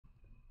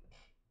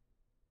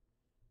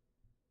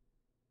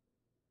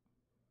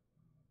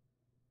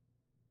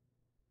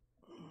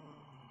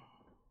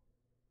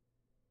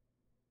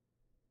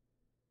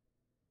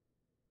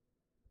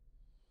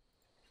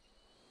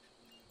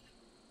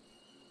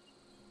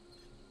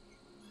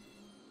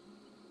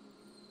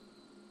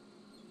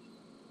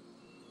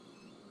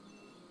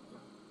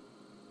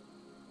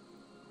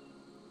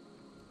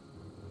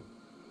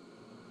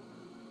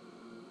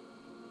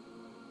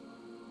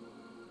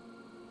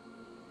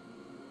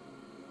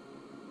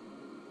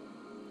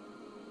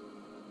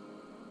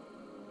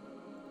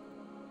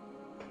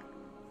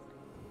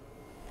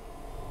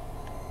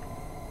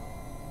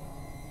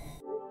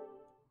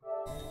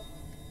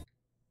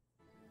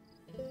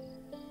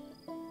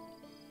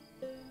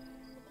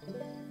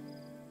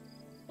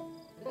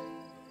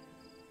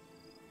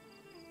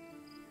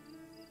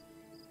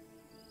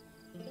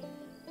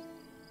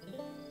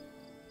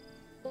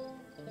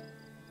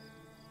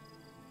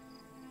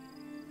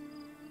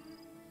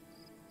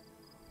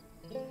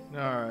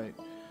Alright.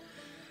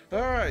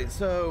 Alright,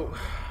 so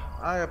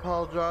I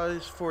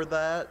apologize for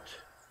that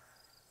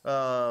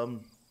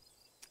um,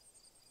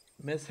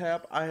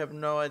 mishap. I have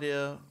no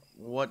idea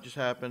what just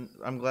happened.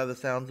 I'm glad the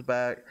sound's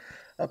back.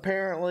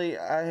 Apparently,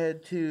 I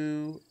had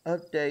to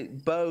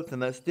update both,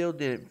 and that still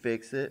didn't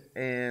fix it.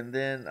 And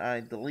then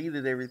I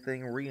deleted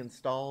everything,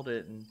 reinstalled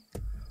it, and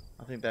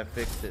I think that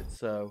fixed it.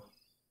 So,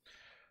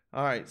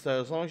 alright,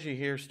 so as long as you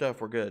hear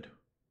stuff, we're good.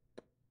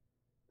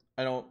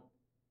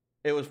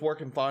 It was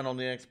working fine on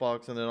the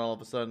Xbox, and then all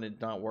of a sudden it's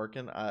not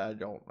working. I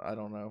don't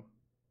know.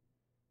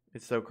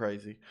 It's so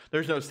crazy.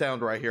 There's no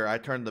sound right here. I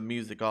turned the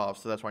music off,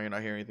 so that's why you're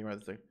not hearing anything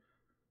right there.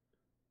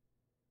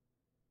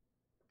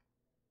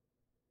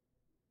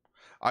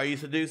 Are you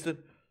seducing?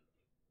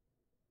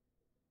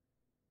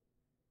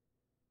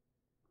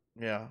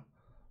 Yeah.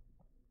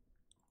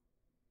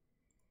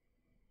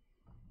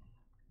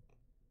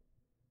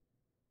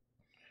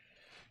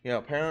 Yeah,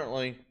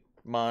 apparently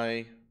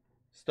my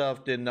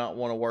stuff did not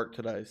want to work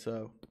today,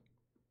 so.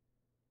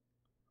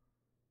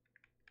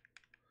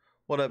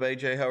 What up,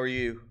 AJ? How are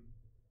you?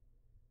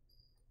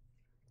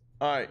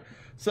 Alright,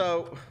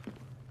 so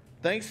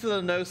thanks to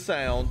the no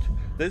sound,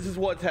 this is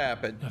what's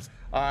happened.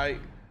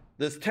 Alright,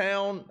 this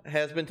town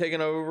has been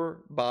taken over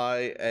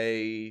by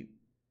a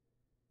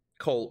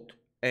cult,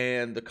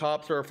 and the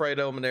cops are afraid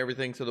of him and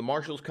everything, so the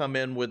marshals come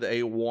in with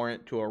a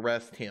warrant to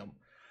arrest him.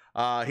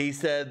 He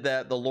said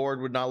that the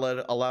Lord would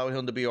not allow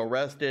him to be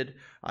arrested.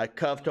 I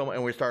cuffed him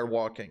and we started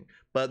walking,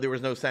 but there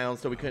was no sound,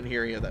 so we couldn't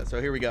hear any of that.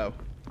 So here we go.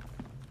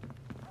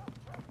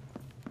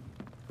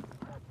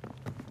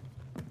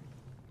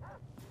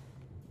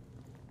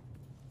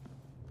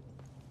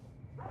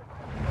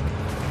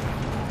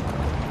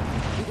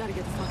 We gotta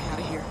get the fuck out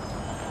of here.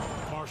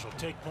 Marshall,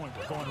 take point.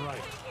 We're going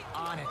right.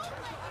 On it.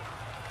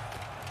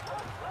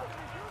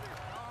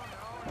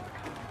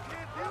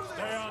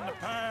 Stay on the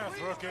path,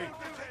 rookie.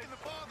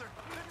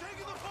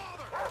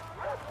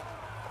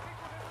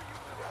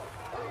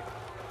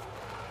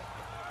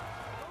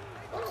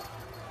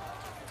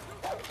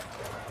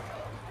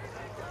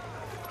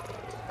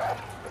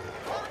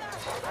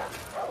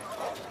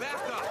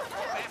 Back up!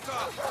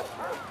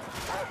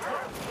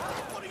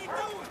 What are you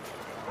doing?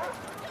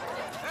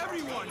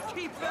 Everyone,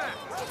 keep back!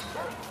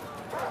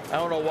 I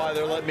don't know why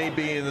they're letting me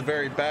be in the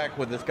very back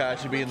when this guy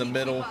should be in the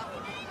middle.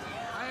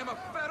 I am a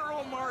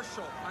federal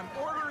marshal. I'm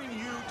ordering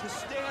you to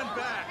stand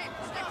back.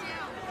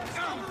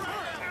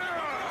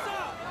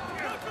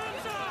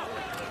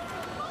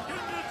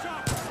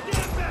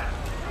 Stand back!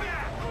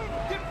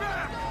 Get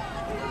back!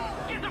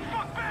 Get the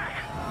fuck back!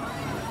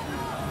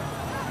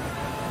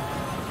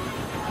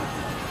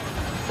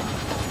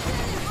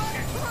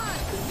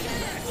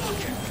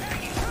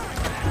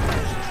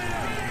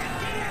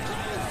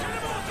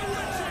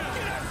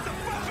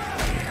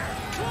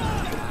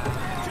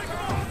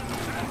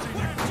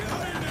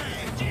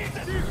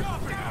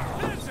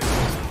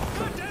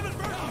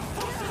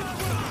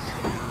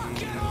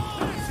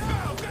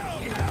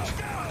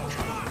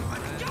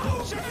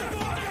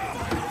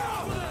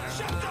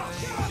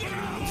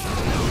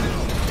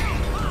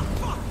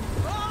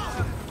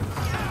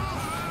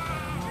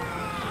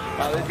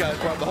 Wow, these guys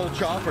brought the whole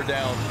chopper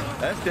down.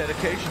 That's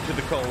dedication to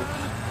the cult.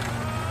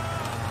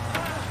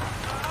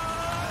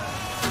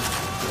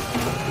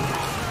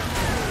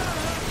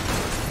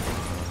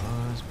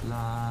 Was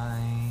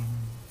blind,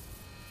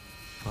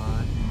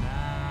 but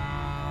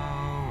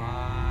now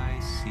I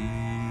see.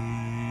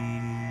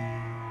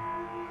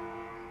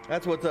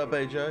 That's what's up,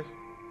 AJ.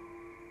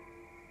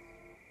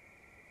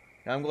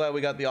 I'm glad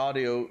we got the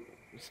audio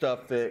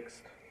stuff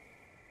fixed.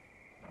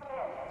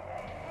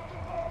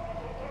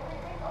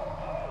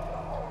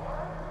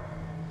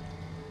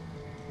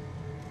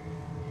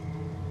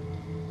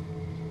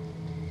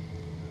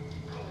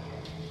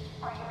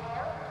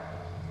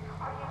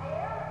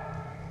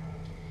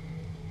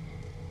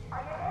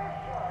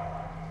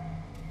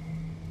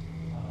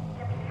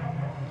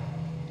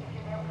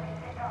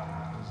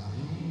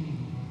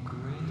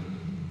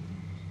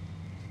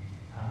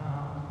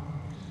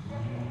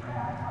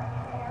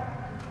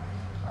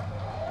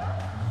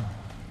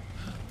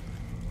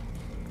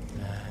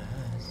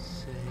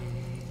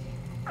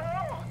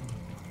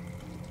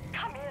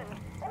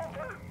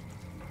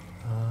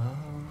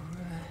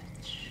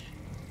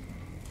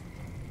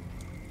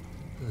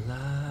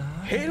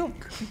 Hit him!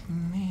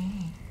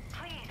 Me.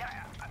 Please,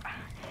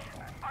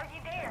 are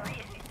you there?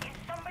 Is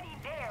somebody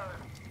there?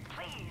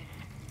 Please.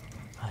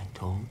 I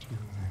told you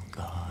that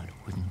God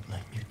wouldn't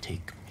let you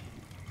take me.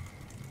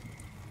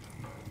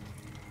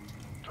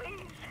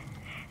 Please.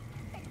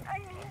 I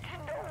need to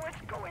know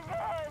what's going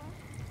on.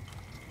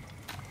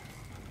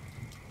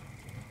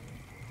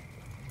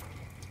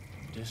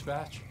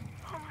 Dispatch?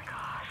 Oh my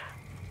God.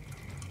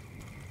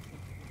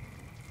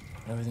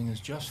 Everything is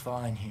just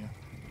fine here.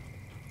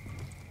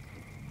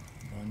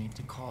 No need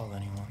to call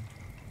anyone.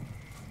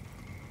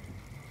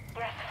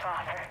 Yes,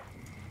 Father.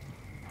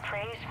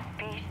 Praise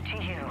be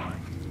to you.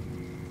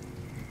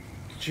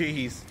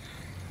 Jeez.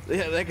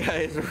 Yeah, that guy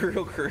is a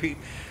real creep.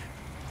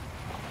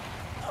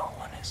 No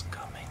one is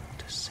coming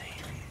to save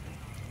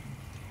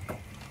you.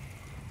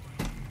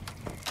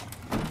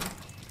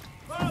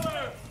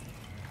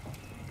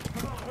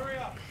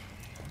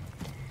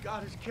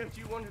 God has kept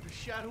you under the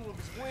shadow of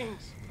his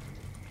wings.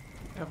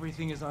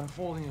 Everything is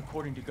unfolding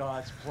according to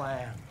God's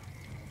plan.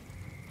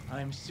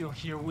 I am still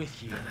here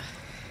with you.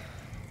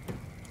 The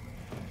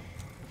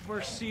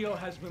first seal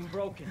has been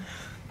broken.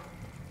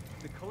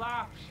 The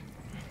collapse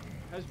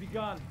has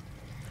begun.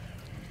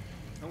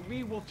 And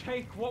we will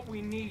take what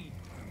we need.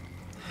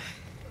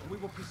 We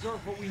will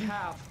preserve what we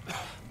have.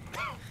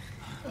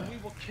 And we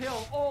will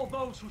kill all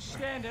those who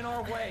stand in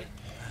our way.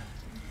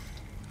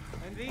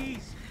 And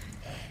these,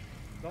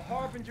 the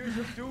harbingers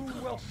of doom,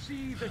 will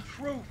see the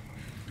truth.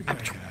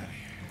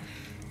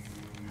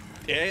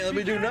 Yeah, let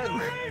me do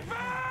nothing.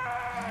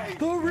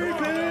 The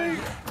reaping!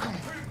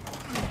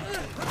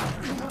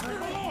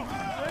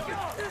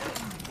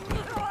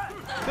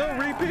 The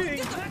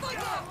reaping!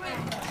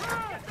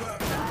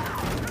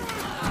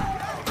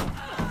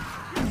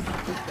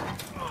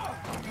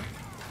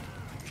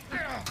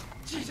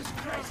 Jesus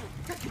Christ!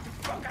 Get the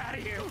fuck out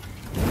of here!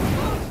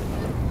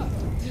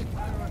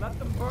 Let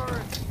them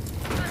burn.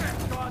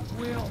 It's God's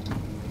will.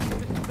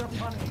 This is their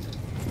punishment.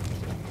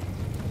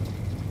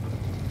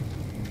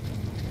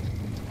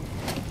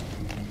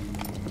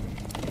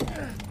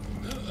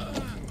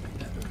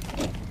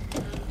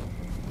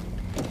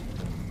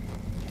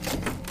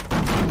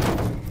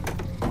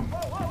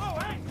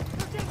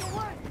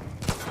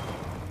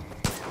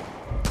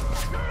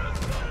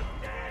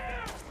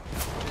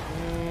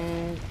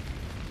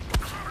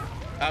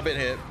 I've been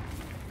hit.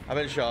 I've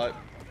been shot.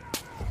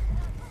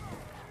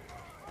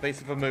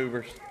 Facing for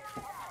movers.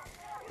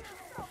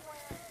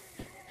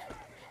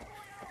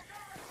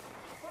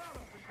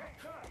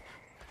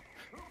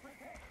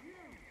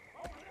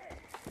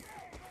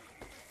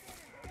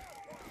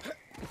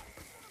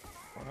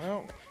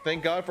 Well,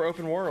 thank God for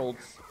open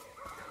worlds.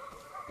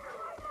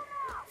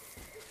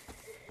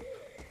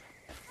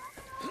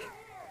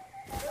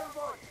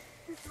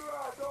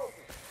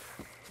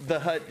 The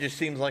hut just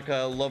seems like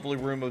a lovely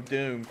room of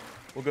doom.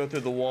 We'll go through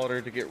the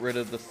water to get rid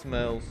of the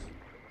smells.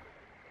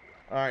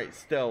 Alright,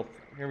 stealth.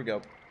 Here we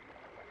go.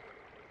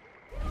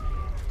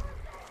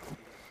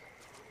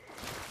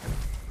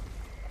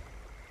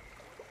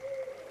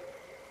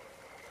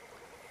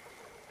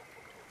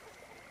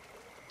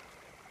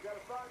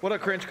 What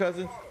up, Cringe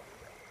Cousins?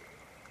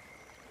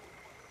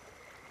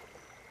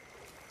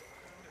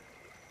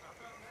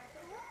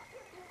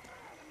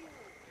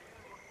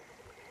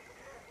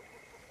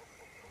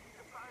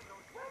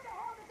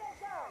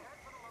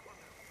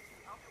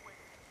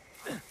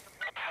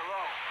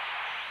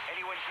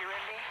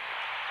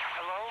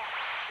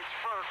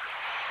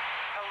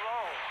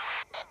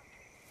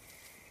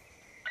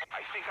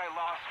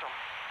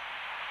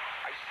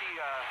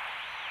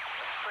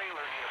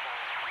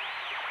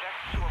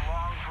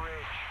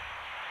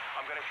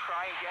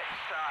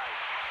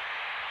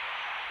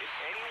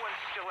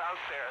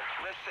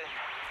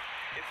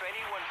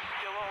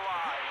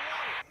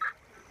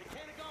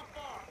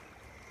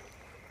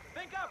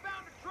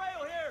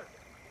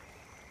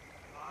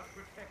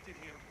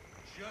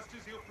 Just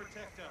as he'll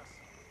protect us,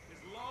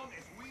 as long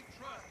as we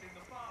trust in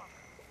the Father.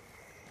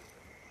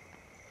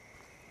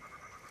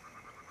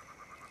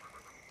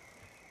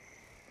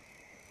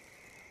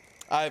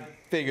 I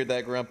figured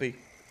that, Grumpy.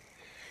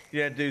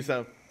 You had to do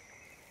something.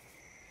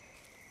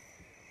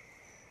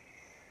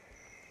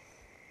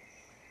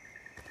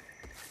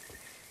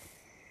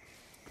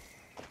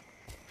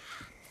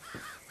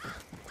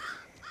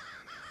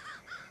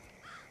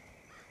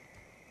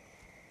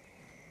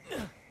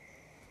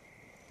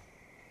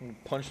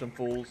 Punch them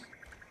fools.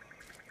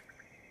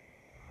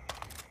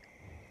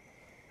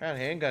 Got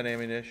handgun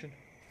ammunition.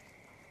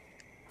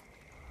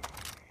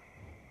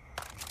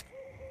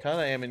 Ton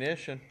of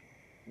ammunition.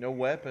 No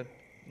weapon.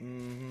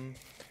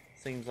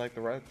 Seems like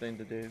the right thing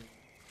to do.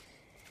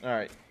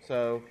 Alright,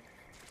 so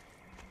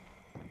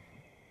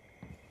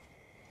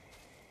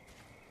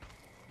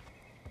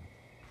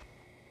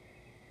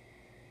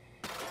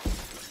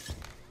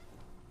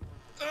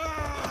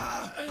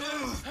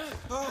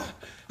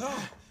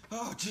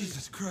Oh,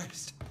 Jesus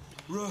Christ.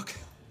 Rook,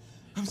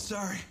 I'm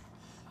sorry.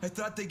 I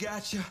thought they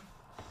got you.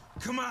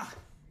 Come on.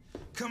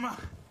 Come on.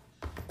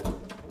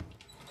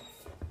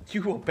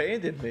 You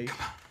abandoned me. Come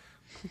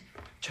on.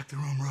 Check the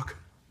room, Rook.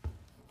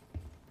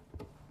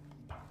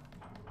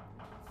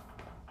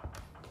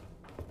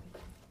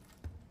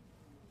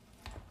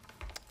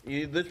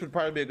 This would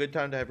probably be a good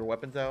time to have your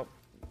weapons out.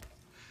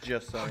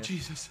 Just saying. Oh,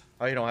 Jesus.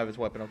 Oh, you don't have his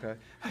weapon, okay.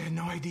 I had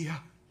no idea.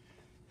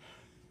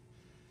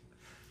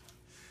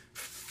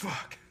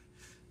 Fuck.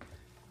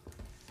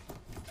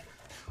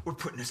 We're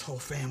putting his whole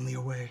family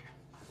away.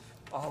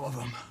 All of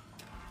them.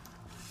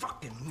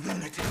 Fucking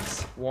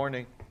lunatics.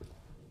 Warning.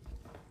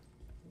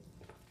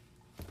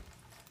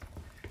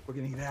 We're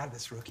gonna get out of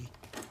this, rookie.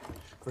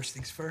 First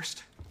things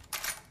first,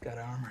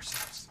 gotta arm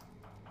ourselves.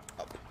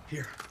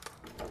 Here.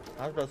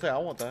 I was about to say, I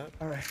want that.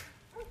 All right.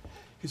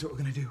 Here's what we're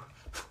gonna do.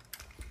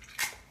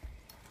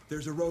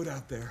 There's a road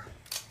out there.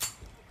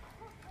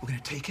 We're gonna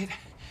take it.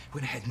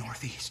 We're gonna head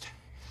northeast.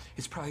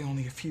 It's probably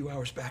only a few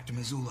hours back to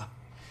Missoula.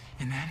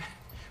 And then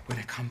we're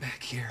gonna come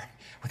back here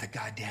with a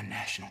goddamn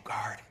National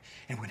Guard.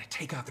 And we're gonna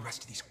take out the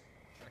rest of these...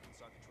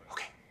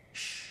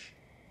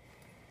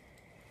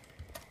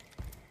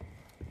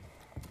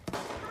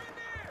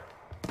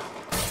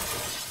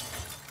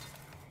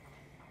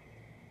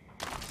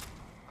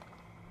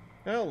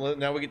 Well,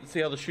 now we get to see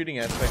how the shooting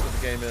aspect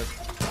of the game is.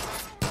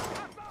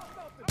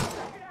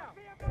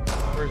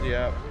 Where's he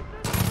at?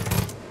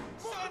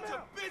 Sons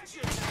of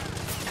bitches!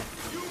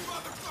 You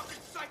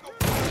motherfucking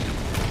psychopaths!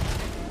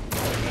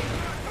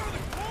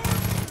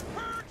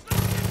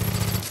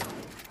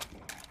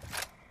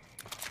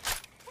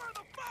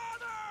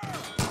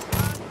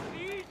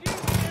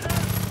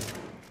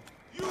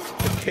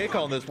 The kick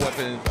on this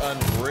weapon is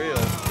unreal.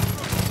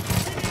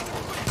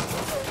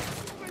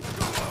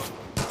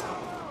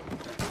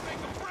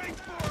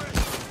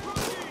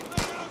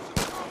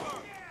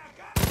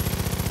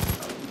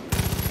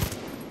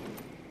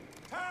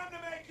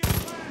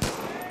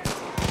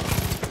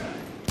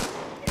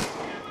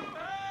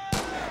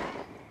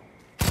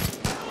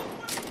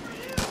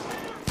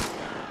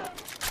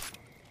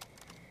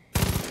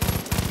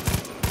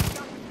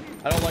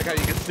 I don't like how you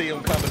can see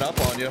them coming up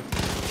on you.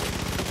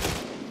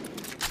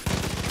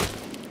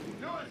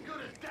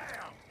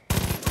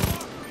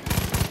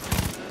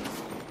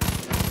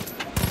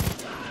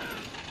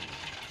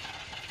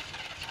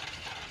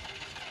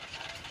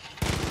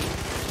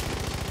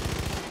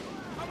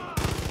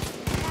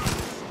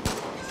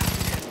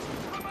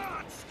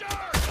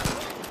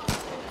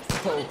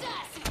 Oh.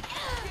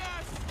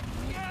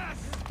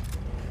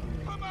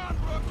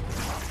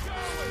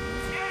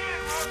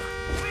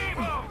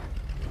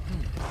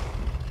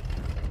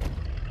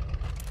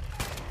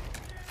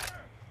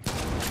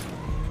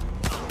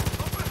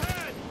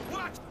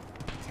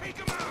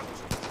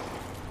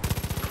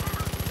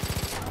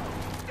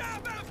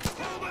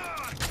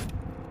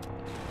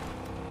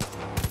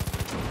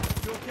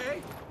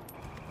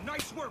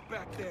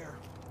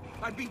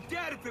 I'd be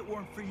dead if it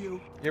weren't for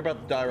you. You're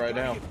about to die right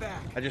now.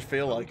 I just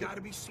feel like it. We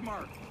gotta be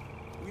smart.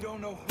 We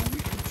don't know who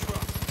we can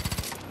trust.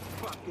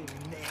 Fucking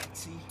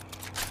Nancy.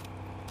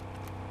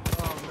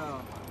 Oh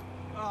no.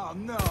 Oh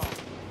no.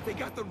 They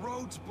got the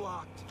roads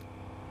blocked.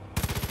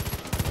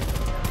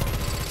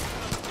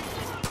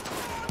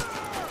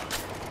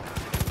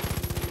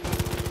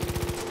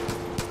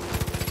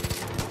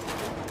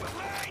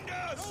 Behind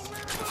us!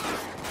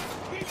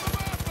 Keep them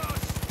off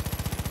us!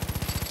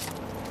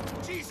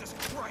 Jesus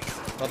Christ!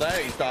 Well, that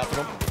ain't stopping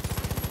them.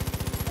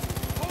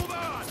 Hold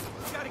on!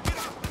 Gotta get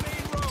off the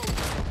main road!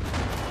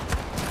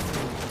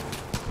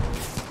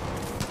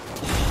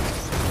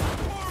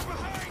 More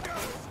behind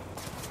us!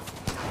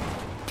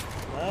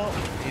 Well,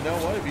 you know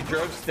what? If you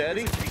drove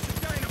steady. There's a piece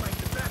of dynamite in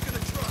the back of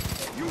the truck.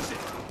 Use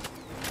it!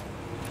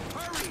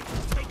 Hurry!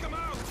 Take them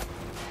out!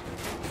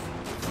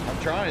 I'm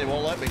trying. It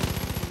won't let me.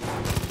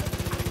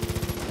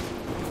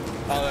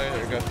 Oh, there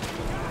you go.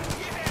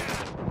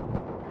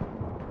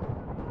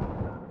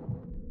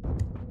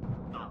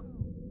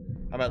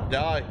 I'm about to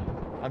die.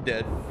 I'm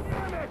dead.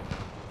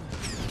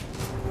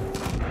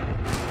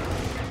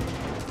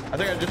 I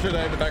think I just threw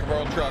that in the back of our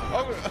old truck.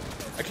 Oh,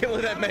 I can't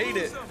believe that made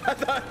it. I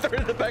thought I threw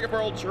it in the back of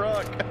our old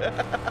truck.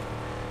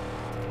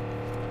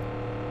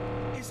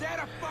 Is that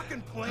a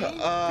fucking plane?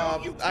 I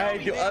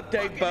had to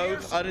update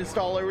both,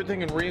 uninstall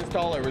everything, and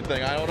reinstall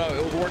everything. I don't know.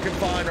 It was working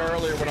fine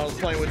earlier when I was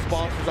playing with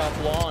sponsors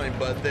offline,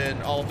 but then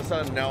all of a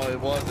sudden now it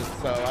wasn't.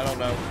 So I don't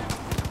know.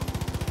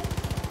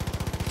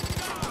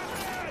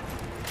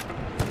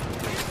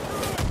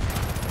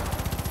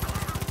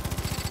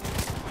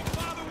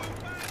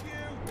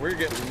 We're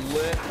getting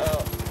lit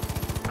up.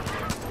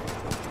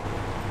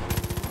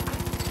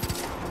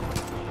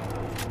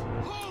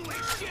 Holy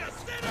shit!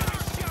 Set up a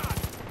shot!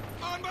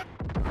 On my...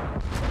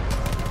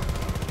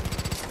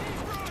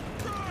 Run!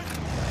 Run!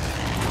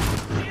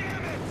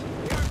 Damn it!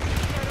 You're gonna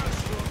get us,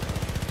 look.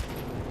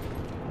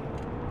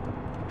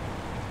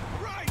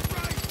 Right!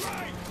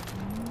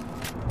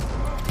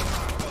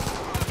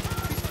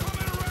 He's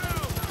coming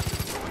around!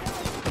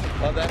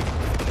 Well, that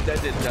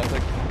did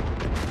nothing.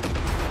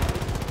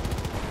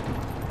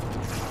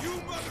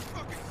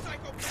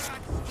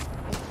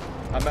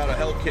 I'm out of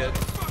health kit.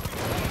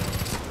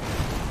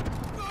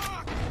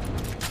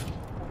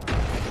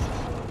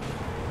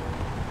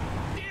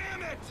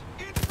 Damn it!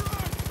 In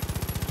front!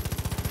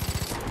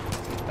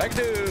 That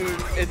dude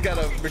has got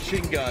a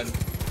machine gun.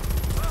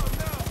 Oh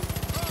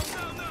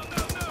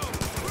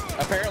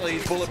no! Apparently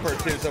he's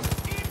bulletproof too, so...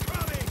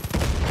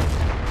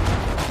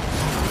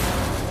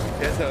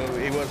 Yeah, so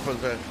he was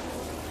supposed to...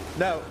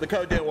 No, the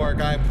code didn't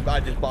work. I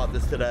just bought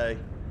this today.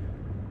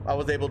 I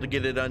was able to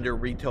get it under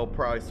retail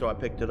price, so I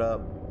picked it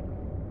up.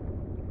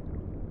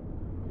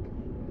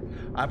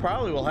 I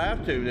probably will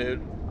have to,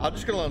 dude. I'm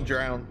just gonna let him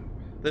drown.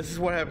 This is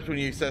what happens when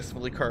you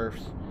excessively curse.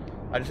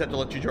 I just have to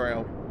let you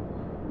drown.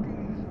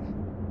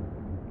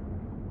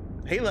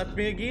 He left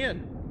me again.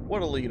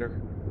 What a leader.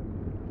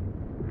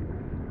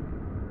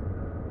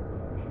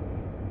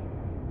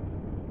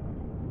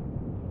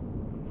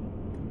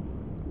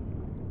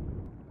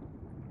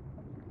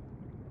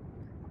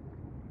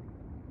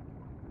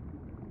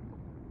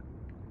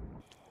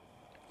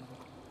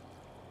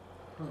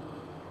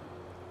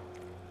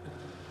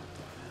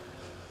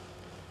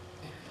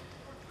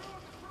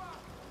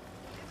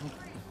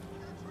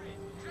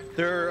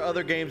 There are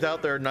other games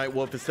out there,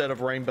 Nightwolf, instead of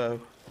Rainbow.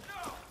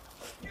 No!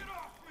 Get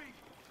off me!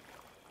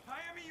 I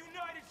am a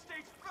United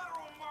States federal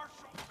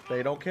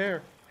They don't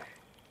care.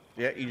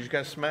 Yeah, you just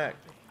got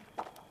smacked.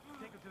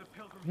 Take him to the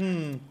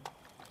pilgrim.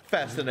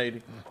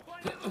 Fascinating.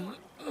 Keep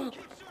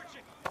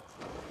searching.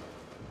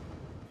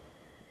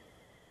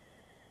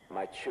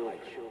 My children.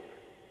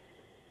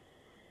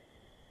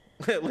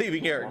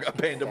 Leaving Eric must give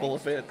abandonable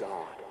thanks to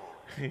offense.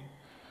 God.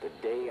 The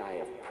day I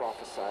have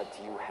prophesied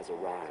to you has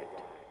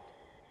arrived.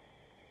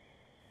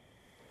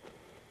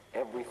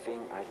 Everything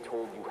I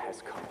told you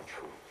has come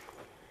true.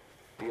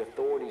 The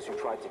authorities who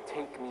tried to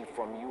take me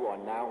from you are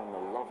now in the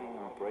loving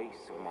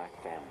embrace of my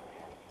family.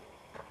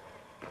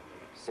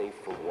 Save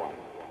for one.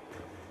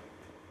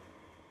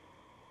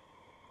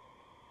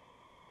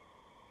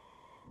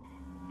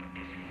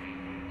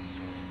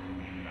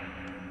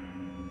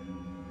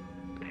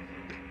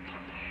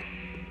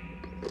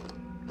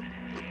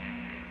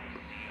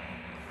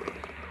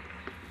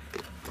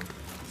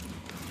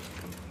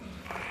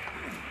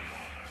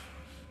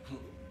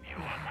 You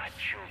are my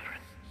children.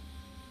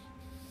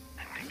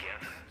 And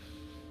together,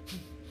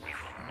 we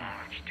will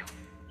march to...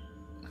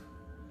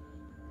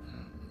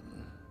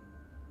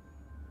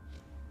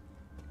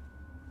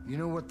 You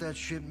know what that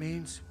shit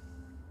means?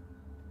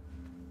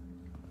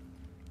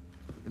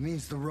 It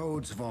means the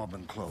roads have all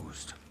been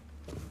closed.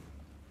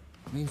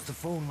 It means the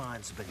phone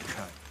lines have been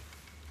cut.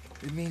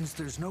 It means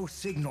there's no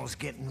signals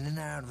getting in and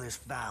out of this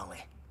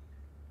valley.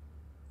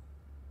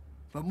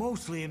 But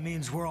mostly it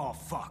means we're all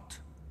fucked.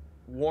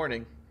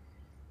 Warning.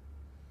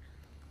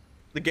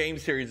 The game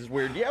series is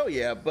weird. Yeah, oh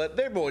yeah, but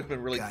they've always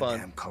been really Goddamn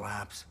fun.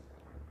 collapse.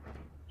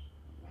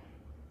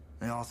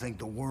 They all think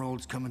the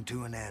world's coming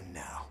to an end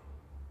now.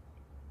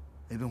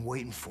 They've been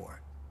waiting for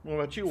it. What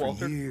about you, For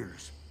Walter?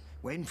 years.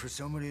 Waiting for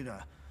somebody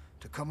to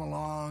come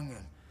along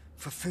and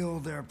fulfill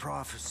their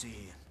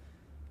prophecy and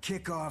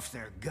kick off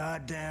their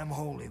goddamn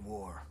holy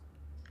war.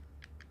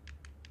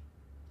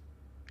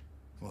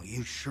 Well,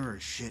 you sure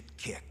as shit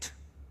kicked.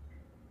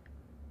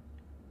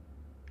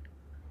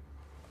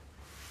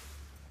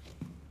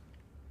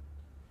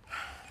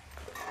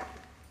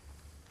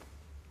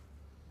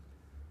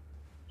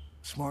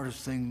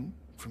 Smartest thing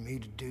for me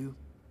to do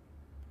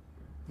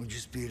would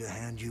just be to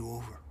hand you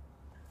over.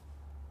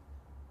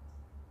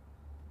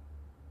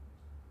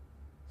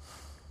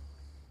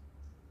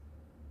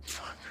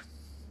 Fuck.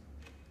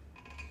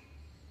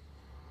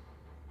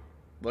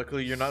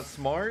 Luckily, you're not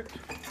smart.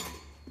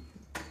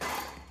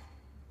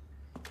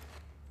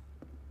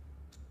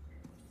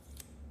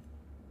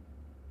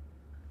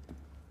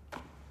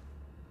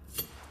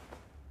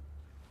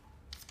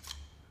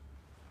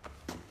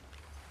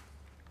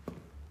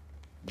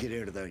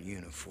 Get out of that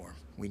uniform.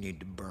 We need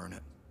to burn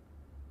it.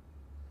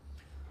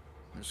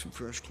 There's some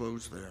fresh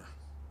clothes there.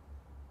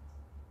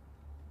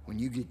 When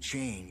you get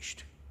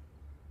changed,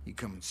 you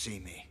come and see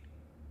me.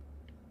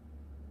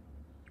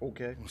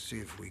 Okay. We'll see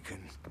if we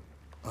can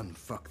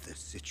unfuck this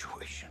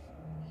situation.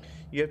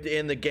 You have to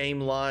end the game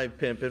live,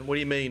 Pimpin'. What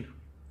do you mean?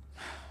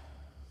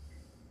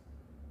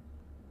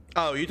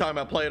 Oh, you talking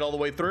about playing it all the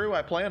way through?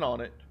 I plan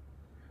on it.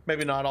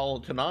 Maybe not all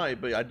tonight,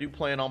 but I do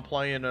plan on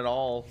playing it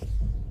all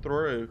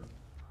through.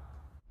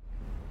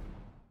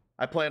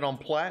 I plan on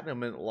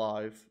platinum it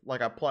live,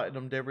 like I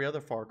platinumed every other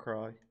Far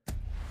Cry.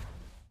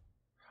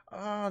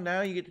 Oh,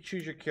 now you get to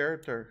choose your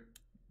character.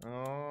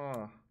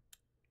 Oh.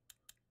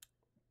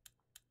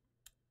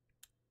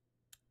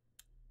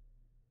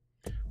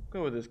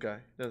 Go with this guy.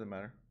 Doesn't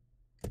matter.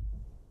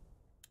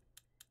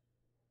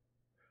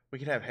 We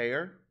can have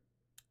hair,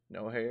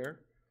 no hair,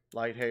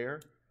 light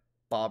hair,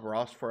 Bob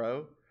Ross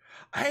fro.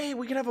 Hey,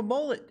 we can have a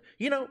mullet.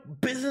 You know,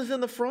 business in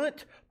the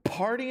front,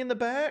 party in the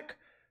back.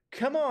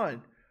 Come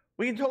on.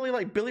 We can totally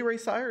like Billy Ray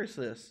Cyrus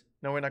this.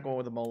 No, we're not going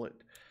with a mullet.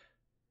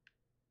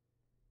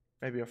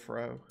 Maybe a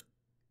fro.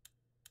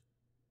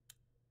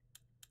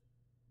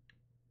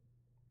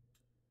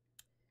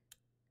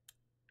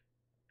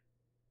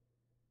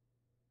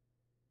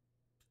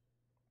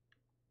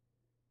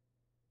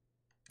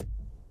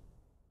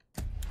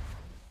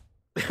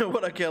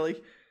 What up,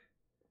 Kelly?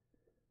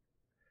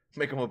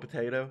 Make him a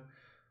potato.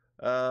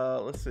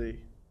 Let's see.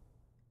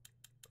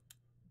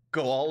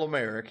 Go all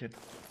American.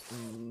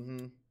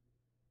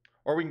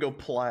 Or we can go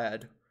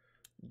plaid.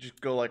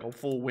 Just go like a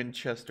full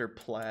Winchester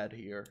plaid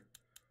here.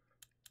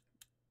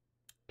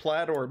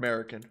 Plaid or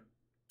American?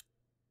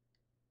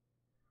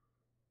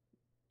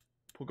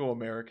 We'll go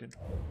American.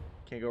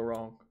 Can't go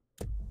wrong.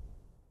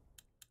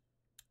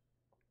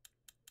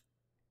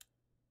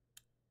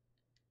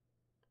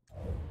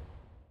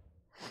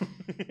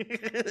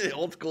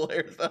 Old school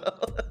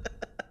hairstyle.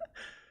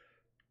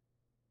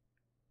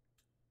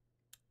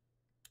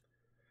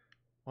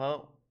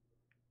 Well,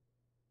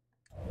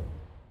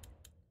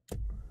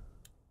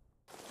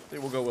 I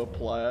think we'll go with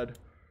plaid.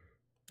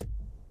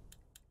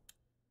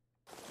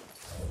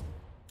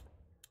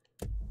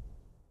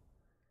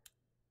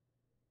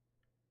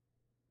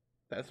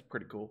 That's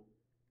pretty cool.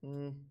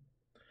 You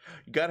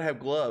gotta have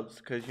gloves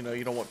because you know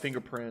you don't want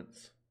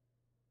fingerprints.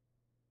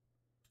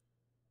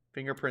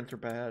 Fingerprints are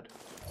bad.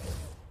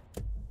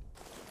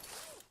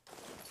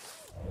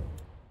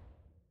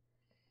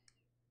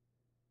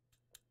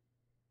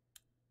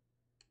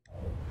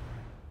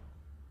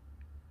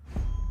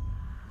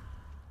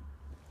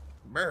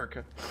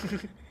 America.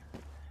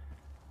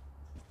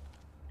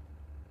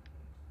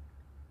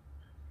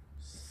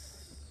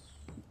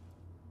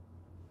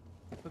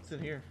 What's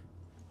in here?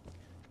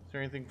 Is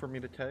there anything for me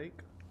to take?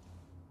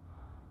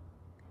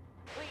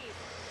 Please,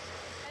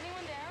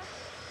 anyone there?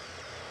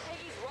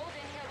 Peggy's rolled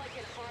in here like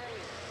an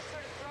army,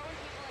 sort of throwing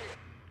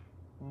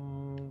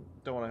people in.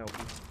 Don't want to help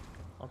you.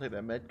 I'll take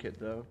that med kit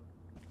though.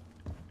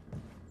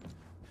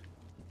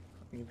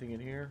 Anything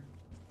in here?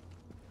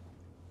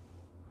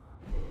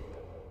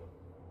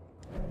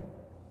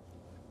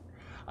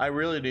 I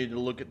really need to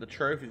look at the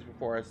trophies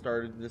before I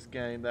started this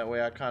game. That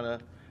way I kind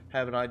of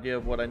have an idea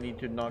of what I need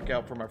to knock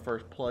out for my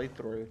first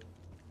playthrough.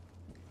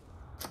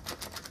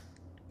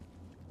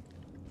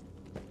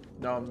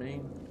 Know what I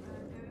mean?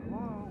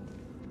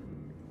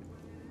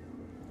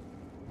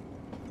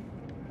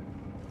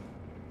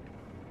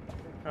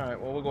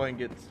 Alright, well, we'll go ahead and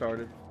get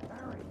started.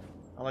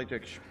 I like to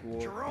explore.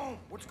 Jerome,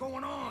 what's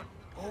going on?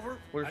 Over?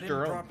 Where's I didn't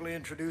Jerome? properly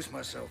introduce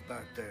myself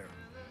back there.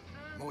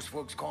 Most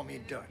folks call me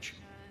Dutch.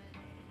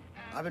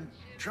 I've been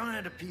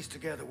trying to piece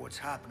together what's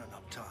happening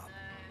up top.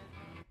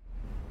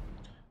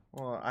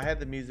 Well, I had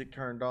the music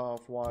turned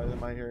off. Why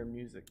am I hearing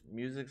music?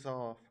 Music's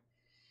off.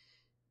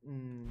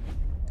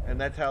 And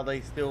that's how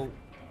they still...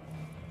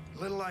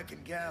 Little I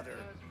can gather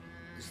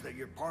is that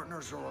your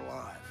partners are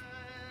alive.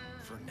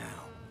 For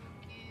now.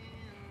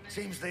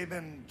 Seems they've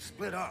been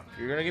split up.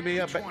 You're gonna give me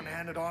a... Each one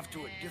handed off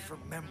to a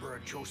different member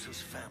of Joseph's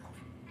family.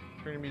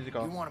 Turn the music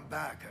off. You want them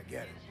back, I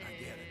get it. I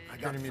get it. I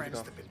got friends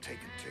that've been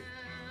taken too.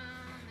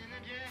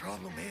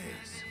 Problem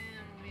is,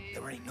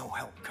 there ain't no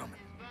help coming.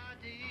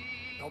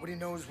 Nobody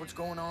knows what's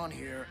going on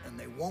here, and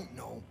they won't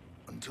know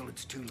until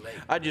it's too late.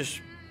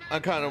 I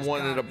kind of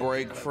wanted a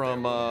break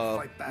from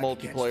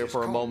multiplayer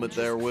for a moment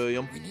there,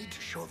 William. We need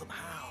to show them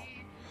how.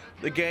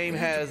 The game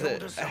has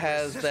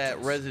that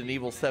Resident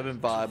Evil 7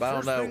 vibe. I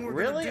don't know.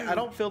 Really? I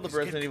don't feel the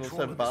Resident Evil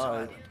 7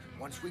 vibe.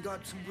 Once we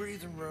got some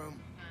breathing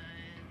room,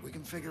 we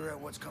can figure out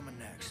what's coming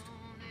next.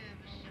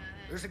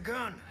 There's a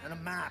gun and a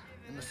map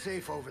in the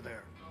safe over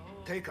there.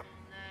 Take them.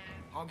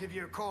 I'll give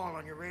you a call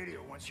on your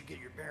radio once you get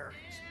your bearings.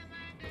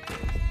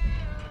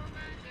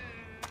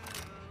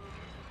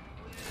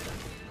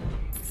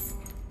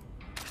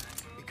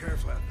 Be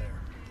careful out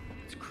there.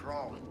 It's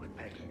crawling with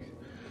Peggy.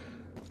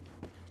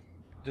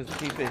 Does it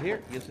keep it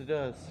here? Yes, it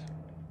does.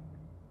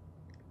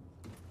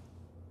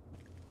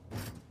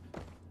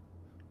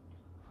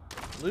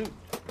 Loot.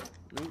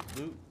 Loot,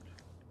 loot.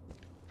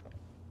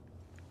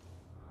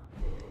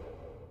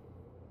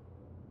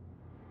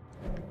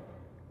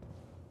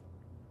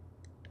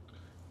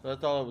 So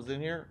that's all that was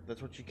in here?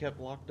 That's what you kept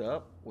locked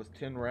up? Was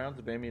 10 rounds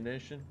of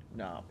ammunition?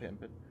 Nah,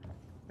 pimpin'.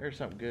 There's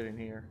something good in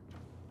here.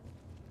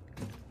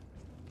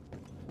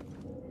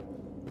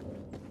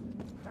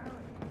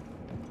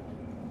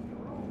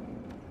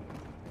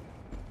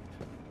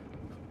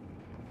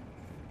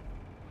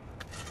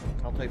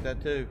 I'll take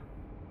that too.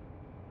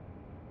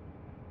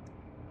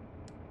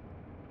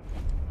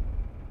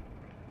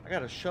 I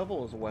got a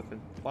shovel as a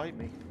weapon. Fight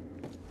me.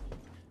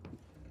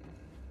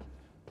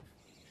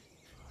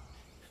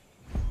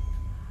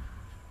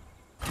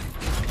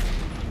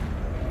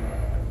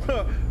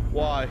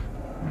 Why?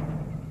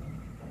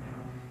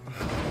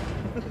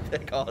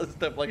 They call this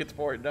stuff like it's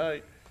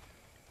Fortnite.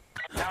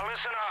 Now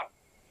listen up.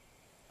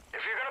 If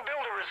you're gonna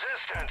build a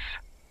resistance,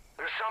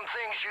 there's some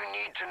things you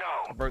need to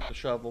know. I broke the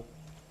shovel.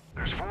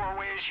 There's 4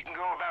 ways you can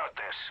go about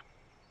this.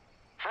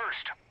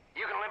 First,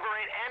 you can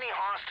liberate any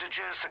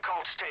hostages the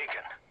cult's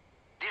taken.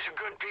 These are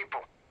good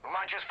people who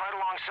might just fight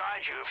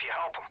alongside you if you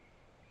help them.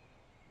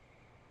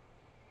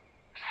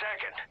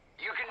 Second,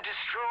 you can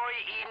destroy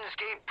Eden's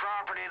Gate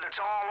property that's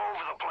all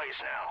over the place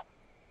now.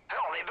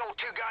 Hell, they built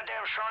 2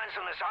 goddamn shrines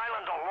on this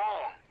island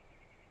alone.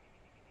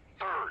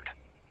 Third,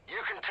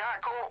 you can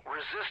tackle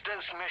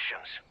resistance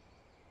missions.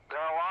 There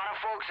are a lot of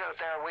folks out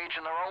there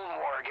waging their own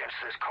war against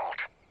this cult,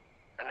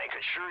 and they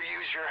could sure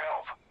use your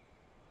help.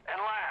 And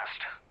last,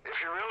 if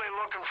you're really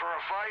looking for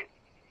a fight,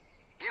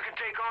 you can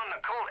take on the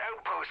cult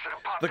outposts that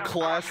have popped The up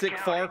classic across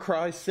the Far county.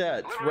 Cry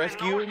sets.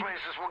 Rescue,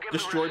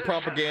 destroy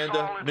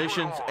propaganda,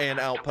 missions, and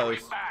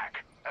outposts.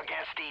 Back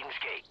against Eden's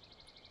Gate.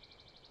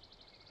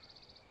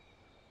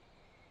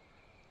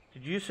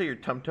 Did you say your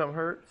tum-tum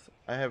hurts?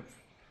 I have...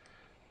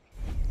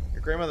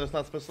 Your grandmother's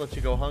not supposed to let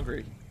you go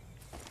hungry.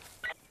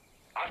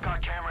 I've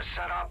got cameras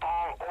set up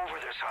all over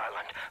this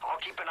island. I'll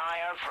keep an eye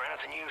out for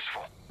anything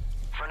useful.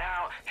 For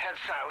now, head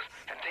south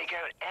and take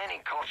out any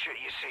cult shit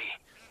you see.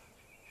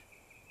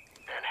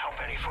 And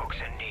help any folks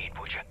in need,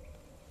 would you?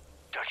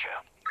 Dutch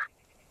out.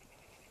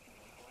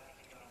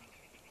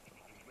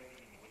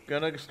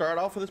 Gonna start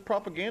off with this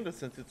propaganda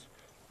since it's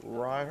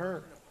right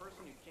here.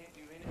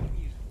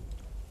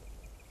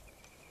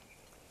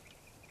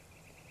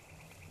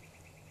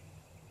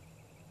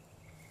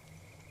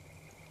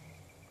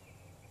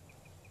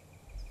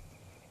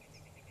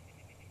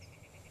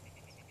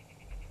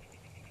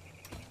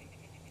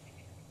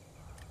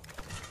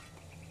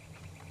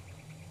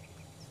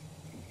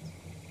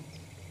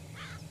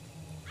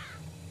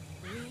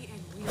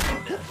 We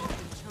have been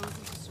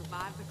chosen to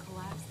survive the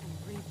collapse and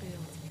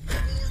rebuild.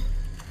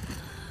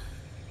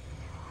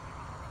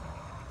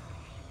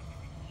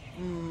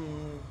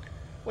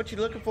 What you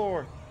looking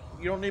for?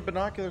 You don't need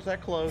binoculars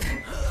that close.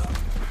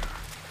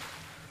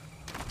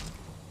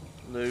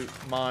 Loot,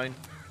 mine,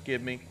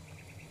 give me.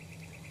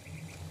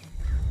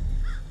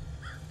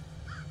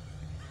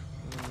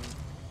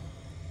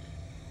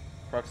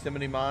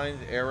 Proximity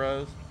mines,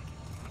 arrows.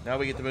 Now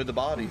we get to move the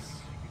bodies.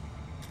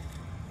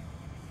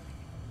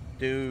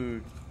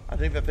 Dude, I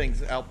think that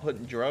thing's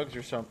outputting drugs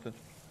or something.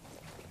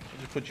 I'll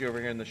just put you over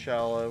here in the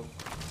shallow.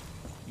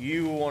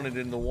 You wanted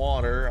in the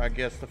water. I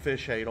guess the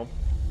fish ate them.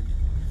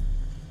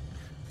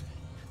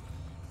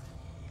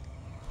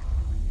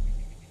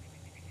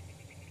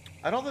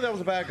 I don't think that was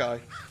a bad guy.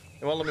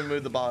 They won't let me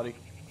move the body.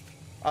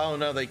 Oh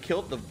no, they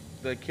killed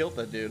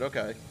that dude.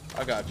 Okay,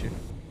 I got you.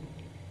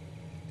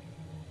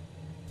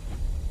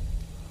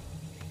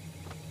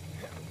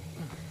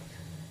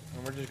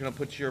 And we're just gonna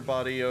put your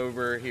body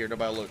over here.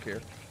 Nobody look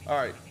here. All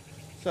right.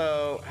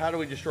 So how do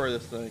we destroy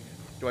this thing?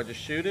 Do I just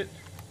shoot it?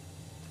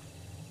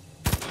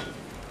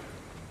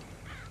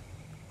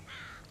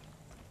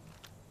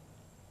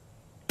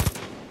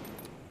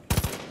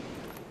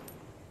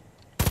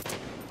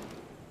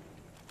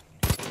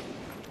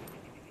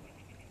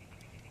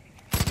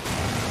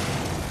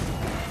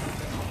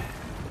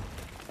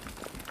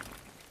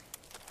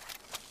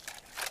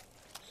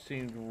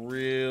 Seemed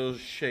real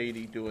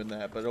shady doing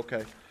that, but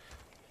okay.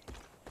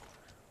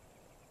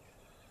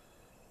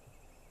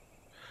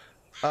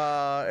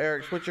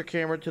 Eric, switch your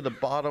camera to the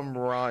bottom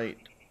right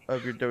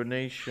of your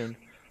donation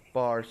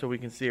bar so we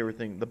can see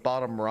everything. The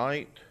bottom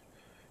right?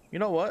 You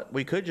know what?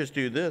 We could just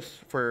do this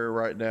for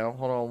right now.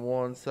 Hold on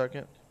 1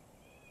 second.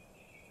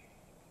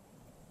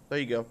 There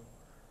you go.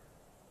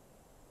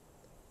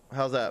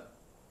 How's that?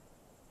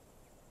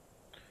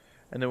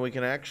 And then we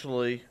can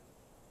actually,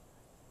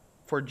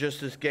 for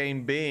just this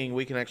game being,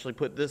 we can actually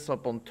put this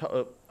up on top.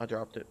 Oh, I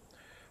dropped it.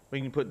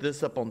 We can put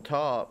this up on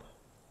top.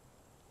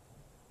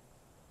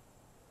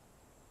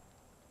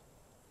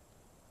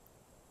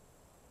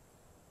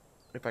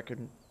 If I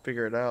can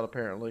figure it out,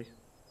 apparently.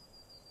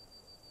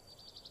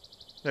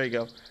 There you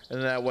go.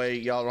 And that way,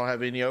 y'all don't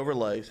have any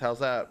overlays. How's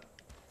that?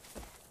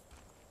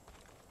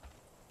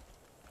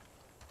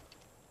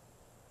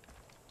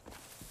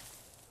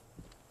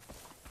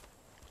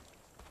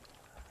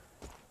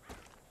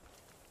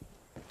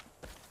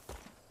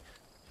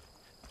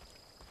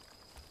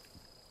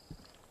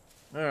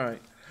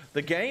 Alright.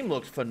 The game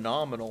looks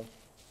phenomenal.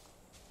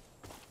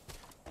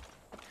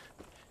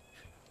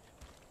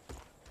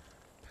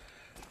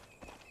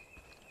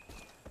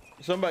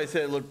 Somebody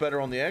said it looked better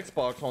on the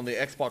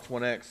Xbox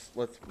One X.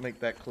 Let's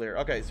make that clear.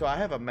 Okay, so I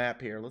have a map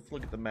here. Let's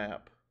look at the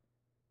map.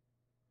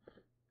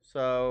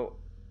 So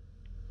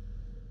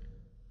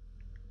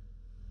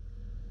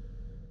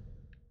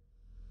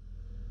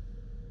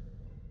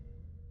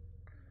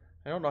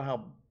I don't know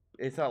how,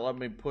 it's not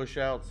letting me push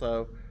out,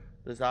 so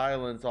this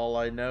island's all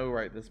I know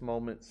right this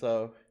moment,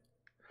 so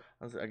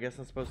I guess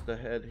I'm supposed to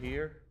head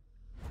here.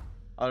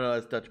 Oh no,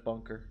 that's Dutch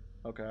Bunker.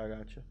 Okay, I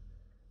got you.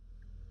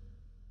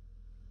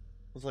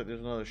 Looks like there's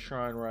another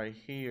shrine right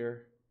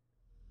here.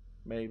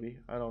 Maybe.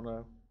 I don't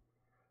know.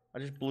 I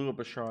just blew up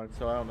a shrine,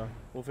 so I don't know.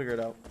 We'll figure it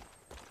out.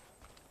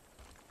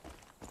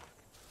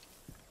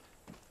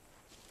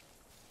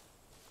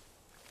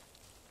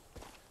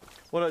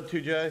 What up,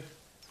 2J?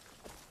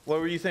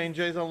 What were you saying,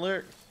 Jay's on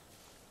lyrics?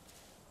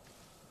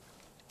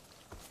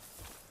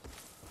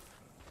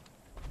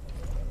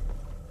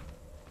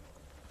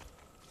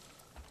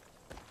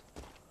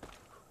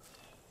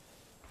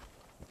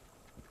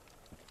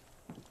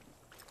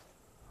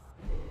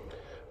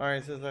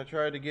 Alright, says I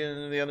tried to get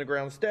into the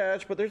underground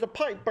stash, but there's a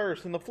pipe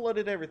burst and the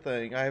flooded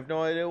everything. I have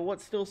no idea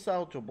what's still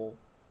salvageable.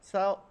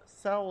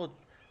 Salvageable.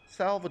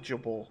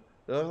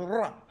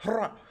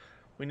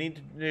 We need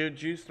to do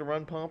juice to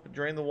run pump and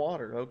drain the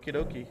water. Okie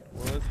dokie.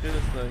 Well, let's do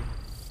this thing.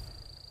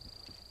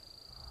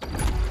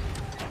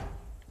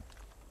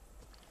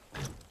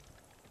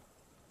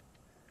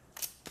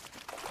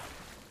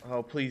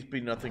 Oh, please be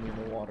nothing in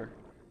the water.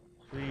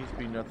 Please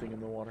be nothing in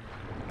the water.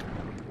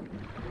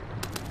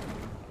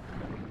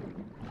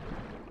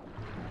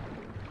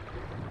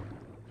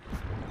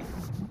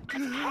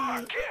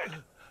 Fuck, kid!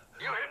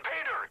 You hit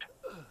pay dirt!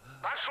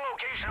 That's the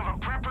location of a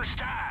prepper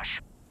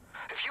stash.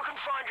 If you can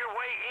find your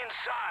way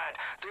inside,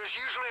 there's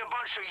usually a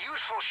bunch of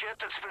useful shit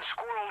that's been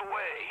squirreled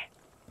away.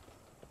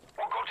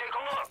 Or go take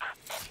a look.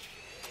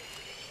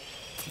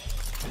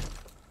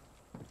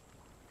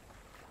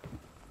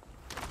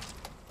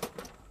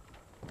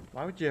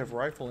 Why would you have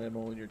rifle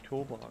ammo in your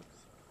toolbox?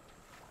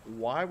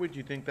 Why would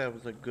you think that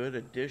was a good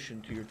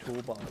addition to your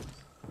toolbox?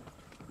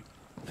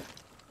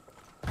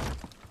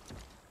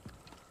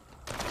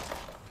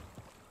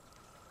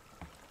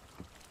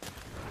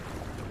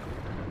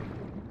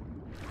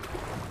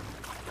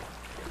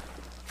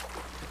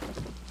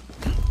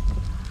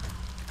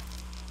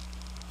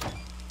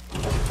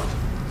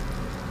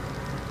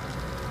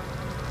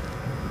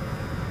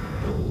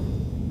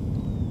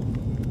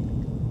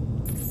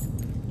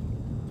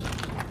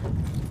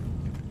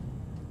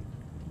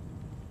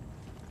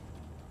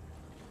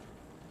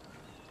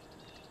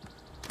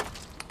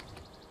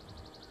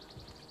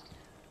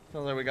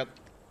 Sounds like we got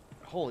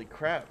Holy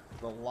crap,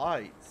 the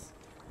lights.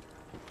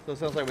 So it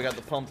sounds like we got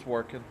the pumps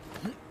working.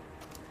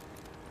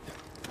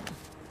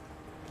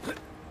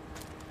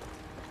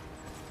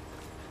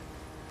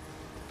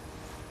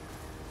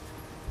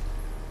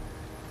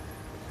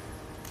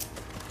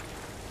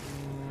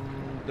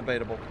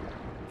 Debatable.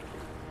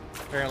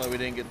 Apparently we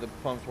didn't get the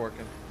pumps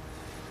working.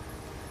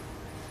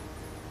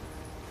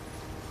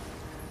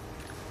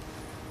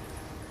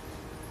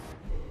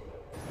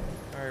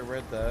 I already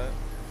read that.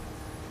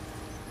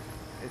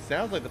 It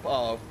sounds like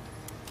the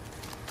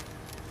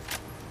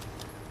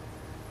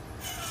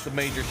it's a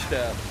major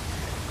step.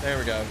 There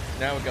we go.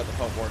 Now we got the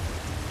pump working.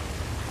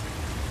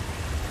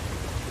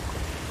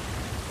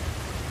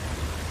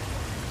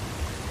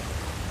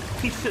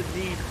 He should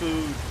need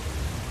food.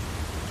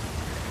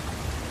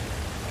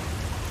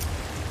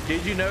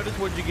 Did you notice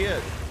what'd you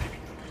get?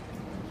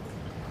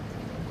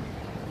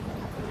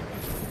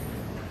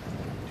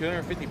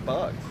 250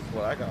 bucks is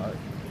what I got.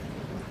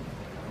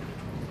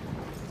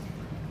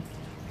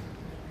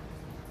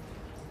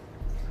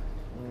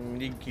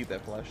 You can keep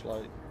that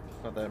flashlight.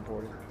 It's not that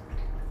important.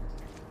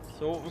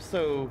 So what was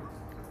so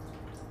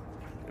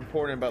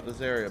important about this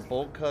area?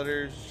 Bolt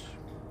cutters.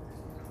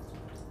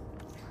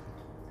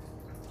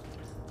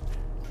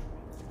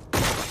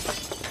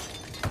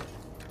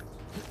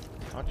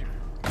 How'd you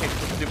kick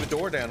the stupid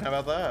door down? How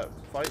about that?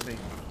 Fight me.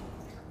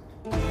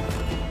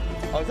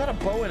 Oh, is that a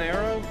bow and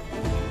arrow?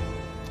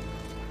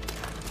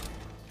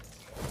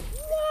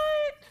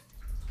 What?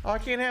 Oh, I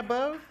can't have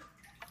both?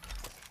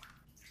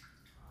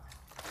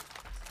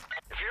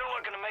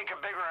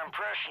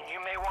 You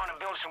may want to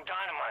build some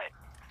dynamite.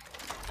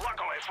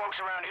 Luckily, folks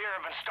around here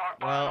have been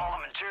stockpiling all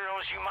the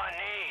materials you might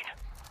need.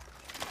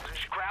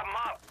 Just grab them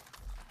up.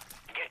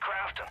 Get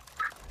crafting.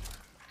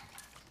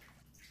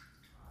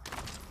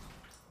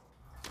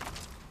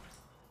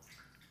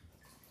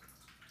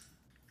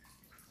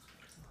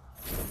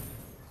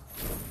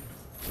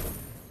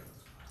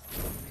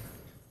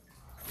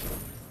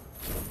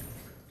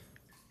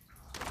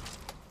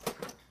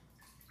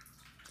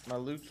 My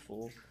loot's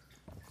full.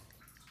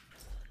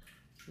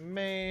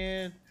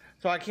 Man,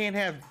 so I can't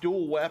have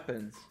dual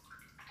weapons.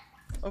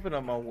 Open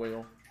up my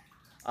wheel.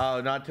 Oh,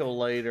 not till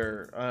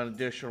later. An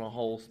additional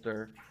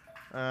holster.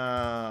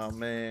 Oh,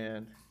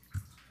 man.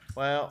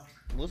 Well,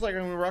 looks like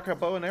I'm gonna rock a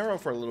bow and arrow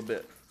for a little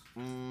bit.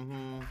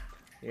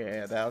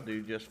 Yeah, that'll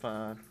do just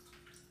fine.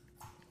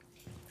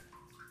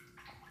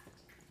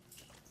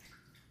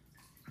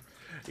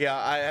 Yeah,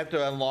 I have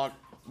to unlock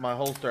my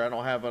holster. I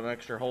don't have an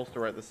extra holster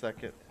right this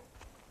second.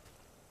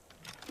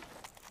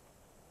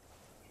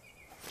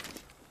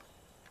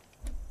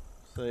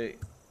 See.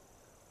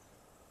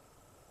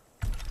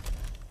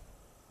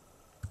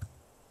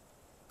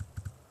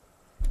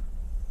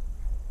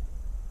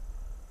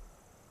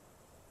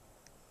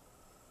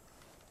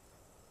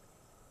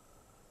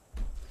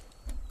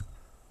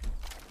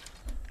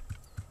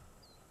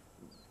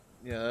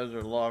 Yeah, those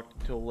are locked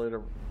until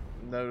later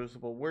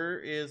noticeable. Where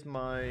is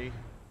my...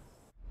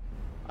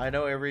 I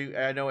know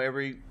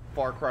every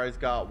Far Cry's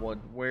got one.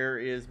 Where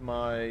is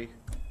my...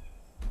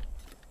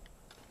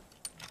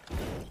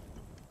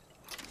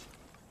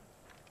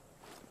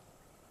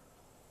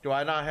 Do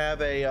I not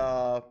have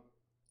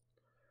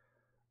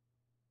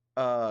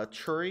a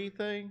tree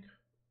thing?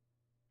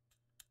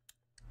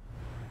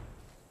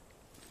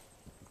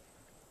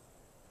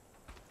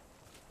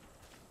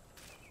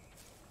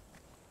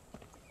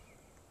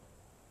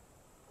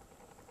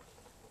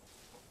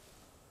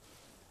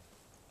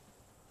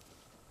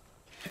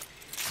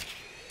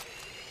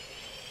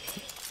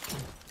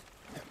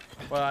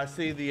 Well, I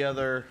see the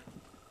other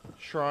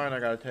shrine I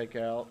gotta take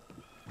out.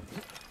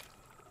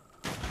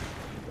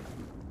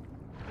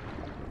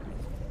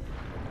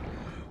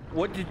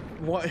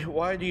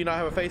 Why do you not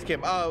have a face cam?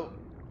 Oh,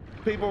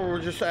 people were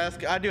just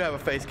asking. I do have a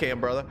face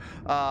cam, brother.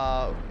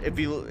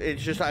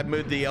 It's just I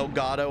moved the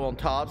Elgato on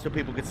top so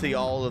people could see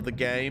all of the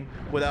game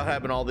without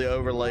having all the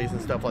overlays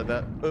and stuff like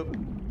that. Oop.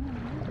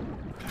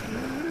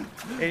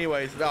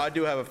 Anyways, no, I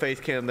do have a face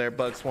cam there,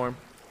 Bug Swarm.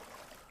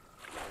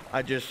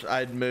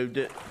 I'd moved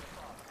it.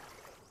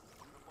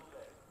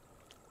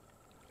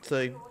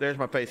 See, there's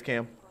my face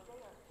cam.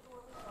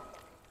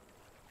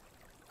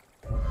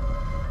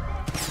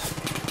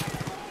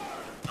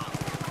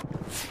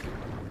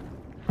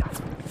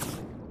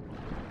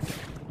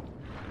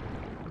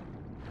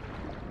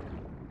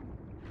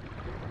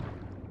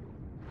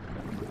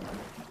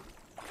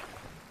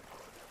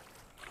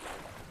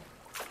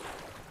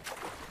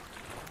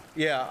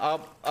 Yeah,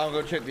 I'll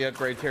go check the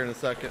upgrades here in a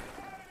second.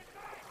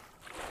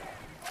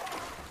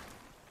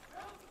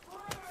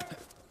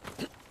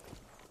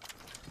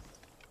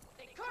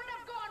 They couldn't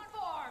have gone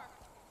far.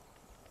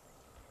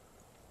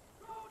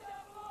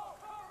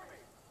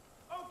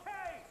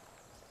 Okay.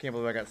 Can't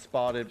believe I got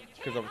spotted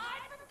because I was.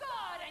 Hide from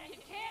God and you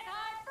can't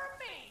hide from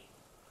me.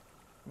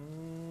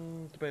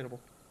 Debatable.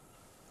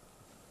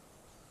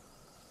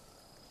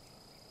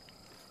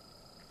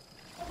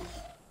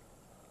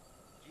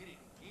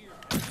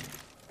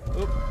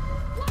 Oop.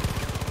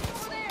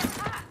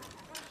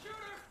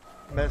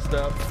 Messed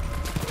up.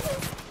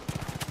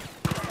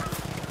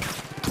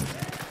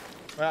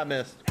 I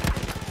missed.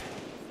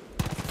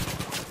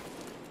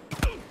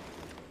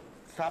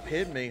 Stop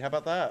hitting me. How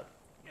about that?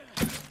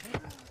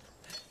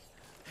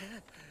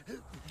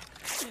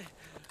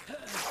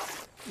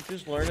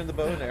 Just learning the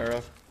bow and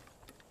arrow.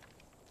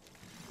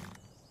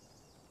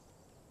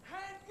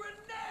 Hand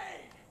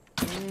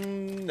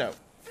grenade! No.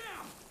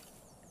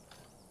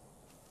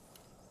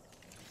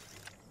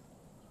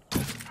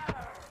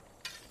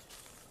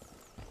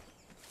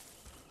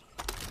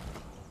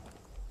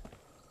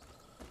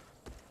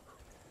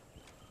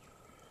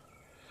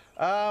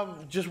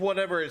 Just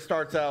whatever it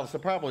starts out, so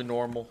probably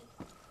normal.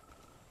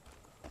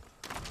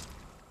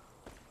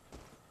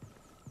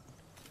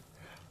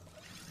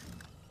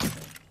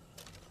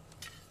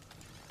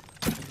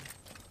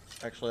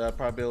 Actually, I'd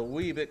probably be a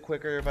wee bit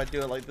quicker if I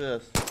do it like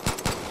this.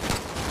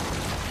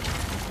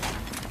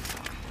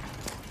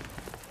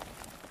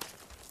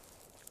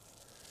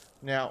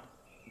 Now,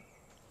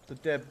 the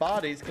dead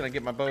bodies, can I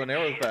get my bow and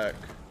arrows back?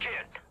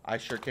 Kid. I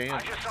sure can.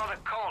 I just saw the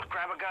cult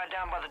grab a guy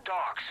down by the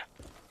docks.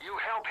 You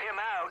help him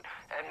out,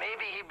 and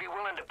maybe he'd be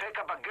willing to pick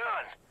up a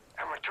gun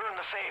and return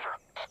the favor.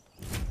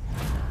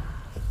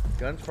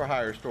 Guns for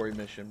hire story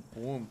mission.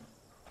 Boom.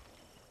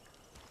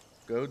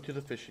 Go to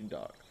the fishing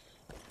docks.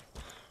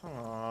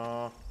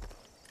 Aww.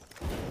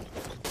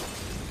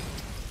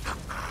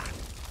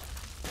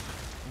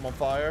 I'm on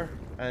fire,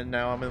 and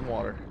now I'm in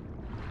water.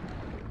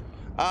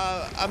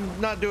 I'm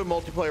not doing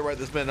multiplayer right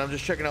this minute. I'm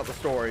just checking out the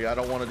story. I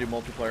don't want to do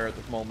multiplayer at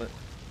this moment.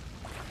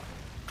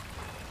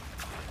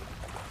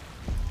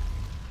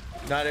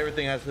 Not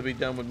everything has to be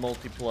done with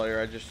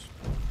multiplayer. I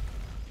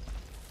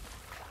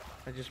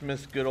just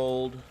miss good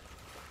old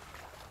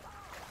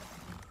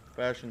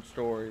fashioned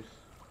stories.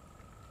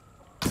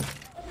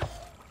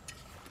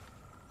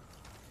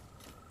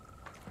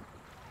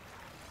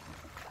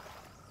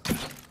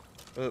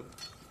 Oh,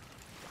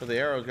 so the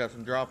arrow's got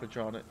some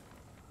droppage on it.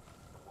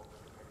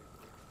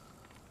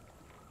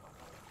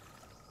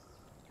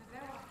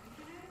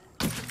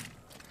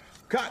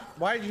 Cut!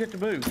 Why did you have to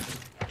move?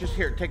 Just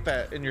here, take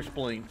that in your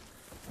spleen.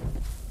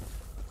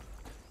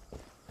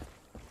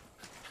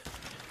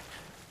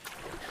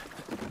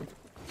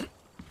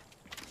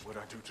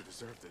 What'd I do to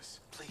deserve this?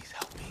 Please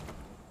help me.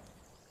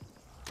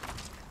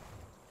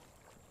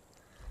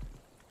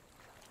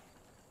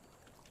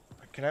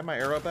 Can I have my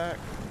arrow back?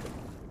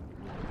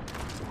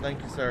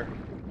 Thank you, sir.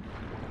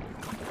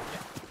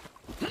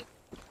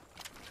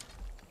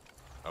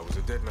 I was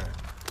a dead man.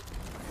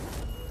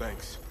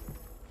 Thanks.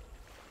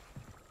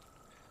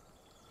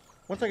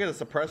 Once I get a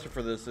suppressor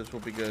for this, this will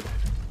be good.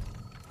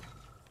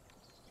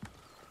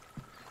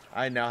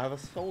 I now have a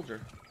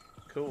soldier.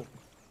 Cool.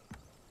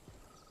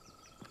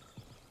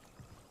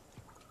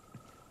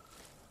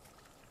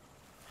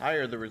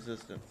 Hire the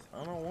resistance.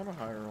 I don't want to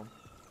hire them.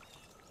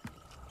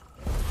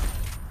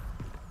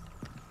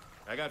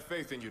 I got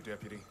faith in you,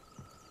 Deputy.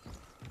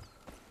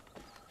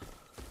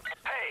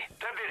 Hey,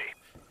 Deputy.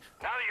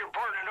 Now that you're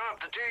partnered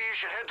up, the two of you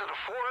should head to the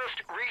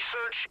Forest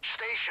Research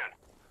Station.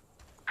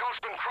 Cult's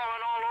been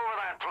crawling all over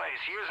that place,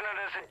 using it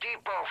as a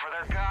depot for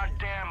their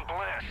goddamn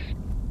bliss.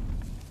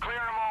 Clear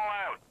them all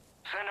out.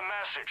 Send a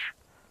message.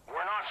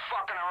 We're not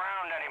fucking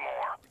around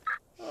anymore.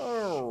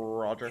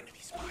 Oh, Roger.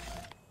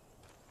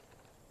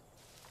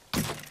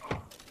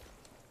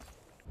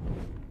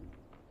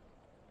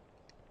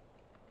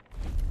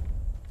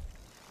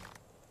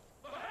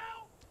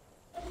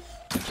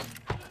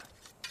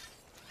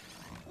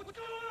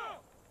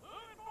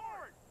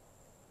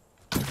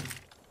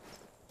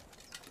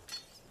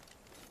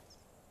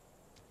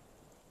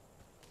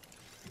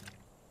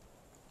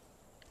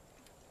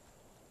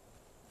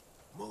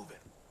 Move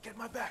it. Get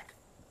my back.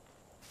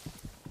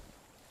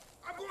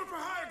 I'm going for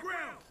higher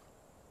ground!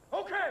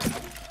 Okay!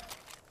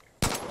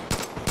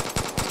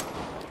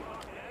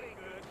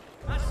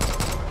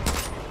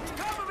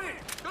 Cover me!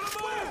 Gonna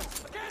move!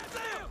 I can't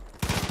see him!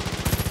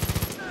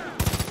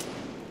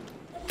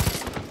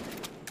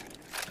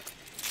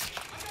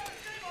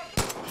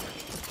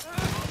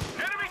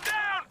 Enemy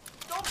down!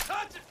 Don't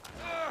touch it!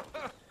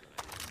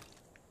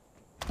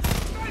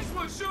 Nice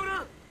one,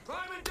 shooter!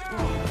 Climbing down!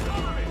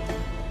 Cover me!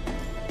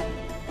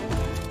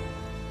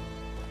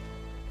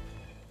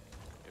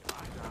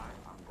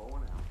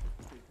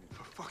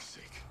 For fuck's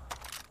sake.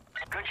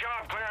 Good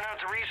job clearing out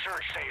the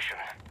research station.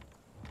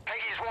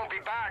 Peggy's won't be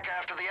back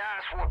after the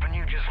ass whooping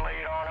you just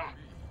laid on him.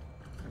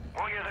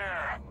 While you're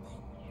there,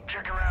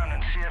 check around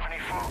and see if any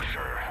folks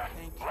are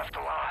left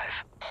alive.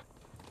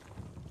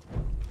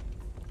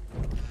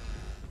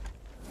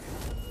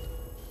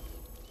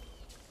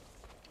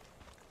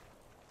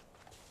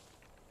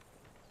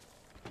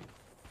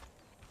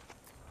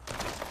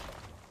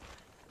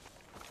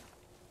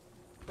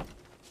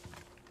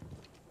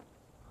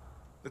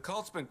 The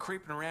cult's been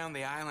creeping around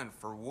the island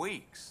for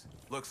weeks.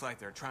 Looks like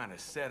they're trying to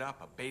set up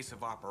a base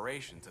of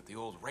operations at the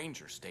old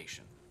ranger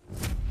station.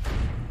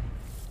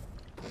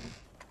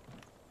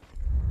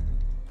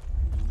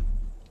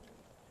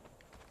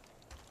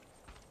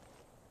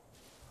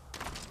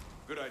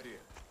 Good idea.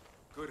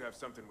 Could have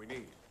something we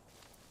need.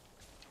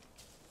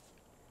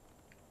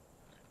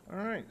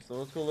 Alright, so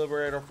let's go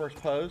liberate our first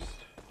post.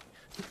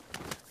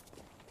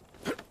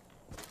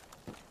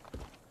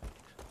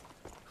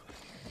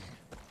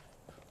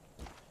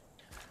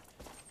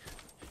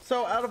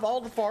 So, out of all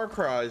the Far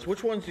Cries,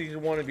 which one's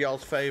one of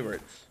y'all's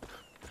favorites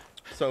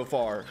so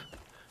far?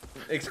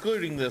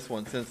 Excluding this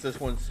one, since this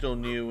one's still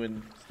new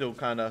and still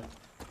kind of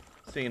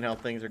seeing how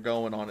things are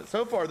going on it.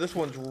 So far, this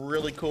one's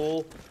really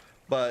cool,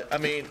 but, I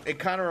mean, it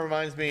kind of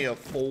reminds me of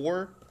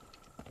 4,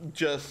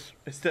 just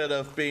instead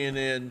of being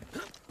in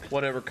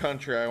whatever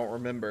country, I don't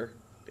remember,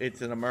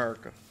 it's in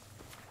America.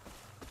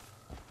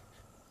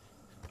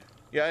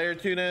 Yeah, here,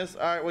 Tunes.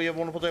 All right, well, you have a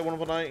wonderful day,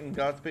 wonderful night, and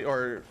Godspeed.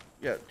 Or,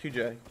 yeah,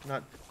 2J,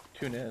 not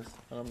Tunes.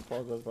 I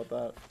apologize about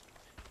that.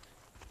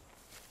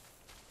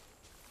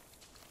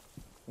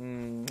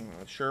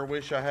 I sure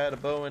wish I had a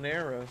bow and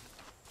arrow.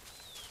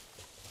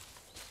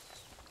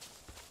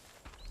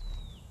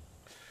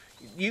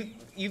 You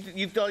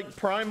like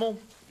Primal?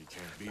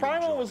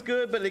 Primal was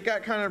good, but it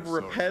got kind of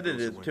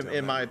repetitive,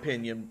 in my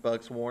opinion,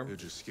 Buckswarm. They're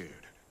just scared.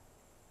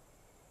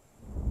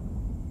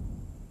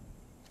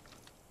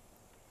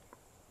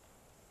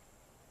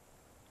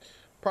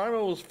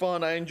 Primal was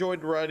fun. I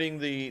enjoyed riding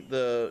the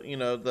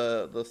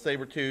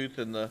Sabretooth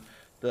and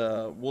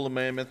the Woolly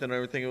Mammoth and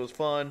everything. It was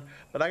fun.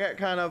 But I got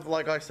kind of,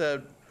 like I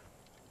said,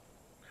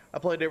 I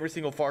played every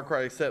single Far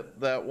Cry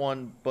except that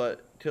one,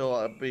 but till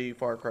I beat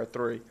Far Cry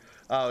 3.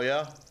 Oh,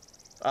 yeah?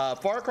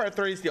 Far Cry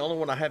 3 is the only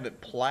one I haven't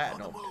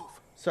platinumed.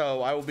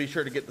 So I will be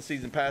sure to get the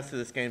season pass to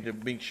this game to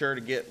be sure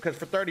to get, because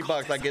for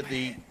 $30 I get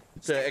the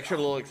extra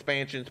little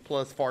expansions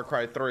plus Far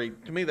Cry 3.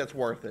 To me, that's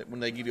worth it when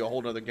they give you a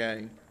whole nother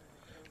game.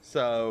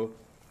 So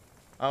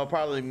I'll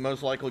probably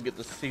most likely get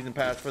the season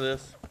pass for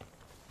this.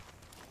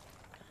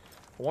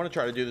 I want to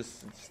try to do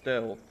this in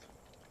stealth.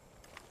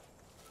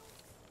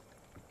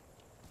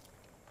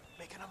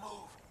 Making a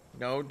move.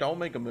 No, don't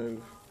make a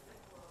move.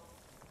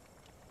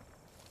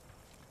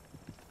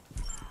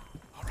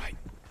 All right.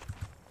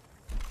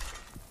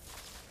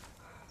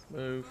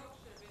 Move.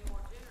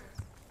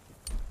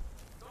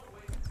 I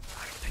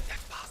don't think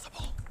that's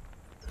possible.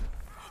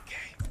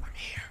 Okay, I'm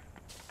here.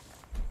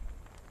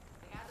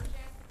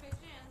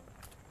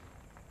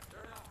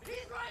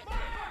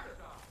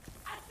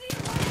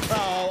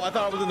 Oh, I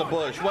thought I was in the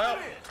bush. Well,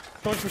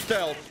 going for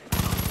stealth.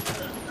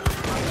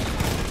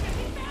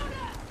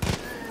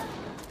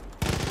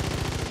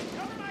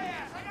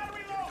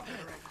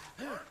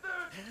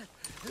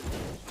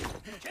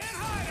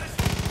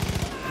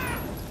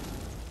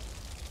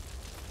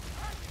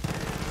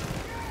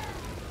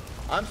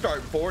 I'm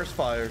starting forest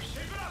fires.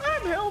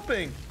 I'm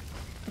helping.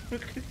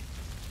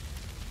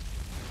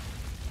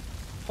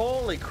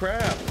 Holy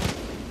crap.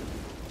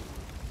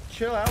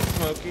 Chill out,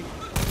 Smokey.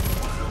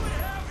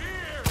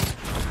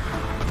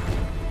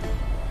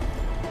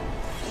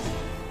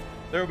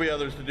 There will be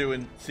others to do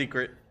in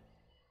secret.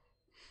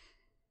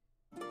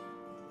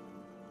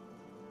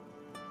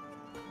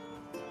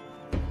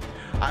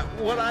 I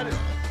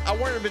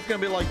wonder if it's gonna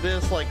be like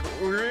this, like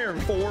we're here in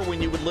 4 when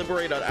you would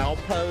liberate an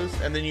outpost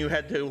and then you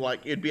had to,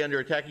 like, it'd be under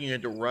attack and you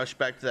had to rush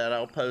back to that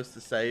outpost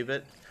to save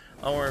it.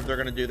 I wonder if they're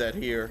gonna do that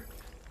here.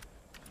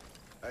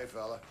 Hey,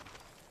 fella.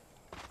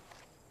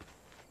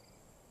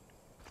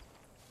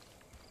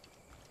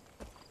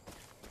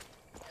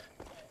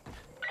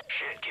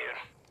 Shit, kid.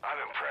 I'm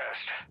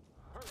impressed.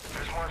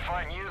 There's more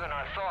fighting you than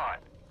I thought.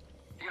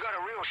 You got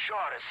a real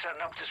shot at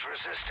setting up this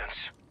resistance.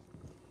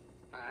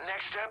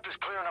 Next step is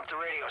clearing up the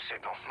radio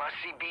signal. My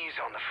CB's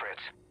on the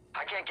fritz.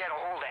 I can't get a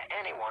hold of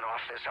anyone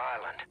off this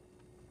island.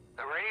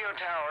 The radio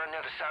tower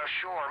near the South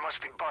Shore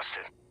must be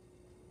busted.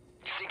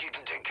 You think you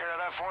can take care of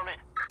that for me?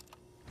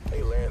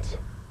 Hey, Lance.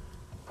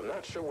 I'm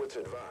not sure what to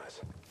advise.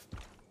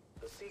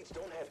 The Seeds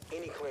don't have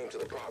any claim to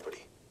the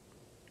property.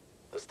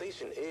 The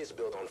station is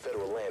built on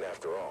federal land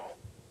after all.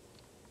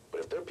 But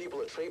if their people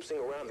are traipsing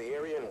around the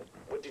area and,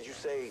 what did you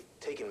say,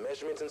 taking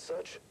measurements and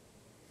such?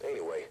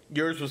 Anyway.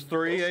 Yours was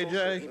 3,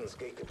 AJ?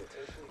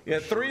 Yeah,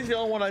 3's the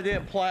only one I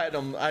didn't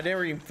platinum. I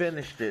never even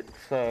finished it,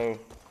 so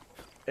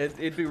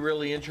it'd be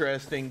really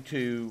interesting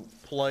to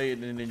play it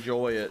and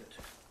enjoy it.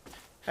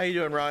 How you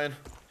doing, Ryan?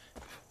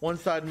 One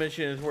side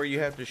mission is where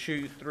you have to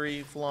shoot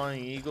 3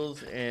 flying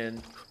eagles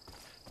and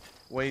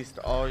waste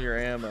all your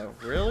ammo.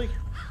 Really?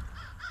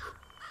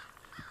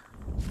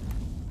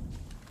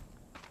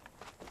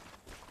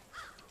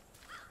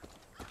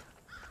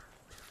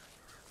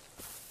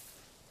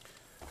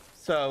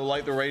 So,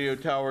 like the radio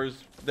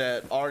towers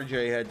that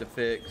RJ had to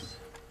fix.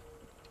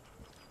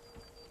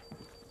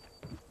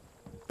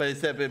 But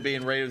instead of it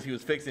being radios he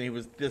was fixing, he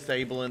was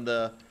disabling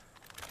the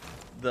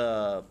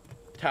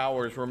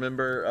towers,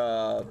 remember?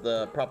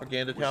 The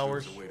propaganda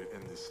towers. There's a way to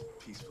end this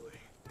peacefully.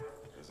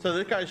 So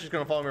this guy's just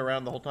gonna follow me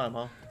around the whole time,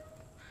 huh?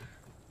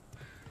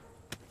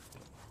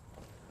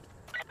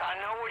 I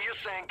know what you're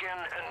thinking,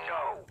 and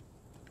no.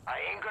 I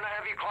ain't gonna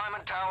have you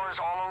climbing towers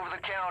all over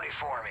the county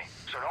for me,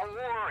 so don't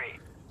worry.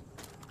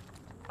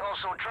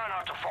 Also, try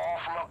not to fall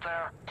from up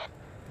there.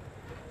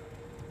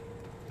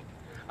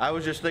 I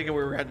was just thinking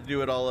we were going to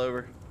do it all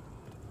over.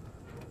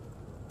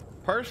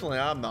 Personally,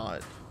 I'm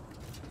not.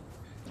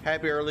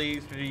 Happy early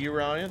Easter to you,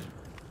 Ryan.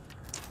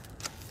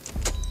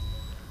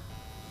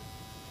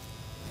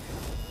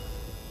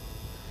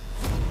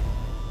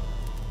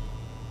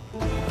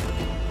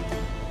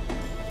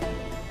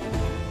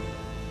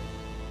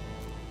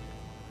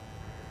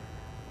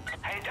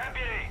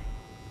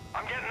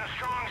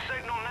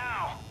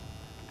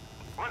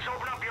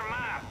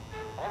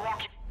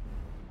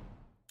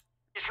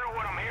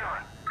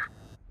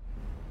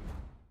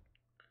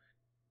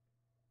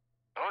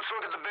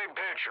 look at the big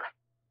picture.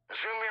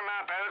 Zoom your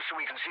map out so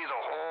we can see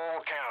the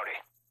whole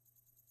county.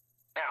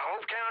 Now,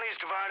 Hope County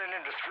is divided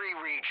into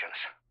 3 regions.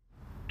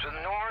 To the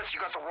north, you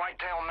got the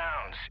Whitetail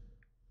Mountains.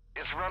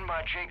 It's run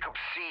by Jacob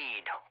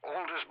Seed,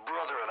 oldest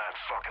brother of that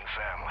fucking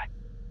family.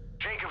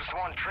 Jacob's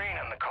the one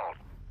training the cult,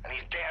 and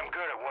he's damn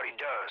good at what he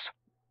does.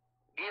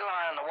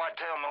 Eli and the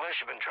Whitetail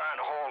Militia have been trying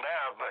to hold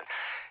out, but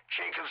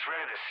Jacob's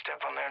ready to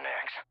step on their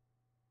necks.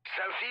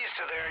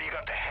 Southeast of there, you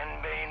got the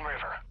Henbane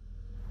River.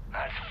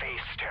 That's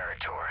Faith's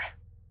territory.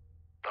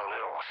 The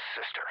little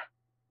sister.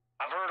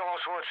 I've heard all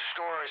sorts of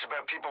stories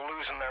about people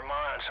losing their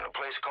minds in a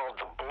place called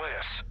the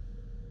Bliss.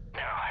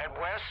 Now, head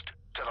west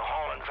to the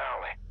Holland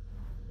Valley.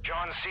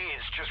 John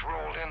Seeds just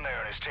rolled in there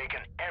and has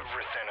taken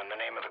everything in the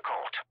name of the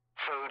cult.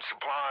 Food,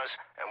 supplies,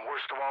 and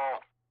worst of all,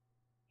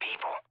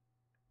 people.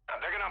 Now,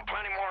 they're gonna have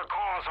plenty more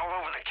calls all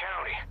over the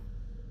county.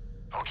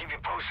 I'll keep you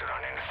posted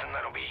on anything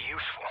that'll be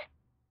useful.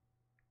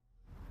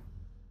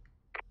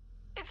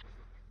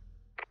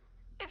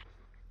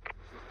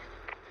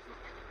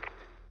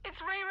 It's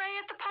Ray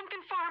at the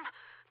pumpkin farm.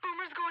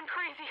 Boomer's going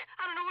crazy.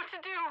 I don't know what to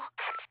do.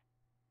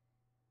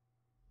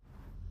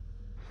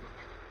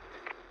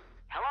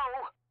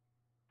 Hello?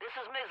 This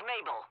is Ms.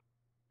 Mabel.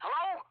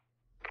 Hello?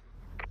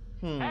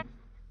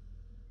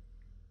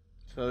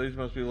 So these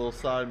must be little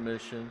side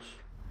missions.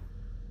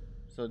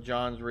 So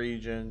John's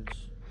regions,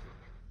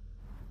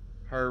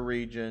 her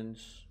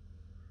regions,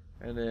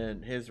 and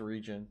then his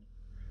region.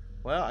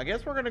 Well, I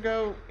guess we're gonna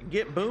go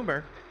get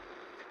Boomer.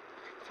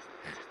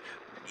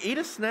 Eat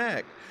a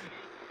snack.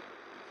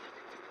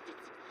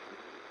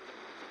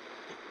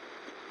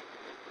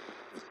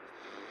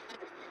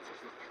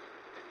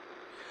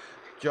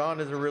 John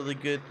is a really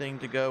good thing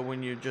to go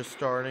when you're just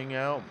starting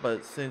out,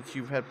 but since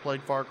you've had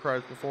played Far Cry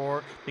before,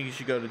 I think you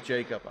should go to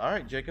Jacob.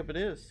 Alright, Jacob it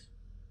is.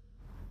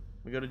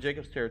 We go to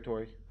Jacob's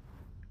territory.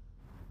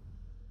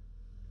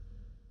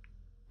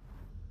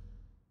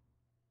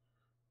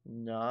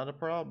 Not a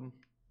problem.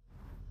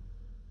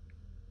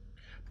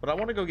 But I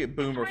want to go get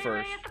Boomer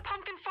first. At the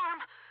pumpkin farm.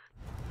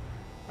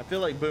 I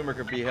feel like Boomer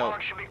could be helped.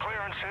 Fog should be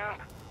clearing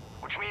soon,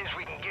 which means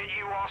we can get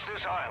you off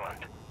this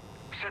island.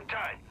 Sit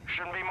tight.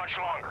 Shouldn't be much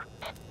longer.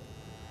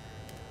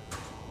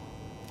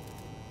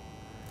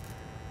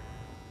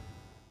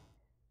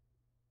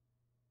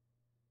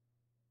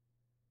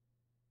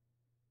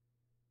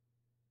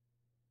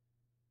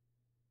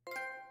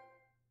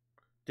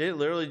 Did it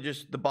literally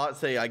just the bot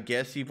say, I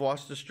guess you've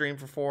watched the stream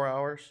for 4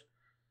 hours?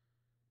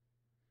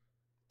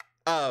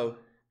 Oh,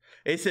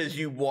 it says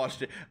you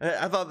watched it.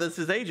 I thought this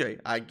is AJ.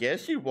 I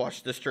guess you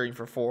watched the stream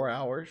for 4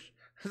 hours.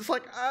 It's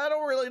like, I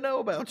don't really know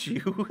about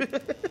you.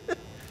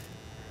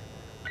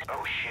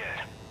 Oh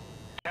shit.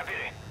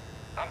 Deputy,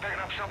 I'm picking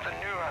up something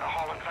new out of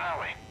Holland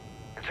Valley.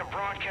 It's a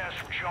broadcast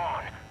from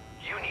John.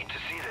 You need to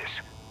see this.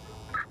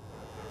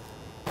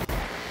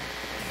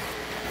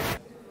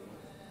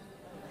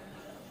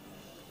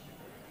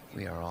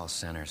 We are all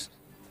sinners.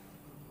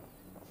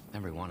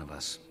 Every one of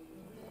us.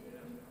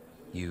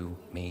 You,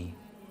 me.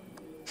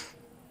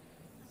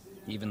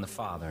 Even the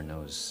Father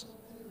knows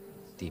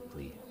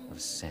deeply of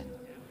sin.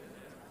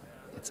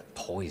 It's a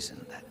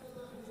poison that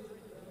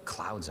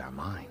clouds our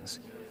minds.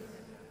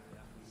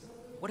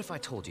 What if I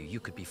told you you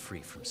could be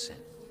free from sin?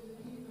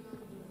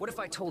 What if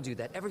I told you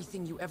that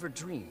everything you ever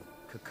dreamed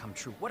could come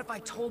true? What if I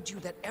told you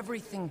that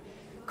everything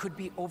could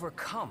be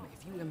overcome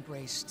if you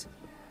embraced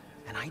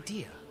an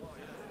idea?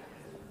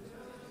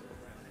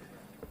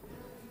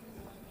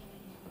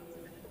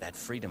 That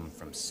freedom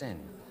from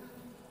sin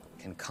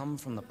can come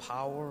from the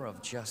power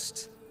of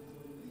just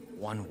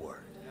one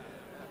word.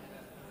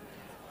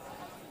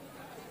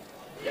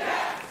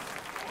 Yes!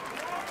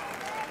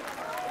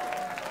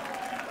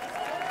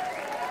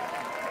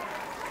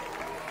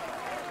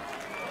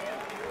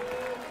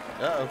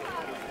 Uh-oh.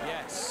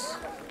 Yes.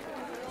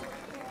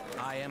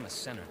 I am a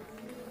sinner.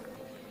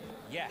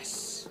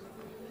 Yes.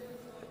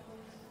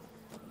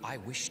 I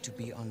wish to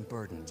be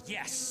unburdened.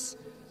 Yes.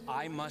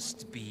 I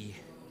must be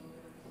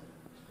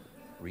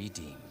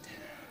redeemed.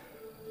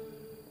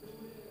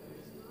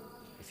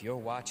 If you're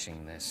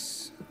watching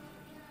this,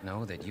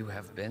 know that you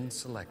have been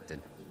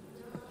selected.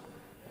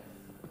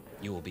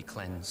 You will be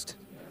cleansed,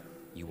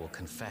 you will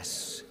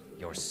confess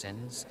your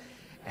sins,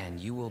 and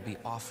you will be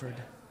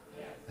offered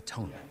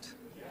atonement.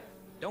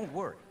 Don't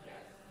worry.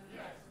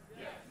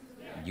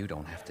 You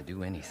don't have to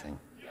do anything.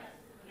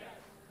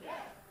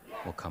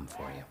 We'll come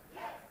for you.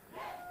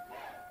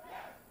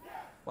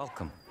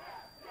 Welcome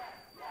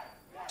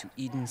to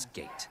Eden's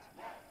Gate.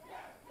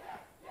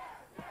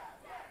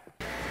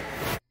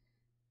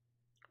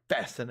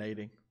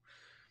 Fascinating.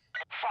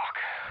 Fuck.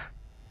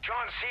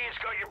 John C's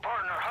got your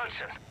partner,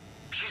 Hudson.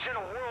 She's in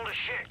a world of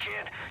shit,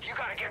 kid. You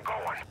gotta get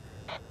going.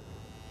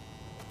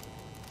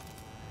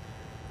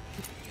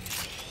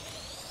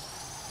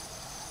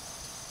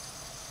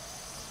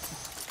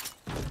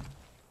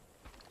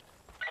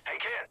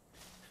 Hey, kid.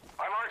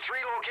 I marked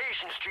 3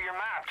 locations to your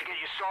map to get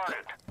you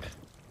started.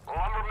 The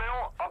lumber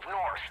mill up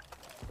north,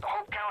 the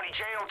Hope County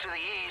Jail to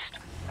the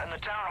east, and the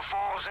town of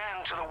Falls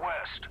End to the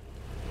west.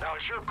 Now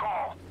it's your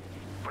call.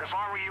 But if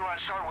I were you, I'd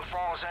start with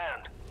Falls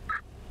End.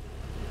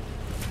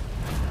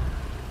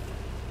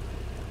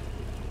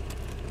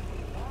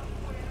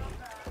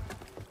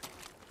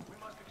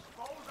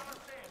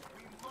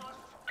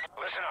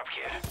 Listen up,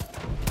 kid.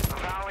 The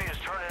valley is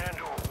turning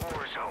into a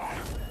war zone.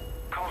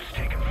 Cult's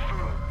taking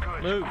food,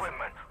 goods,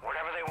 equipment,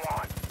 whatever they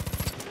want.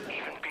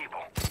 Even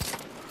people.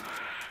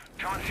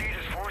 John Seed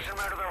is forcing them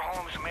out of their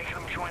homes and making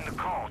them join the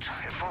cult.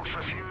 If folks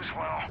refuse,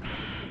 well,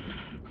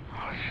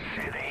 let's just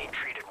say they ain't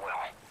treated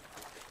well.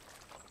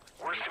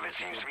 Worst of it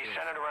seems to be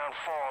centered around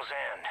Falls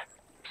End,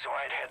 so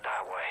I'd head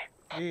that way.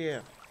 Yeah.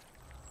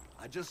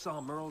 I just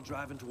saw Merle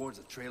driving towards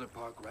the trailer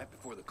park right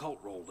before the cult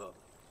rolled up.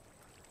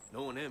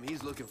 Knowing him,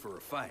 he's looking for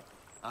a fight.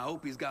 I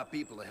hope he's got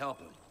people to help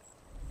him.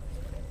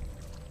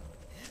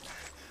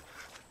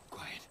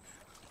 Quiet.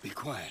 Be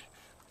quiet.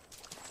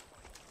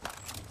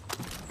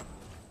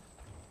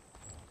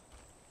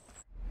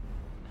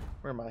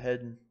 Where am I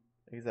heading?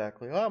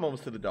 Exactly. Oh, I'm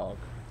almost to the dog.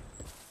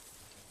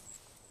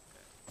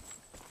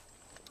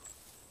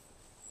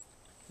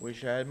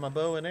 Wish I had my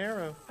bow and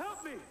arrow.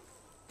 Help me!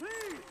 Please!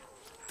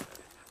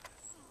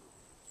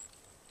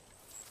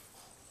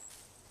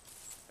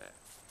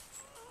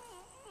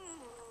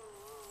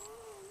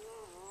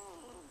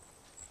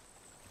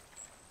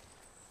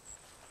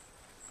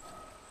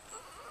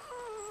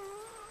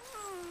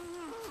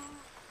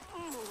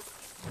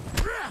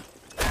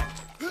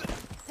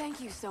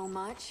 Thank you so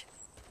much.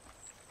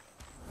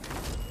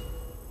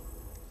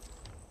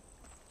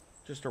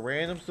 Just a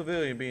random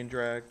civilian being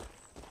dragged.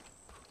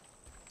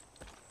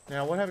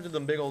 Now, what happened to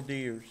them big old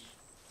deers?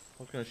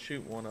 I was gonna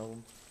shoot one of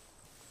them.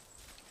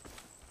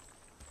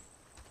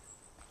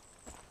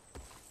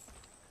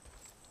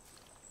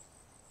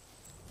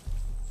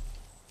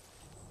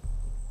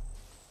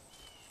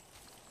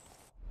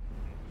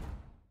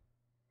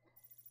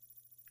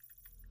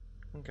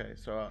 Okay,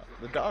 so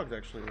the dog's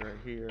actually right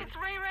here. It's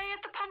Ray Ray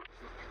at the pump.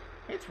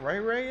 It's Ray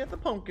Ray at the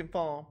pumpkin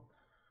farm.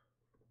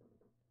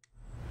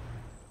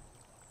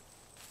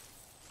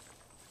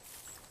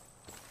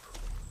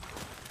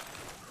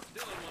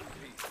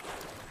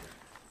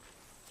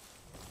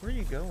 Where are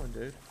you going,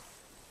 dude?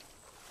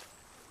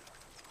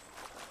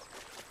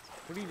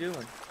 What are you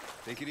doing?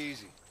 Take it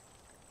easy.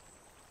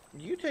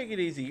 You take it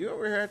easy. You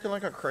over here acting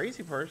like a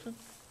crazy person.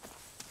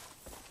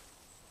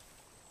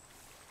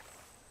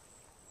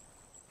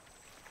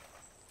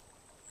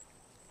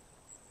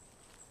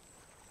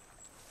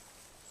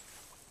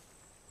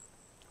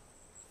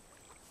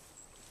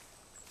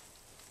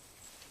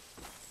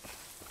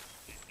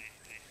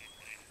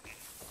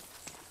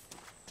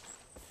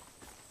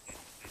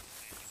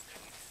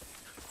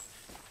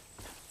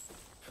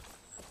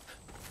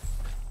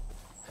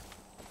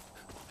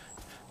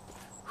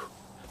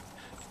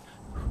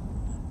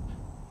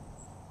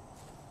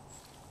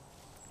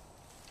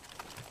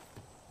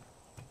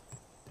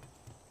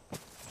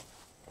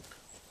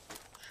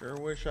 Sure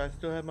wish I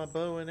still had my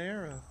bow and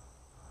arrow.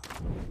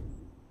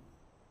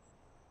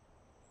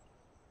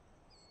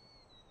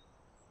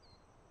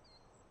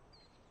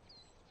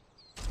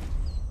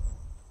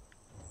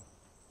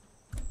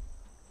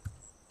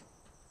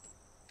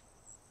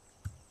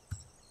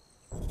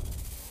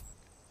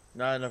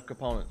 Not enough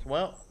components.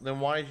 Well,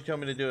 then why did you tell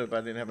me to do it if I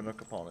didn't have enough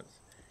components?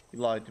 You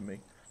lied to me.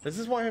 This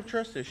is why I have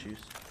trust issues.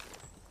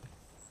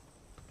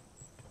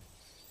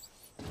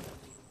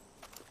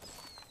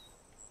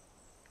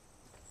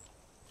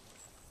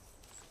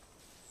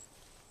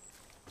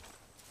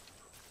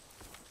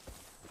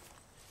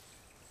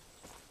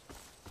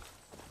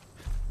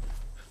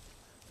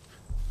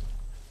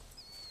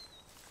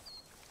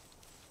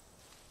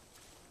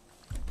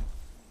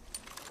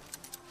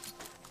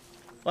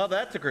 Well,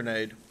 that's a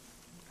grenade.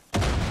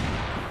 Eyes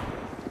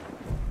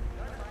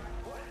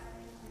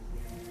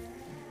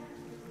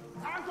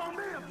on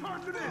me, I'm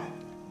charging in!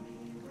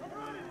 I'm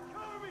running,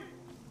 cover me!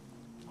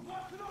 I'm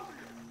watching over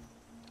you!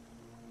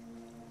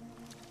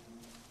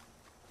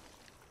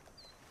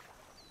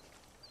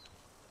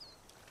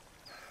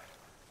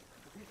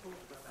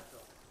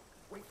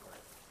 Wait for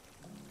it.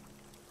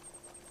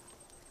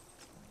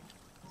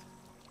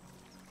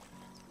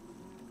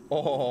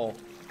 Oh.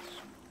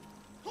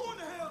 Who in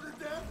the hell did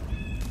that?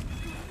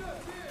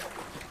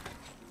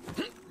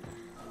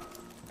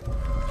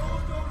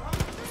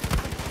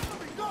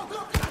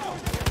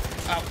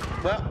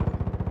 Well,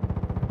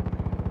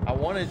 I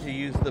wanted to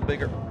use the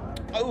bigger.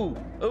 Oh,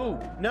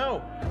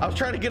 no! I was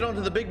trying to get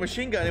onto the big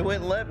machine gun. It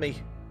wouldn't let me.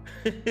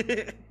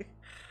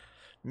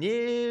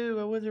 No,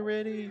 I wasn't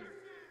ready.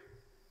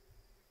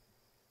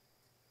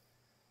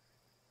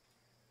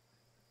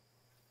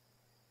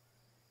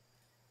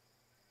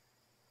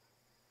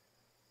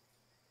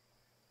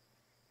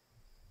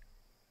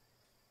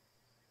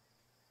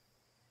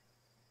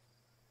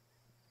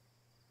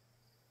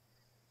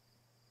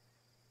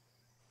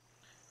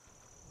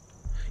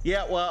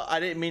 Yeah, well,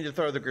 I didn't mean to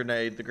throw the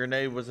grenade. The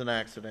grenade was an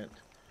accident.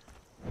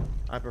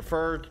 I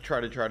prefer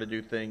to try to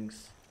do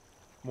things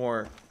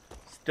more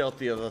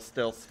stealthy of a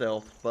stealth,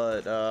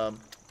 but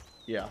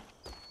yeah.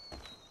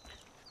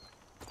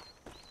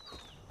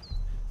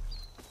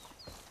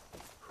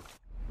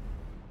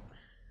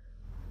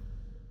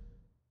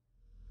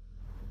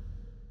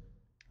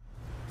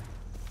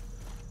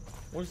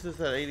 What's this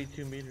at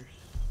 82 meters?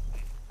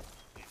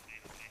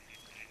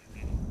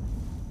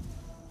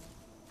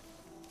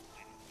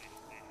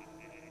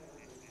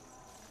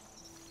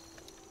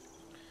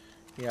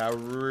 Yeah, I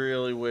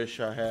really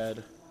wish I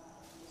had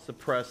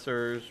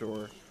suppressors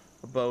or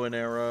a bow and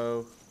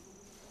arrow.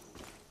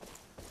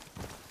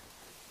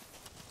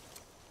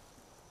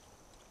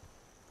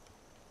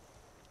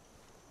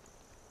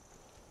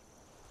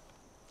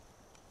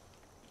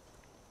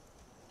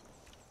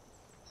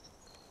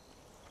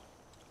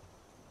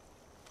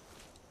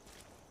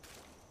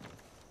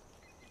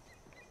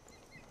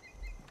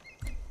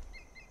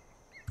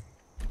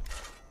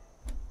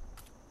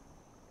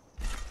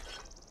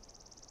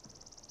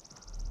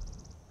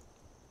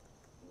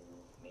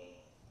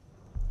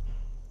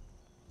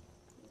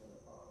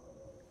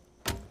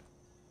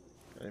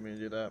 I didn't mean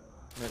to do that.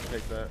 I'm gonna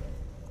take that.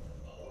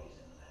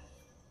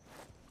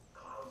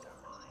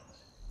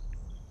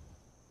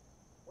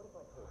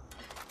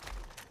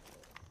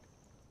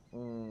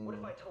 What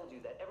if I told you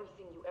that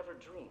everything you ever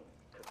dreamed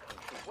could come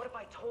true? What if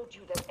I told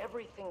you that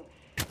everything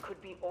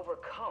could be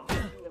overcome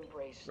if you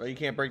embraced Right, you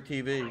can't break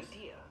TVs.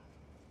 idea?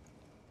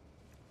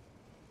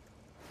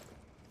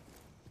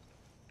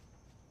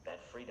 That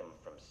freedom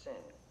from sin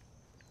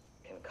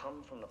can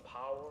come from the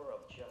power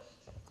of just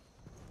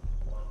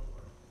one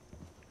word.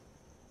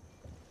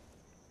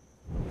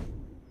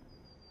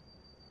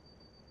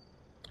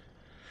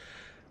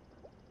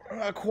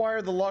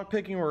 Acquire the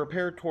lockpicking or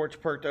repair torch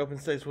perk to open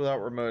safes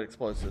without remote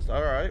explosives.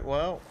 Alright,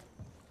 well,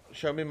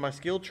 show me my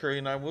skill tree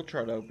and I will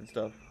try to open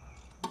stuff.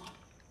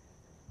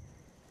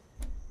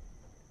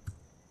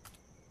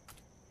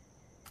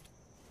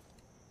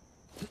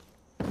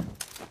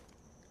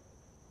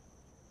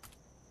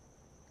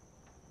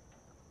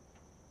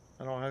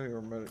 I don't have any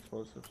remote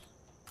explosives.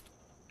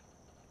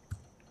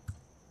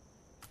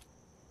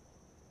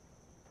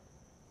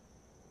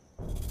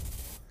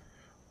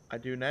 I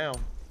do now.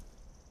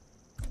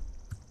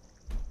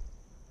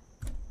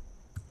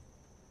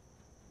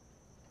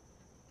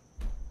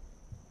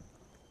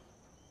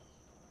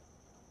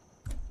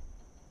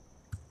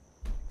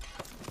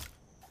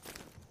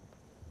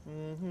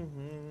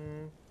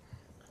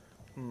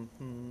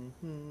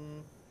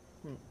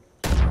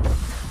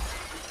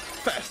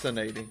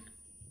 Fascinating.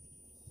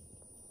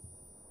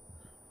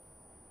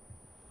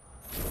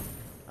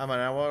 I'm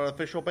now an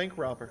official bank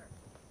robber.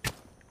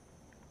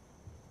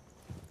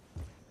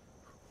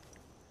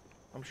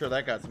 I'm sure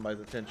that got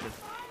somebody's attention.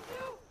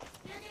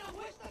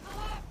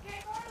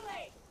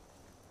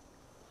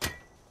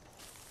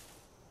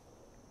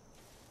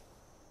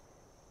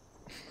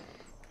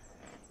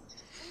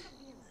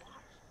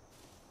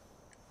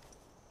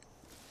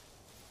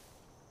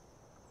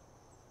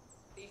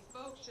 These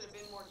folks should have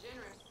been more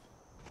generous.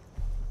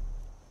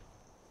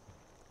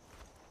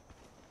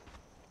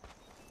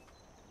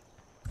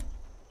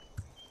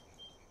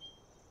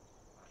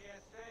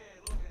 Can't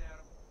stand looking at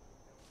him.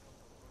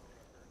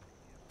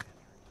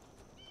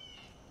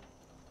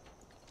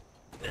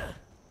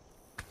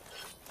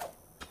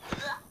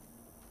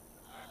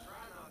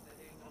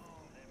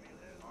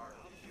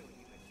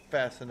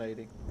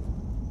 Fascinating.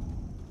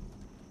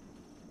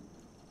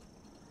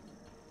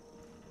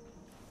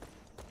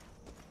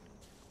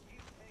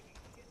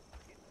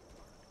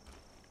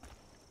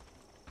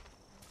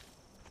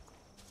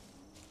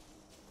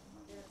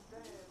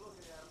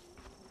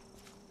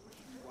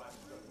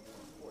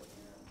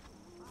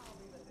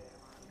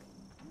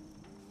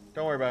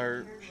 Don't worry about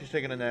her. She's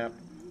taking a nap.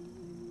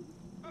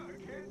 I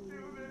can't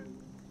do this.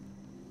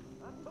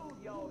 I told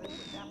y'all this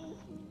would happen.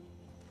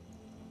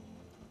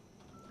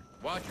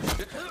 Watch your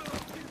step.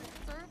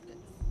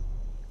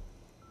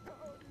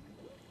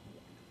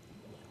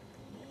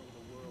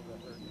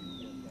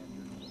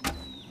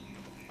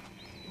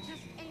 It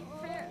just ain't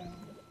fair.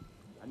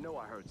 I know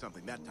I heard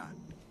something that time.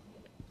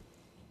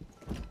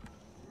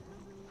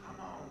 Come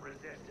on,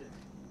 resistance.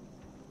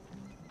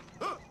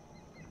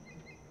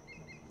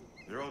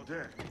 They're all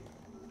dead.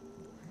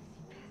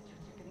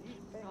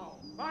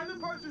 Find the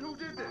person who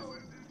did this.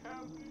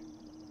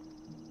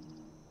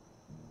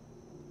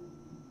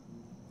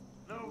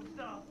 No,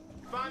 stop.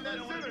 Find that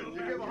sinner to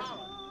give a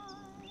holler.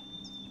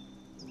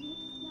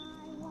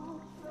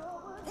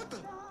 What the?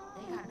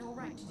 They got no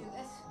right to do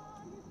this.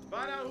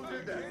 Find out who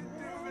did that.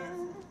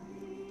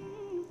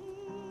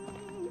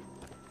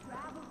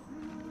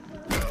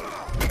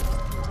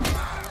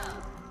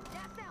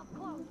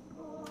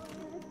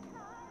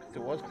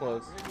 It was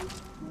close.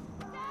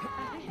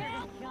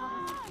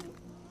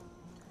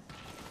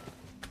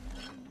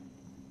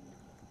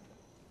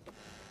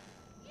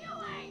 You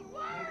ain't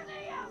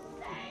worthy of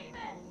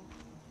saving.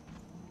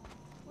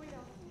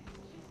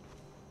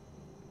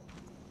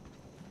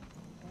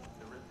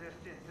 The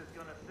resistance is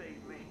gonna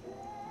save me.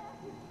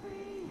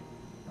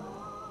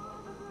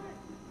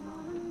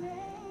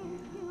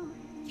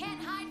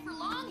 Can't hide for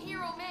long,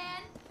 hero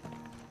man.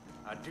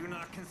 I do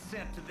not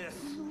consent to this.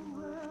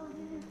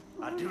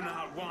 I do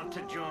not want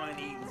to join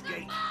Eden's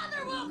Gate.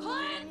 Father will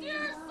cleanse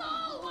your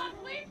soul once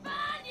we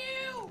find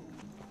you.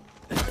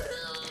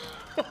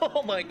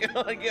 Oh my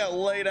god, I got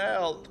laid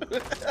out.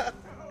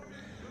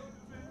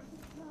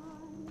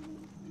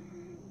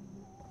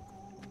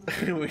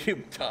 We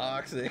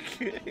toxic.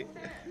 Give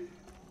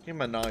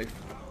him a knife.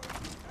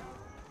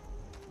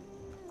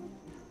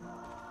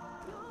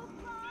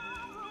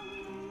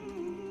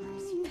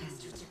 These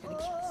bastards are gonna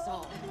kill us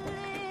all.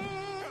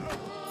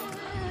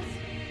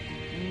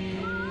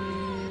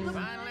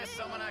 Finally,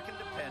 someone I can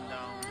depend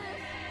on.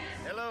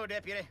 Hello,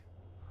 deputy.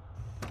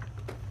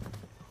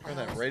 Turn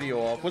that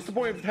radio off. What's the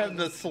point of having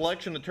the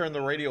selection to turn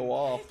the radio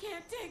off? I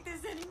can't take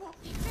this anymore.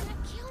 You're gonna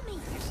kill me.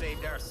 You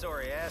saved our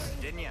sorry ass,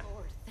 didn't you?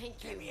 Lord,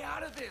 thank you. Get me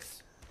out of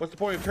this. What's the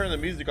point of turning the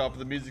music off if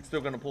the music's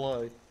still gonna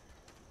play?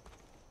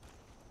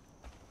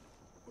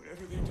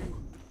 Whatever they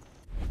do.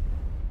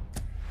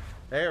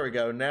 There we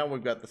go. Now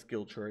we've got the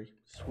skill tree.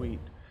 Sweet.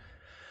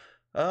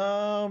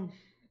 You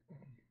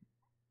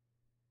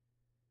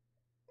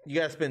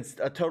gotta spend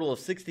a total of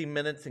 60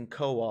 minutes in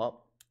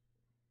co-op.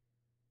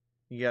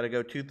 You gotta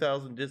go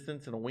 2,000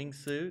 distance in a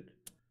wingsuit.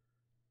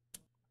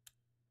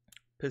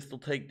 Pistol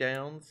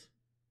takedowns.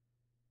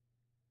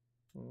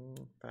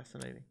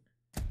 Fascinating.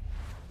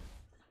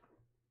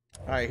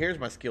 Alright, here's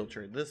my skill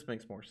tree. This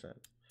makes more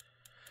sense.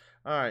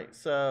 Alright,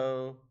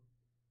 so...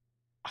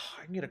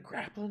 I can get a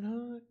grappling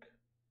hook?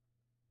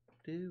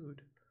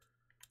 Dude.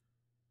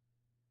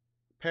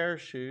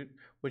 Parachute,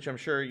 which I'm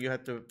sure you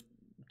have to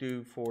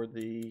do for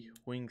the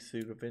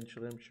wingsuit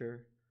eventually, I'm sure.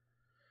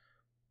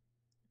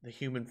 The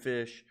human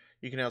fish.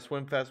 You can now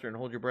swim faster and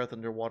hold your breath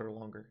underwater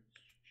longer.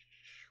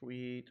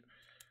 Sweet.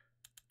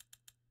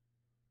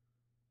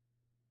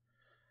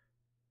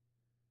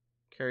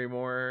 Carry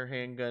more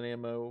handgun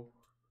ammo.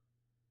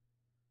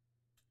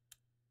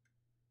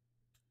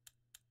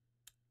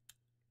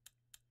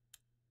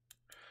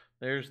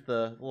 There's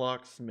the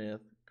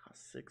locksmith.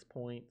 Cost 6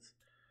 points.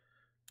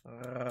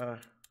 Well,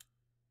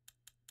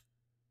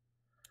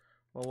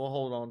 we'll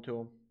hold on to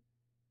him.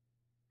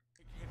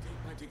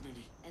 My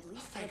dignity. At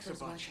least Thanks a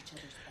bunch.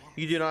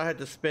 You do not have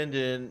to spend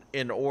it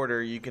in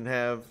order. You can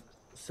have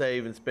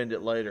save and spend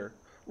it later.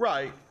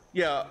 Right.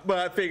 Yeah, but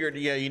I figured,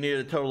 yeah, you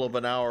needed a total of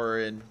an hour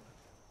and...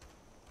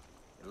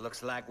 It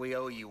looks like we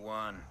owe you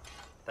one.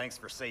 Thanks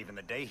for saving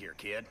the day here,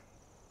 kid.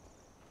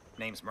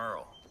 Name's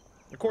Merle.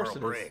 Of course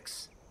Merle it is.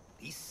 Briggs.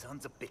 These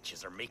sons of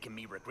bitches are making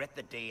me regret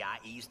the day I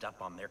eased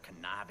up on their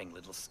conniving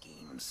little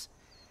schemes.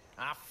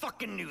 I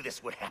fucking knew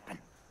this would happen.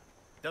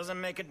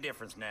 Doesn't make a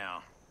difference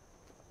now.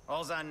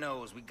 Alls I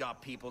know is we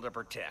got people to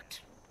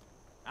protect.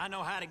 I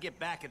know how to get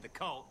back at the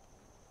cult,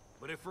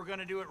 but if we're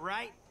gonna do it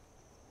right,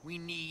 we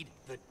need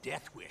the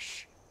Death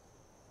Wish.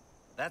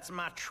 That's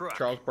my truck.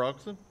 Charles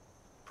Bronson?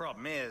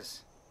 Problem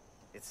is,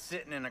 it's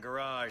sitting in a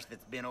garage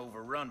that's been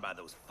overrun by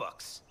those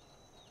fucks.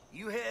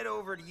 You head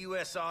over to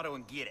US Auto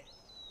and get it.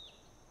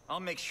 I'll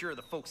make sure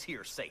the folks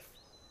here are safe.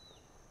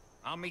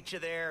 I'll meet you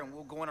there and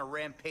we'll go on a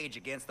rampage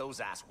against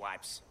those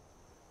asswipes.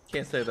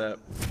 Can't say that.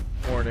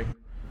 Warning.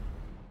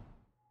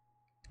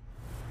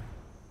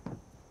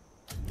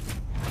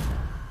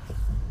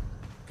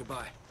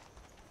 Goodbye.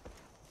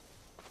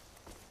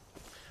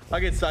 I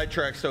get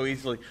sidetracked so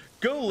easily.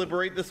 Go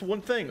liberate this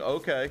one thing.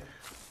 Okay.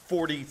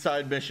 40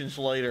 side missions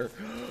later.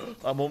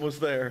 I'm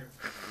almost there.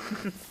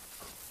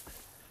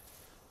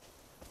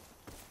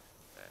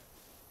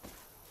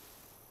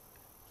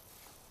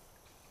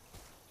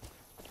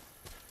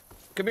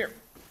 Come here.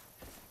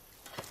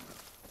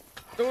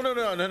 No.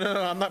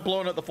 I'm not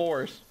blowing up the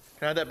forest.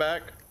 Can I have that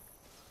back?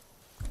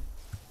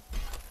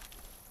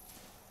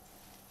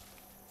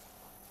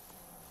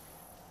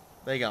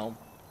 There you go.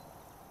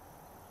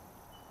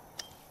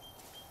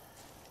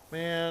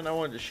 Man, I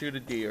wanted to shoot a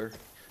deer.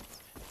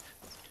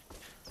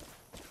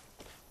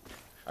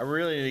 I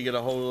really need to get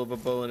a hold of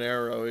a bow and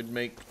arrow. It'd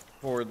make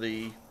for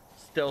the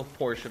stealth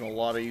portion a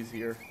lot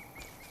easier.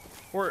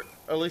 Or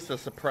at least a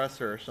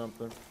suppressor or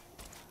something.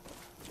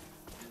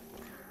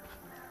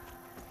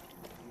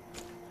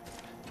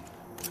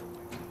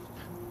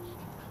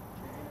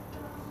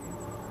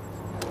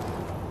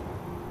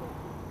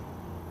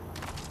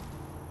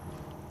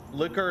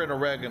 Liquor and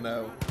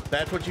oregano.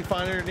 That's what you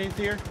find underneath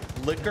here?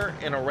 Liquor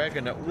and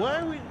oregano.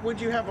 Why would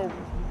you have a...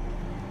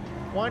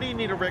 Why do you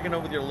need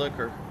oregano with your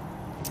liquor?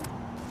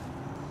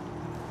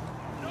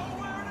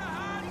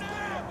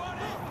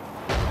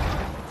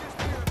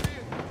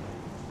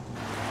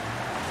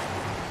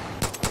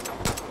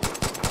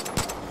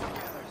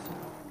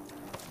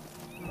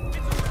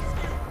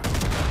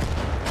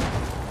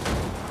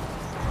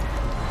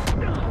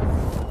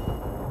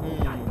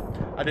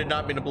 I did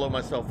not mean to blow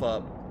myself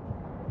up.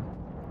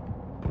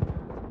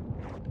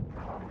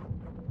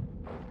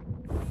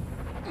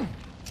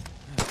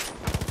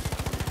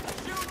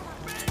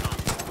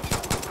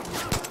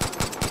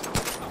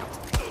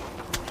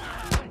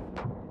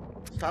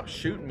 Stop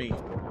shooting me.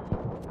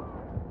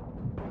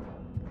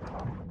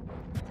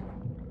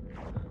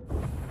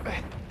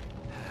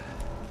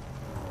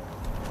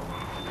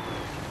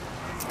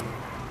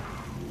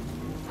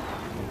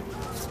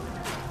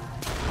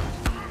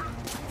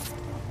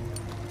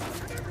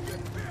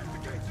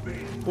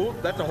 Oh,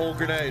 that's a whole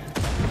grenade.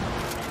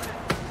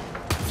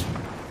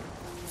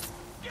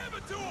 Give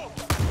it to him!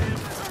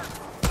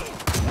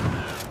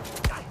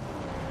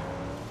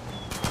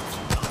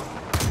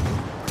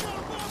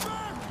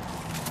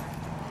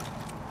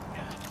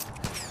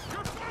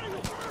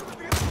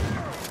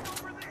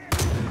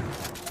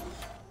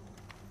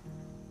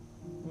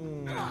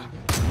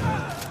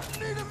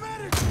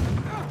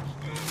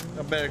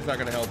 medic's not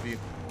gonna help you.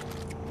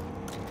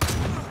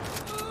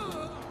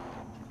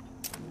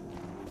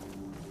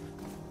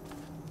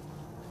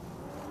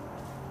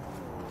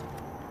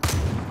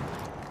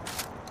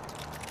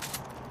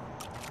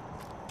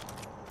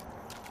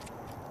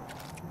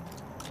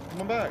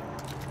 Come on back.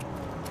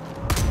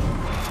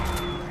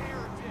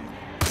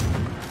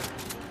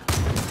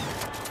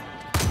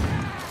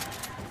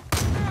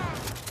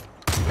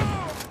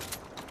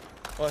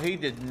 Well, he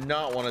did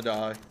not want to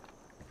die.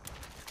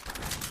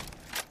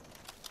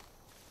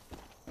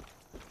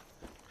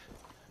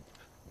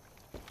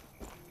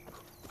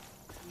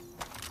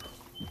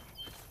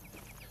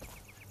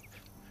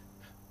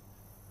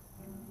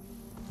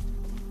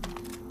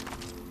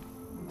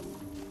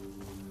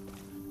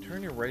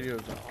 Turn your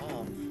radios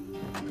off.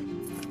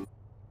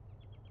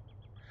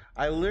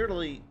 I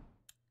literally,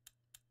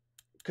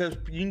 because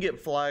you can get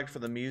flagged for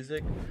the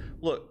music.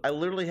 Look, I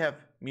literally have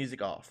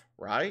music off,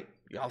 right?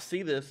 Y'all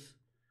see this.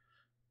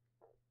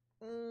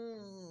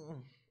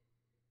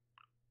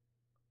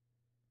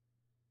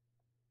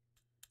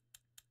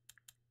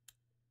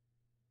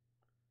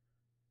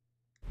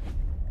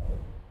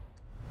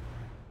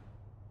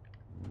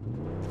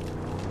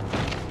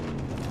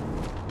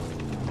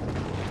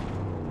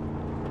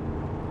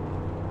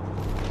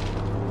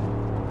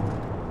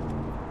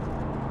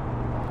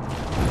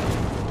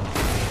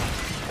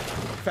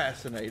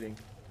 Fascinating.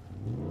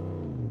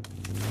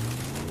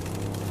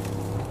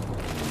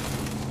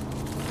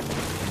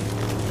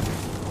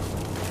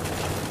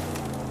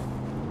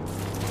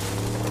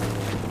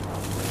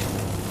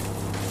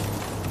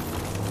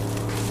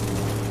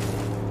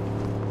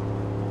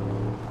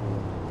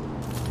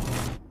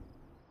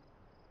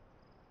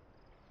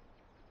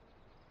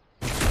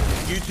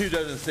 YouTube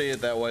doesn't see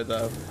it that way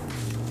though.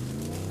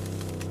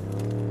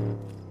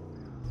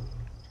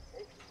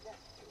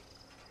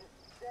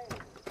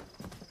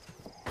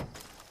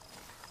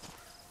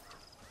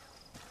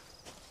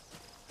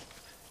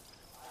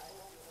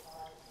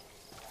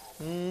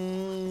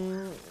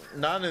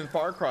 Not in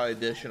Far Cry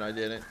Edition, I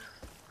didn't.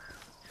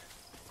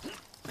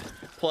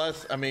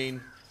 Plus, I mean,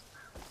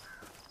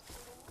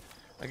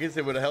 I guess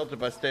it would have helped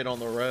if I stayed on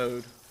the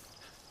road.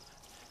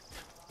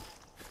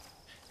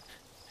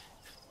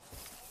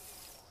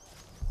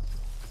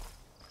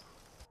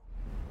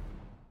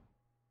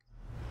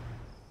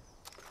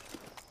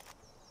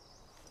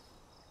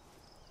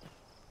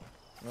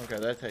 Okay,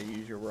 that's how you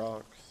use your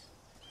rocks.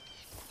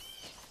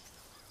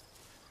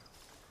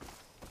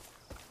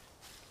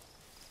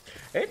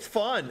 It's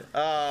fun.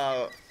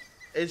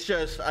 It's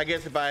just, I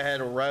guess if I had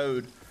a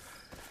road.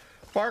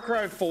 Far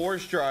Cry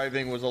 4's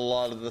driving was a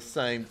lot of the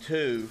same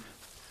too.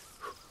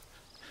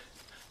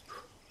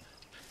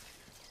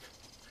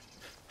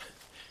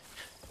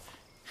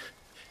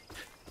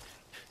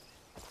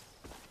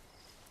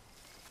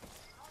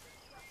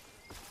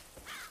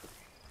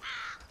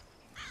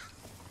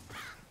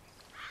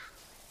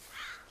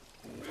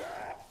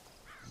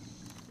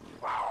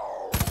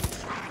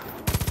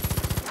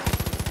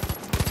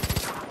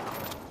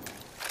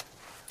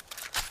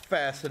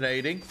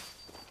 Fascinating.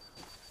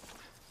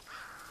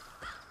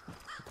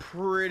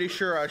 Pretty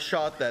sure I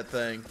shot that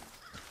thing.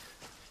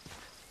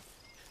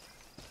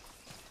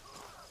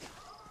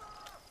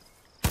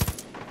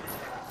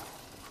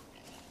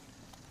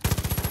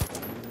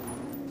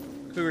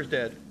 Cougar's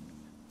dead.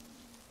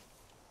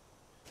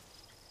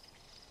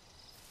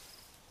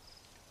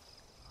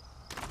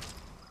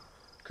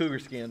 Cougar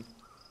skin.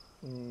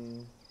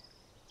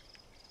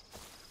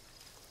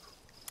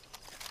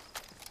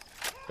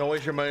 Don't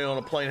waste your money on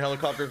a plane.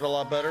 Helicopter's a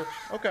lot better.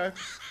 Okay.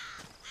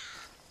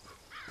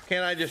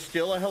 Can I just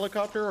steal a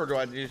helicopter, or do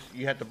I just,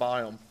 you have to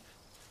buy them?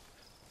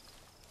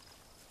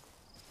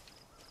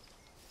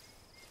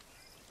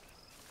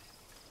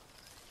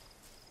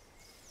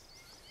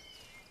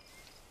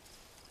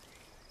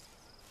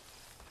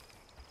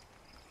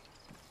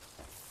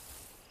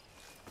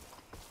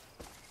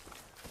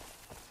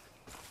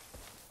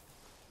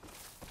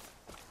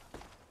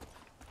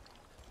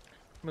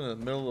 I'm in the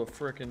middle of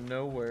frickin'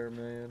 nowhere,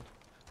 man.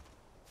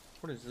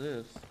 What is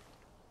this?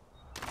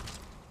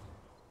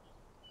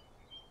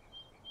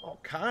 All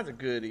kinds of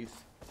goodies.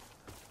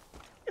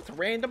 It's a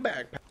random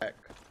backpack.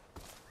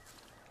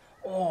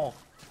 Oh.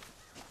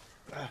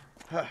 Ha,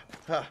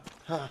 ha,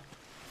 ha.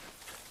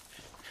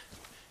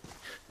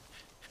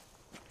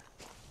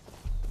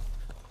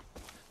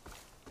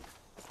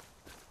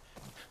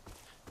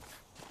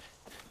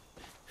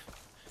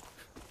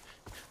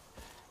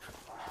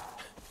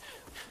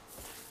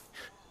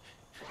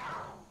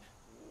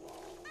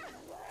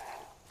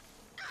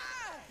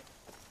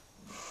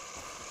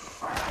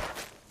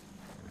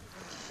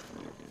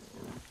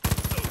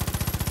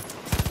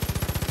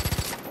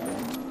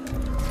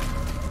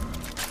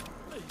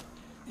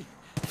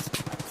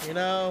 You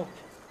know,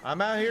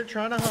 I'm out here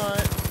trying to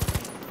hunt.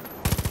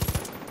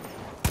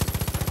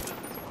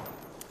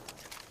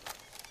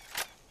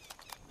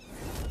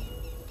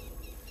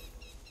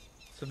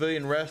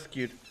 Civilian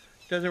rescued.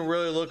 Doesn't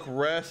really look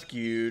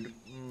rescued.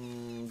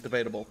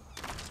 Debatable.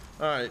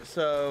 Alright,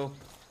 so...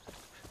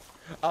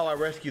 Oh, I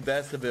rescued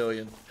that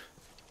civilian.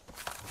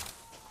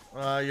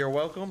 You're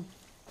welcome.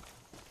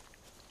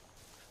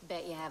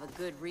 Bet you have a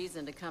good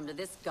reason to come to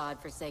this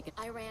godforsaken.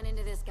 I ran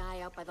into this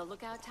guy out by the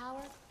lookout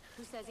tower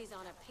who says he's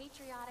on a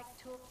patriotic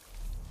tour.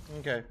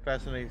 Okay,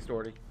 fascinating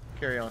story.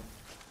 Carry on.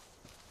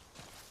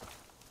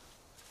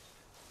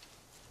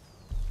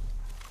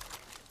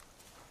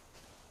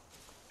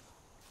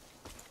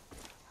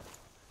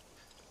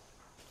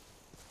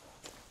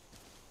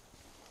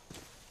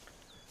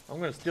 I'm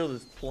gonna steal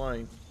this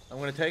plane. I'm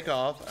gonna take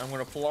off. I'm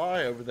gonna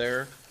fly over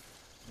there.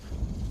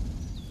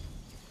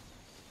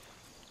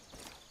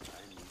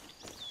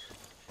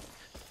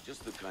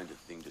 Just the kind of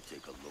thing to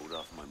take a load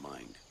off my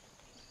mind.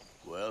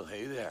 Well,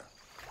 hey there.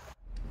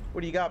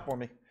 What do you got for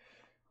me?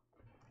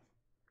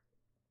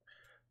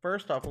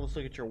 First off, let's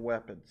look at your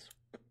weapons.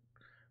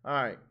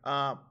 Alright,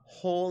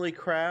 holy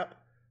crap.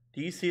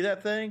 Do you see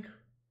that thing?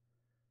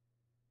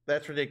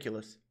 That's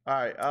ridiculous.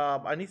 Alright,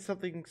 I need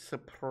something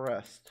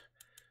suppressed.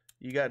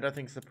 You got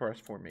nothing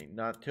suppressed for me.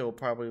 Not till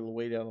probably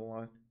way down the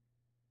line.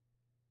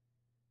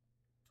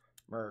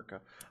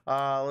 America.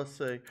 Let's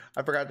see.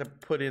 I forgot to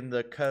put in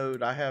the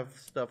code. I have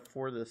stuff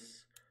for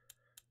this.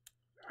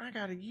 I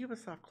got a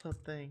Ubisoft Club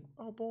thing.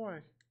 Oh boy.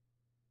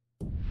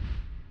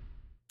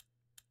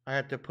 I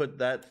have to put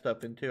that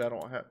stuff in too. I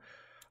don't have.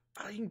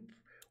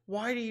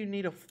 Why do you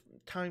need a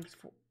times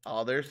 4?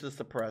 Oh, there's the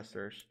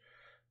suppressors.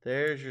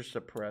 There's your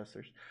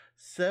suppressors.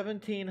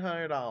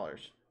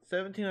 $1,700.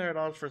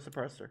 $1,700 for a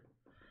suppressor.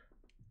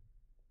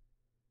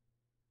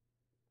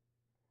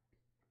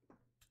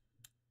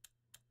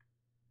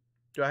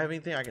 Do I have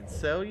anything I can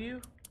sell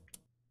you?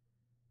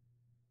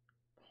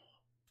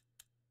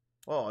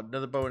 Oh,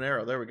 another bow and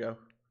arrow. There we go.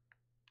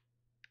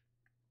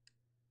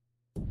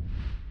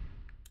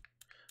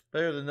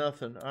 Better than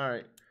nothing.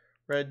 Alright.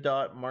 Red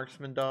dot,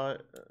 marksman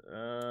dot.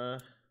 $900.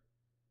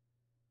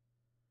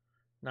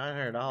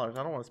 I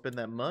don't want to spend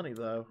that money,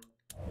 though.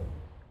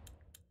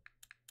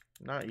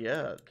 Not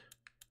yet.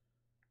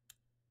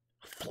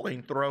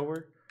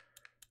 Flamethrower.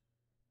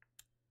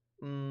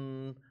 I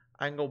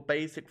can go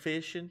basic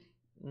fishing.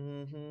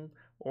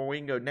 Or we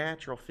can go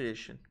natural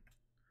fishing.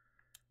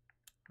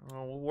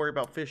 Oh, we'll worry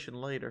about fishing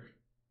later.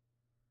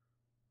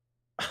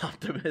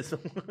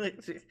 Optimism.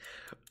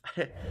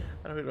 I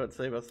don't know what to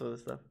say about some of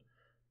this stuff.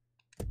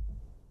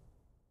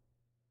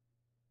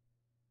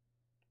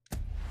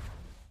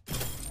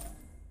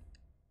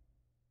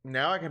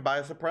 Now I can buy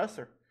a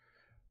suppressor.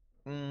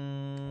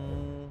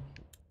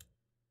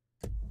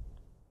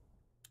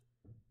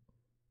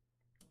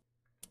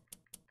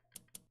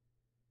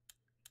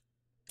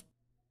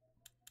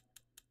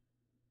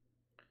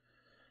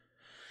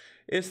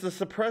 Is the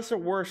suppressor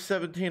worth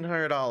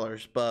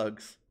 $1,700,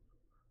 Bugs?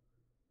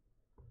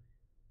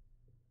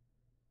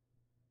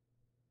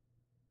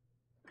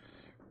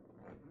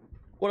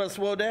 What up,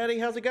 Swole Daddy?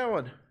 How's it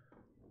going?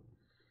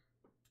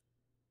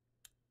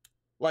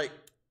 Like,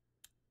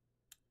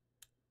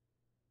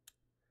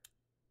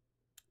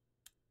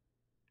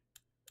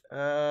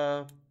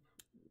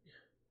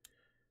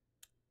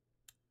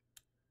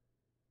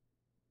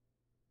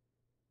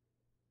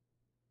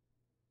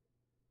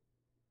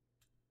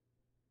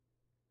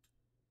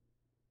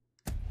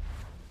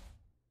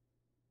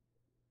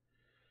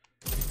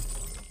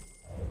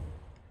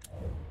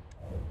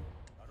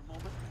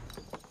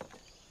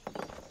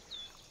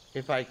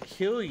 if I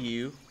kill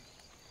you,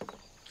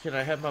 can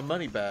I have my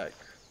money back?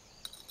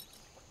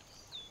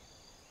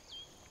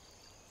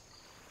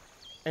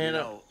 And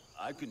you know,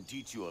 I can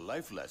teach you a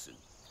life lesson,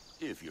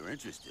 if you're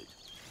interested.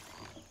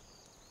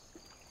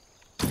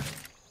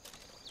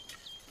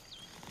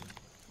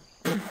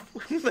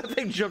 That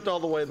thing jumped all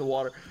the way in the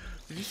water.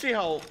 Did you see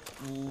how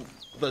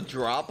the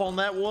drop on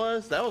that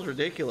was? That was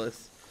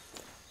ridiculous.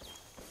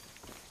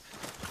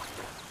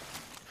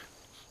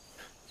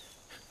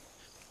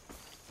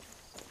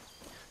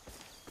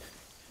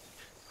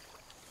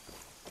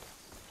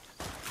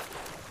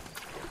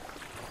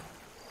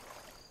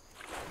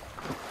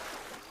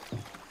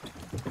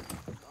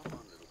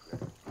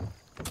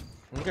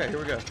 Okay, here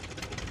we go.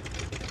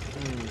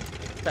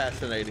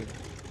 Fascinating.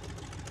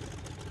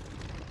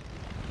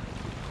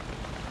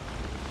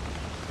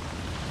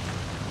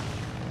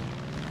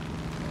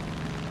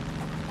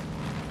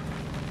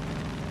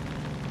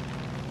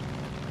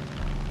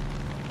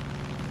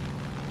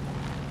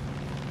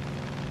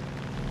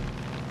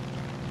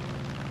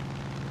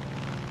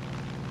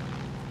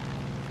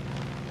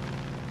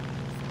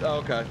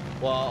 Okay,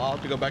 well, I'll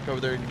have to go back over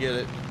there and get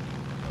it.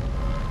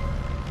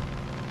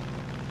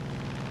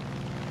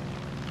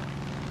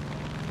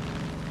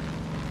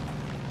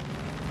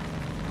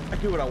 I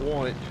do what I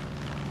want.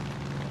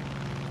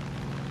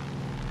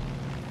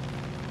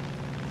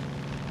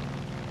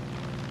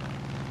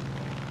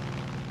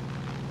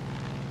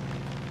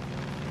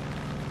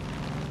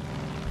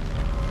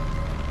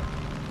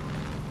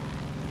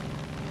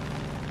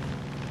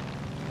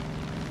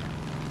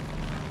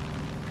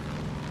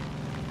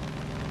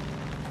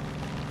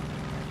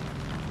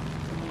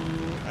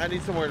 I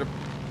need somewhere to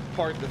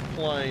park this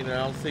plane, and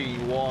I don't see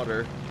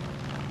water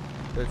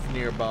that's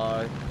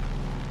nearby.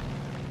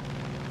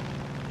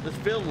 This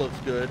field looks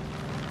good.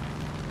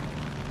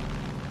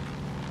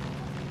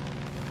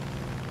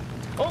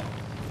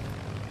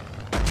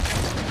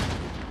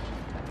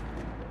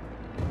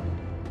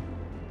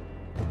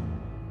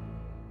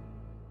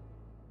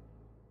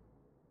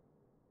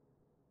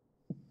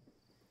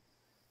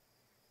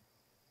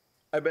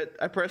 I bet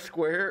I press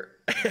square.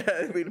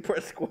 I mean,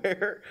 press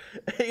square.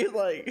 He's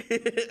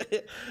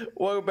like,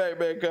 welcome back,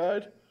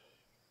 mankind.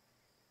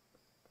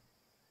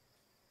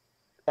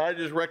 I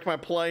just wrecked my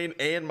plane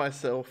and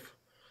myself.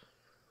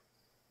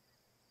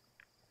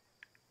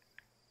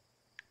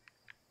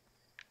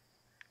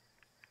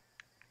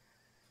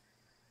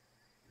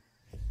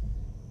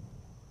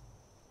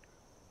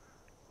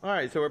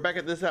 Alright, so we're back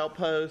at this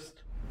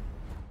outpost.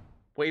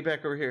 Way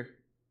back over here.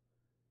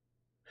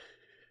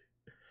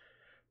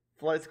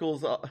 Flight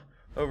school's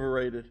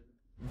overrated.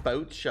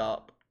 Boat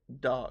shop.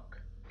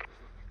 Dock.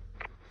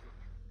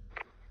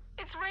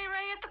 It's Ray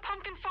Ray at the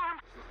pumpkin farm.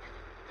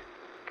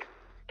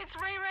 It's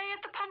Ray Ray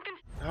at the pumpkin.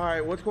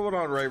 Alright, what's going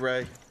on, Ray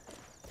Ray?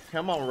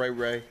 Come on, Ray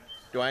Ray.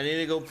 Do I need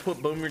to go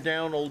put Boomer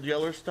down old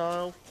Yeller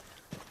style?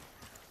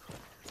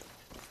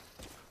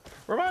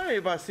 Remind me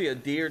if I see a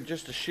deer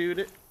just to shoot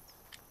it.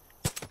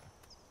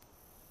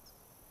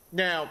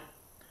 Now,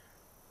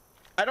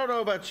 I don't know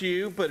about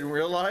you, but in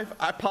real life,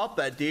 I popped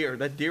that deer.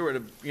 That deer would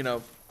have, you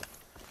know,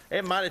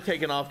 it might have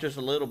taken off just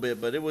a little bit,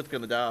 but it was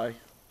going to die.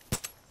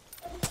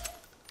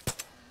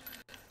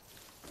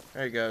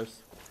 There he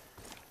goes.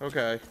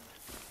 Okay.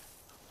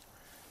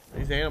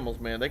 These animals,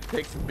 man, they can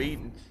take some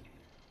beatings.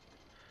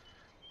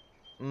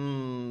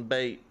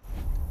 Bait.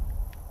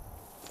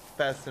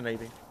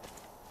 Fascinating.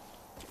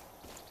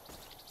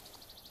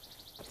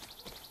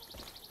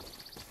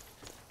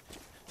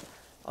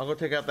 I'll go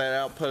take out that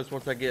outpost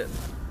once I get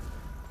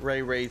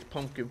Ray Ray's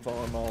pumpkin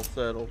farm all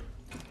settled.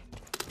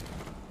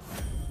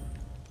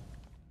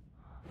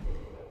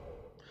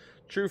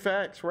 True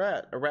facts,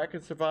 rat. A rat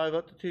can survive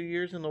up to 2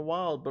 years in the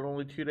wild, but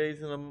only 2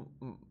 days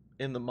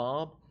in the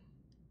mob.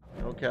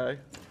 Okay.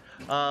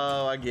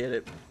 Oh, I get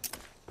it.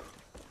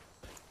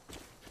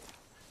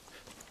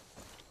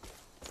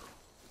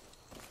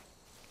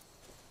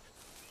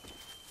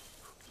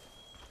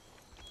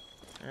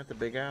 That's a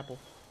big apple.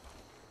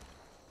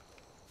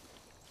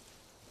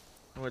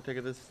 I'm gonna take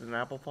it. This is an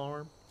apple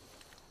farm.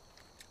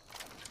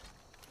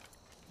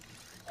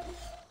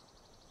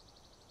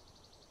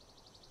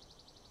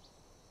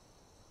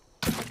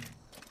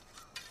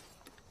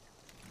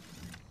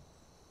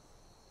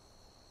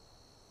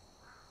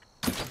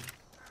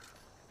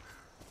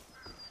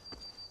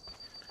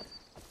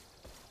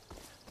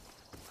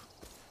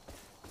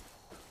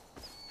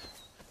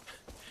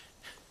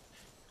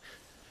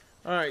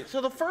 All right,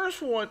 so the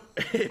first one,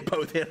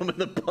 both hit him in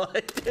the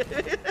butt.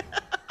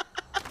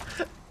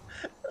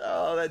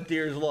 Oh, that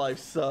deer's life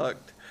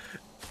sucked.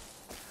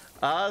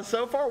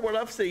 So far, what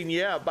I've seen,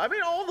 yeah. I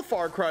mean, all the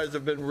Far Cries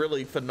have been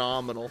really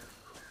phenomenal.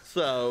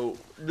 So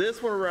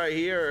this one right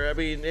here, I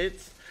mean,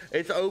 it's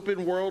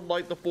open world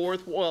like the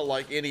fourth, well,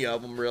 like any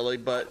of them really,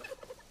 but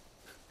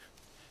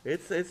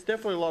it's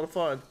definitely a lot of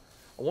fun.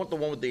 I want the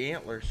one with the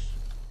antlers.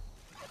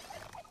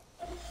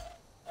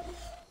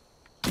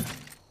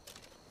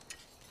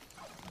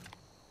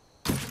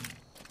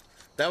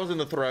 That was in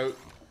the throat.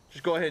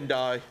 Just go ahead and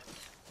die.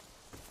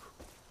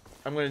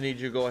 I'm gonna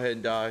need you to go ahead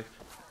and die.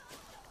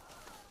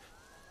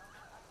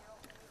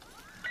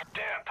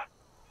 Deb,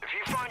 if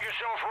you find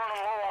yourself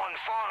running low on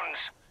funds,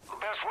 the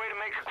best way to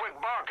make a quick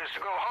buck is to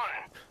go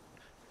hunting.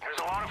 There's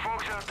a lot of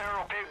folks out there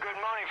who'll pay good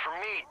money for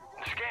meat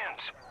and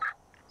skins.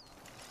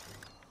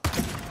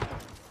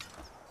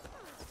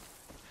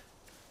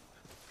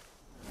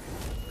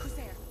 Who's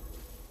there?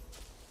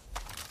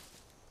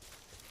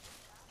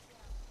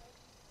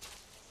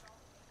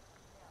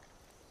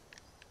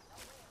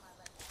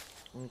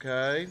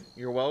 Okay,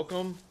 you're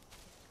welcome.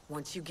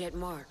 Once you get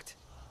marked,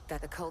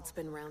 that the cult's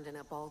been rounding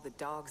up all the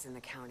dogs in the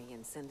county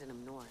and sending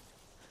them north.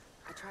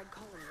 I tried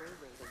calling Ray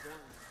Ray to warn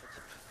us,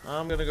 but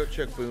I'm gonna go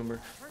check Boomer.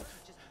 I've heard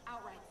you're just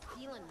outright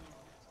stealing them.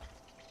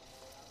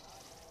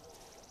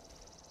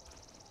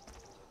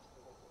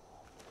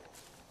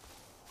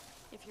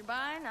 If you're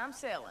buying, I'm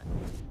selling.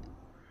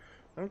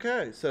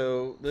 Okay,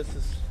 so this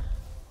is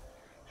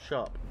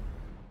shop.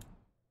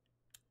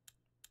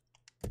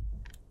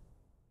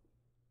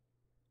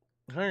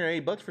 180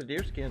 bucks for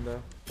deer skin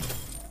though.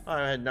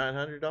 I had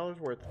 $900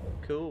 worth.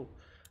 Cool.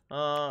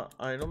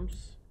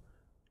 Items.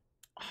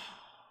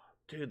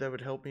 Dude, that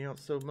would help me out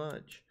so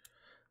much.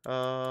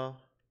 I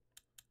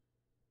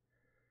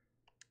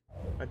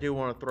do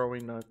want a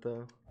throwing knife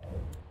though.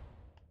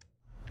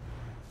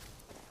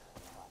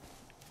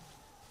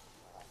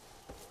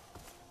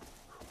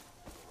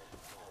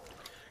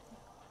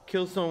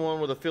 Kill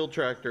someone with a field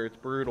tractor. It's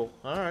brutal.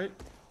 Alright.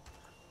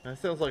 That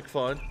sounds like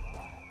fun.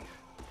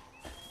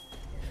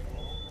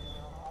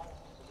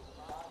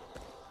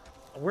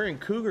 We're in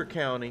Cougar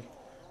County.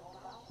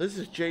 This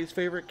is Jay's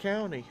favorite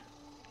county.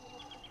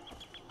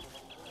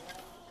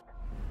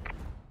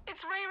 It's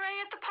Ray Ray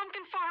at the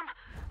pumpkin farm.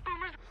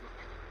 Boomer's...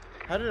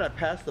 How did I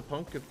pass the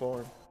pumpkin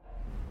farm?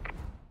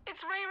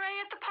 It's Ray Ray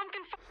at the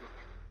pumpkin farm.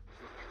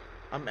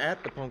 I'm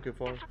at the pumpkin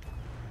farm.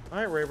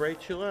 Alright, Ray Ray,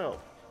 chill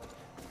out.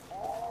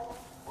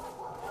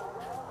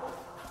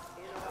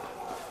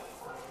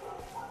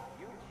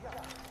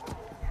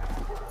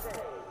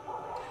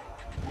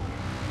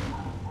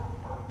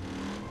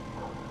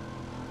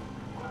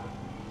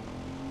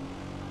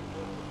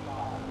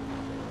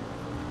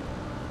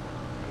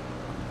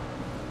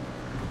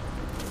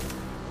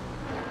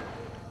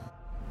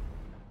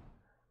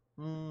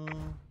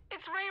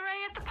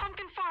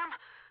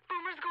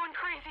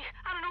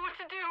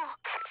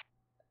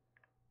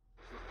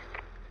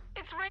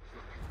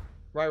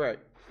 Right.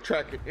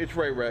 Track it. It's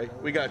Ray Ray.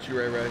 We got you,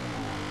 Ray Ray.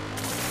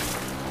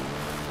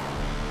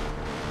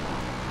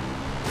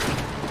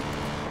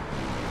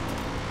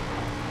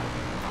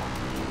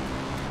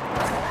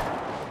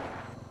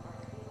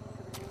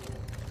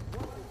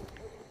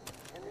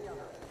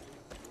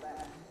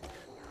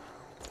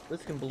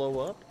 This can blow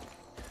up?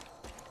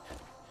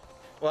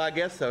 Well, I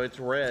guess so. It's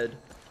red.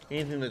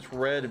 Anything that's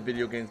red in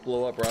video games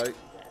blow up, right?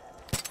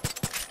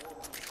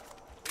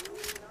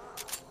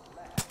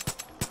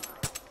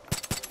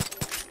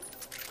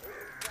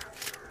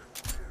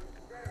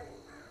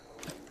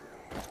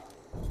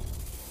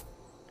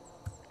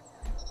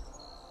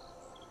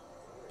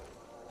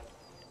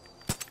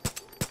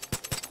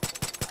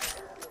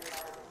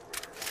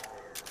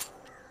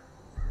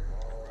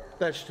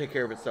 That should take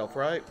care of itself,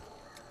 right?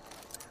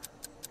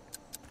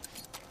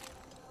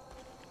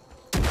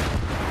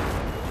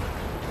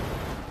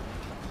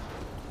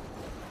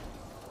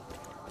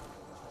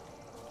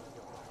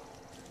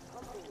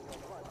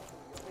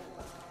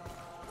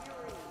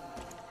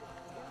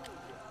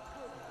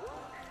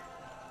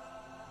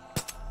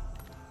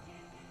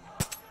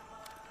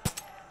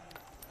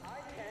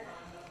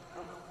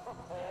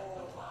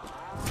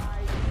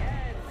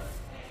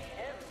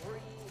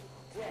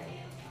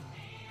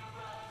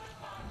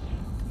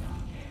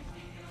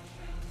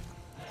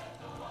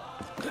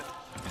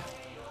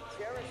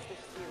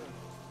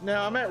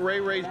 Now, I'm at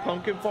Ray Ray's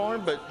pumpkin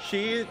farm, but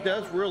she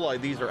does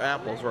realize these are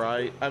apples,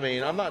 right? I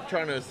mean, I'm not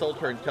trying to insult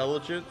her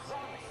intelligence.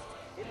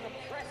 In the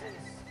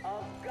presence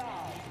of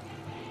God.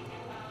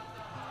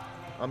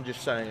 I'm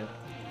just saying.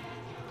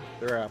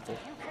 They're apples.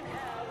 You can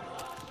have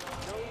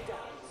no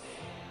doubts.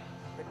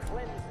 The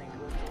cleansing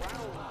will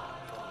drown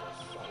from your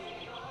soul.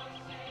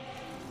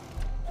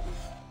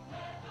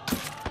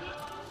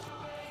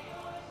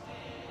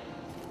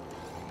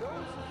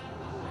 Those of you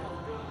who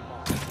have been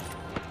marked,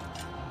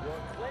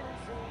 your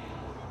cleansing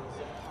is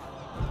upon you.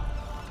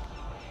 You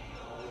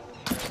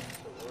will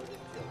embrace the word of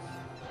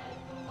Joseph.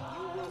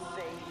 You will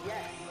say,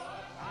 yes,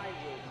 I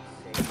will be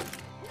saved.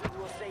 You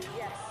will say,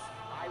 yes,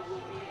 I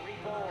will be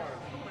reborn.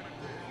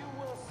 You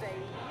will say,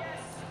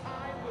 yes, I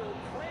will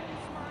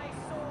cleanse my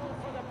soul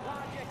for the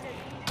project at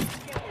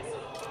Eden's Gate.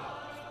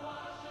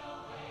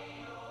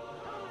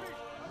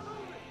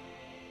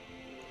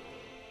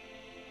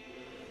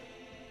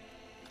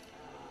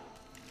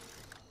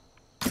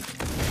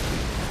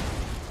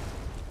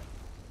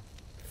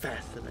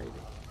 Fascinating.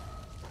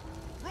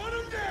 Run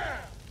him down!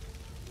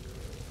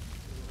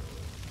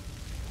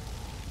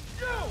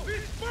 Yo,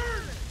 it's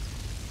burning!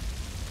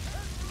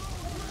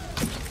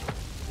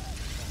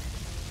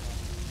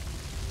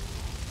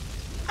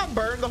 I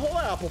burned the whole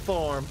apple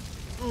farm.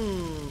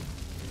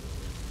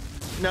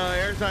 No,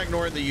 Eric's not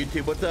ignoring the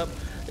YouTube. What's up?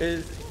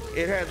 It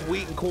has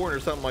wheat and corn or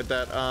something like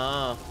that.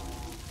 I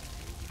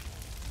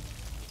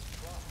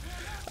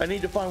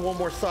need to find one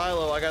more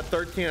silo. I got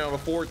 13 out of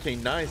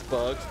 14. Nice,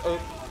 Bugs. Oh.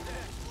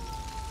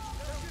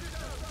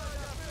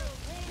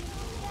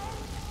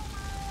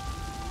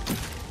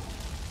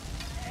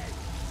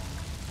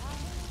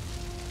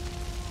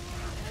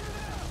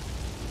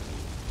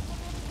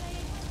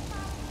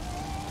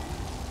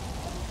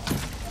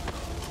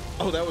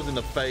 Oh, that was in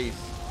the face.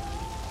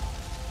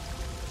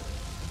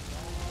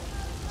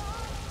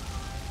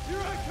 Here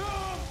I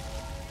come!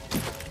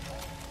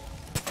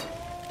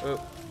 Oh.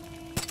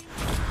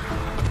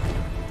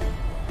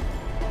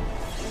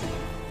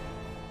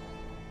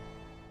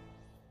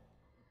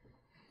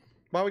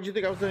 Why would you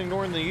think I was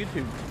ignoring the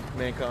YouTube,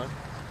 Mankind?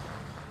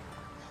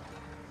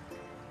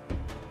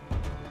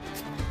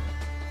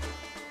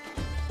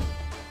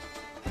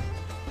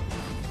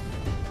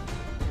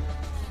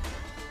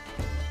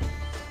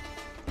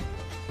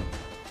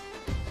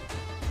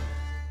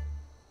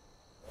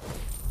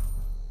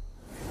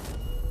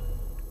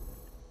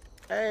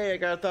 Hey, I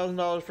got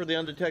 $1,000 for the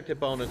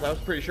undetected bonus. I was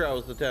pretty sure I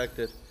was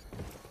detected.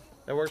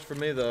 That works for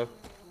me, though.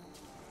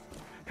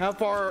 How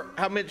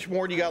much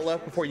more do you got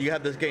left before you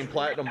have this game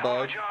platinum,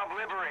 Bug? Job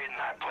liberating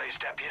that place,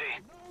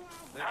 Deputy.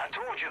 I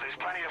told you there's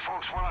plenty of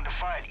folks willing to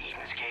fight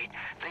Eden's Gate.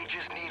 They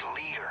just need a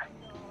leader.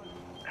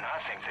 And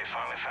I think they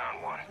finally found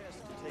one.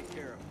 Take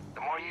care of him.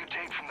 The more you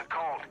take from the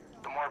cult,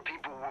 the more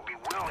people will be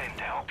willing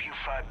to help you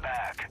fight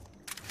back.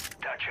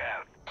 Dutch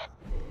out.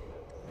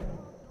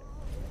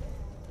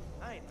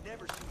 I ain't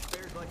never seen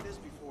bears like this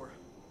before.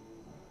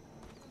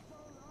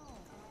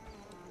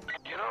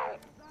 You know,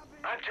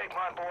 I'd take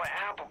my boy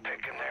Apple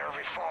picking there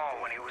every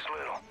fall when he was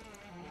little.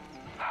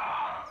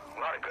 A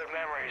lot of good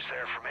memories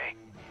there for me.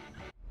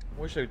 I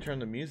wish I would turn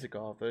the music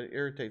off. It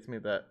irritates me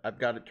that I've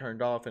got it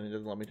turned off and it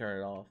doesn't let me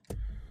turn it off.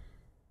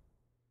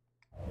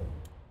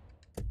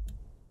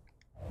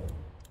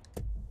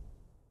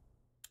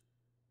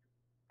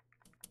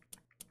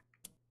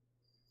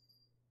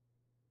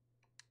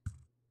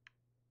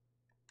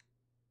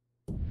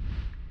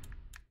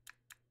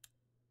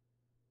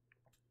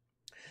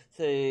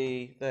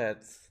 See,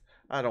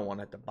 I don't want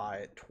to have to buy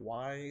it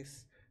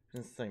twice.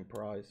 It's the same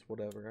price,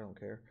 whatever, I don't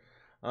care.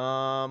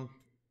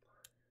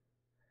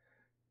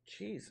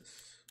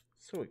 Jesus,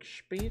 so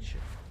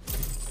expensive.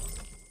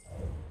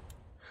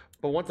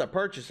 But once I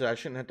purchase it, I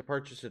shouldn't have to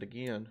purchase it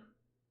again.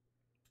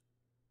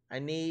 I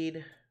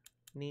need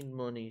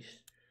monies.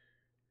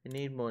 I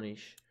need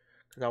monies.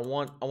 Because I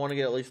want to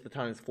get at least the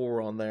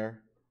 ×4 on there.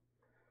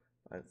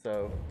 Alright,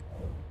 so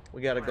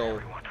we got a goal.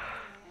 Everyone.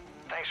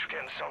 Thanks for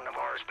getting some of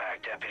ours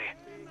back, Deputy.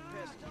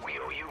 We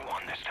owe you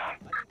one this time.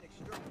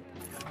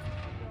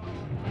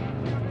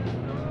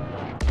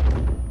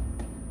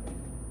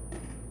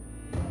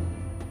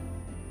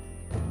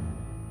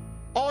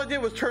 All I did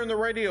was turn the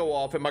radio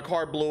off and my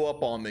car blew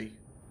up on me.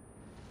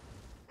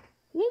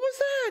 What was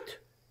that?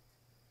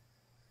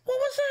 What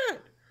was that?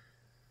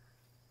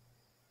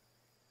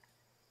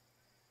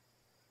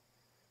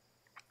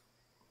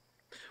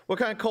 What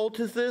kind of cult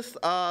is this?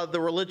 The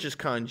religious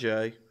kind,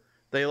 Jay.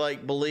 They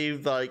like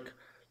believe like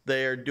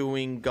they're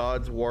doing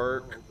God's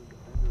work.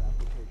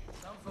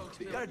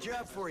 We got a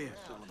job for you.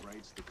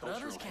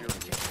 Others can't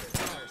get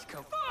bears.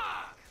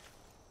 Fuck!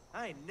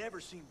 I ain't never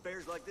seen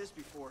bears like this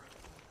before.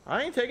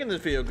 I ain't taking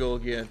this vehicle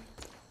again.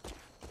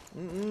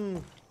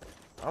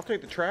 I'll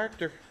take the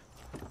tractor.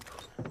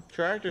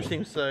 Tractor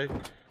seems safe.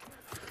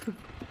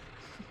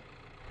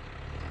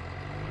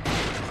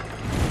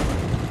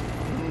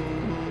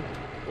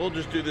 We'll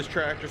just do this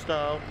tractor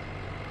style.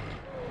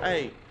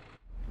 Hey,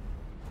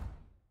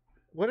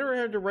 whatever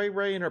happened to Ray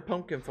Ray and her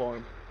pumpkin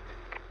farm?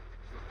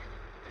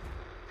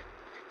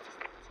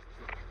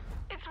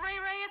 It's Ray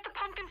Ray at the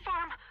pumpkin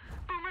farm.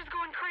 Boomer's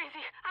going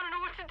crazy. I don't know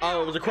what to do.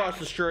 Oh, it was across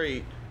the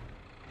street.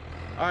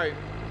 Alright,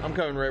 I'm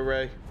coming, Ray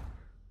Ray.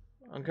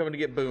 I'm coming to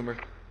get Boomer.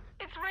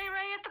 It's Ray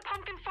Ray at the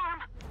pumpkin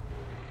farm.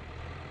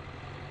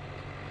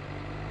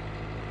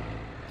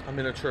 I'm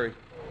in a tree.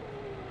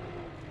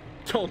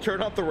 Don't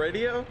turn off the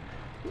radio?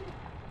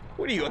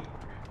 What are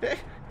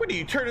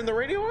you turning the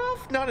radio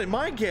off? Not in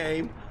my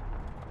game.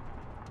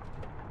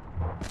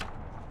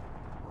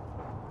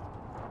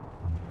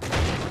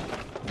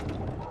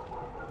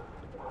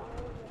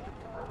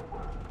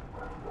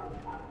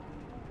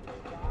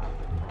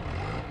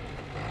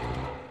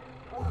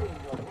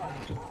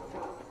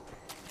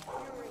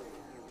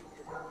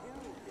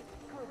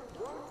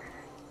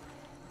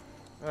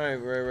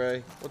 Alright, Ray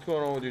Ray. What's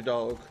going on with your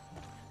dog?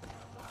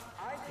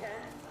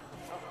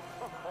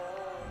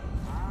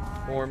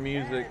 More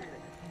music.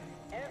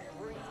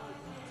 Every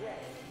day.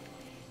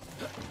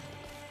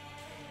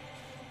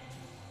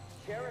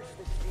 Cherish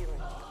this feeling.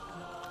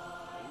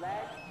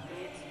 Let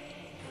it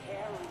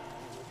carry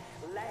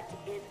you. Let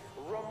it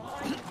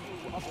remind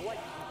you of what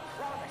you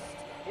promised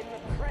in the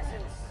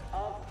presence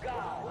of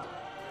God.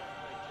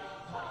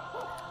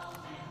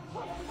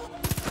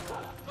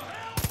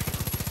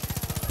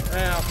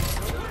 Ow.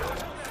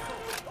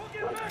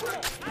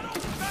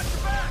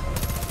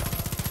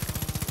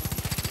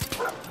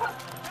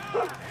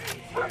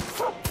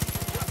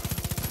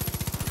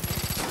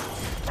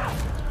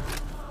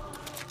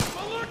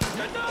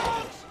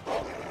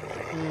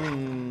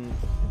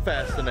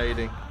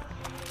 Fascinating.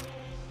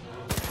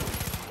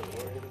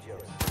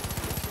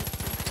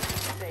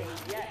 Say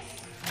yes.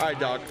 All right,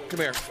 dog, come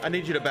here. I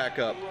need you to back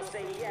up. You will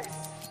say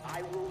yes.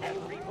 I will be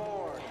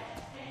reborn.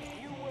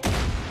 You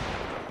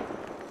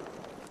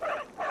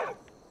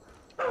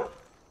will.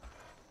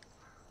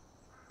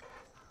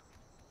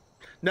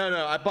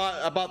 No, I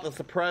bought the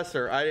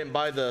suppressor. I didn't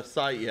buy the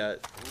sight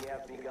yet. We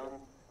have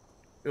begun.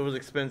 It was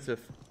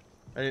expensive.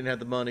 I didn't have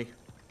the money.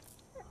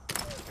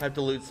 I have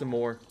to loot some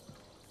more.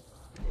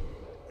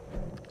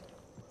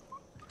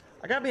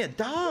 I got me a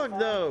dog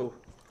though.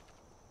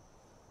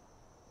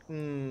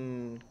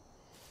 Your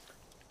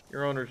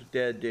owner's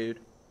dead, dude.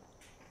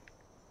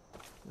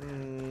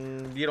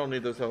 You don't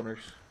need those owners.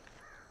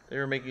 They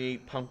were making me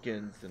eat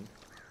pumpkins and.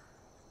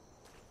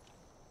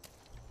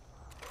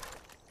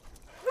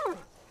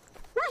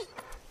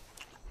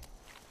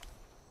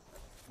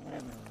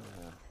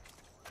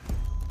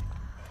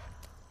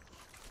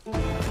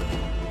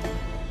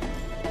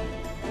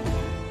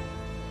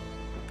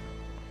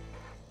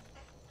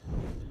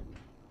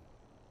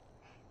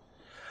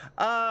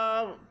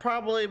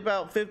 Probably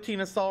about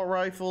 15 assault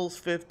rifles,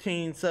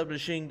 15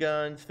 submachine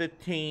guns,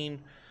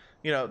 15,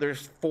 you know,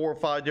 there's 4 or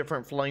 5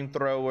 different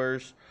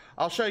flamethrowers.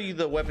 I'll show you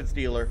the weapons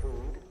dealer.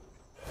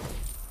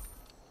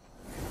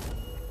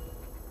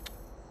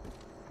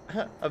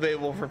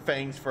 Available for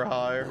fangs for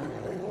hire.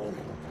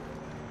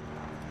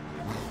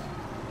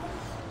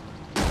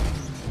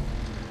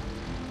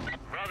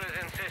 Brothers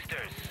and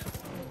sisters,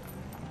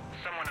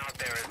 someone out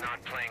there is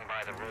not playing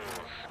by the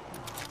rules.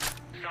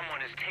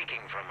 Someone is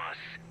taking from us,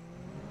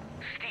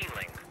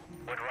 stealing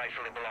what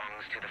rightfully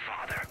belongs to the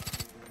Father.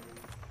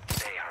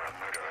 They are a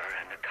murderer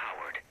and a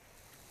coward.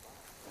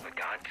 But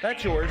God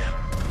That's yours.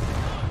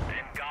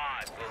 and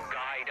God will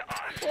guide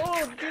us.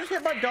 Oh, did you just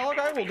hit my dog?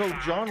 I will go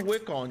John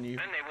Wick on you.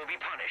 And they will be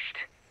punished.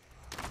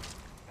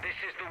 This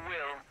is the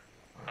will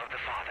of the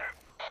Father.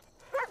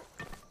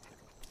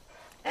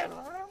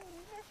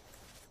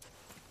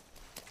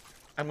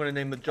 I'm gonna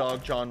name the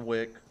dog John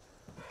Wick.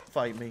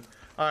 Fight me.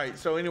 Alright,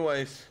 so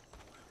anyways.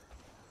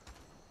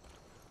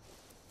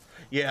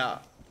 Yeah.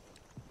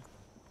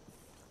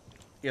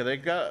 Yeah, they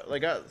got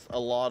a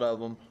lot of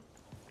them.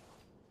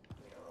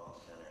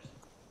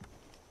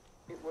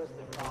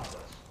 Twisted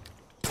Process.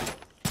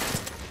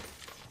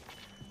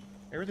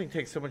 Everything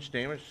takes so much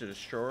damage to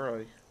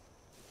destroy.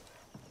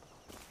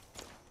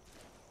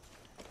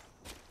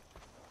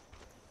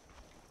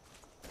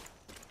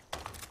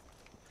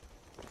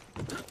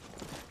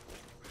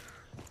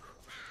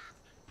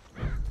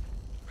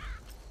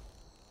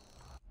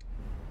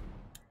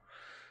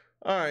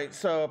 Alright,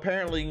 so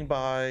apparently you can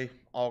buy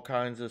all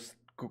kinds of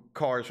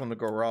cars from the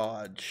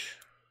garage.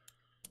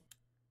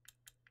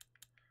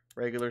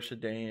 Regular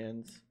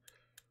sedans,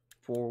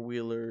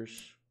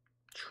 four-wheelers,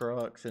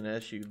 trucks and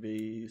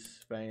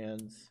SUVs,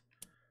 vans,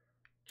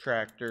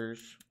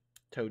 tractors,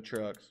 tow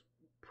trucks.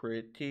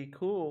 Pretty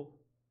cool.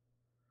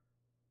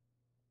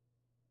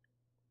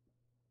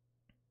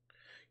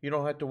 You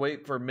don't have to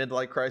wait for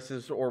midlife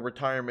crisis or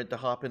retirement to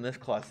hop in this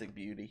classic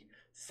beauty.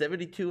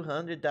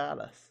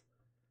 $7,200.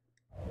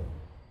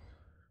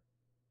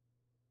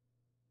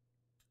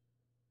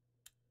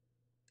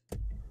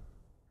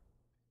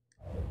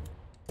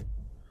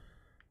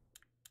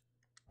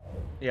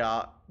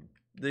 Yeah,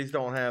 these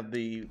don't have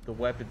the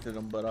weapons in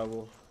them, but I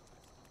will.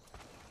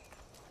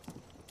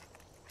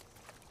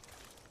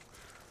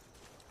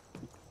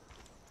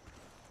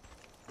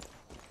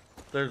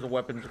 There's the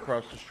weapons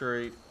across the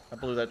street. I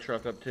blew that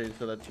truck up too,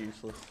 so that's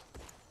useless.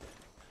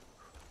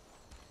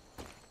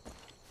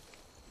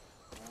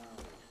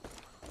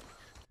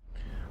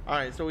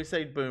 Alright, so we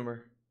saved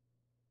Boomer,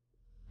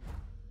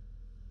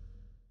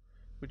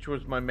 which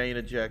was my main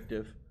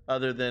objective,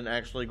 other than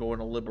actually going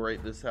to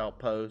liberate this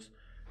outpost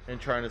and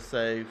trying to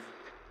save.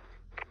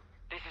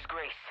 This is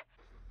Grace.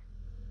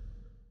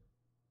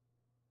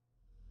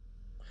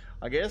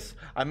 I guess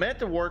I meant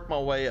to work my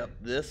way up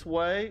this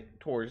way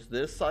towards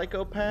this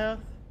psychopath,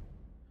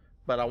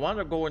 but I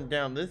wound up going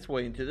down this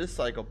way into this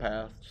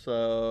psychopath,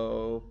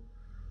 so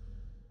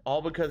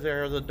all because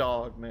there's a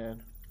dog,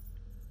 man.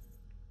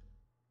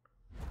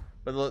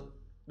 But look,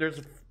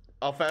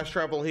 I'll fast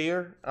travel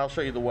here. I'll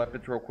show you the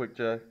weapons real quick,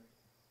 Jay.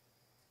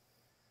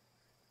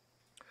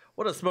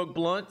 What a smoke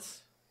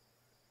blunts.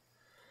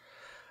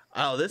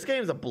 Oh, this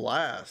game's a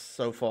blast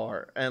so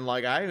far. And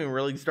like, I haven't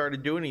really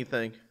started doing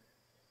anything.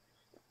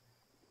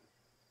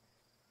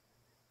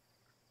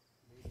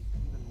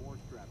 Even more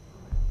strapped for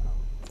manpower.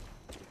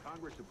 If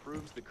Congress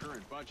approves the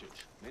current budget,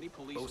 many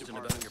police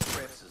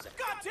departments...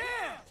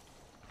 Goddamn!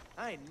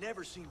 I ain't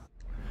never seen...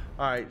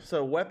 Alright,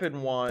 so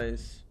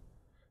weapon-wise,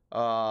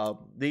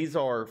 these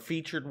are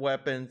featured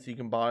weapons. You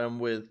can buy them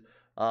with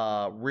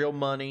real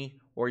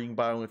money, or you can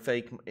buy them with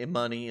fake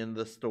money in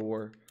the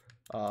store.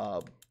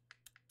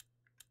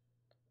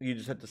 You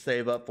just have to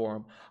save up for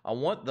them. I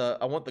want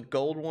the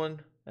gold one,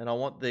 and I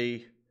want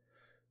the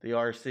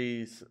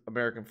RC's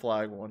American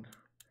flag one.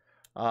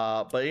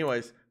 But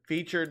anyways,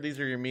 featured. These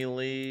are your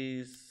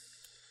melees,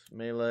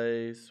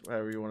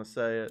 however you want to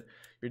say it.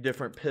 Your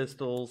different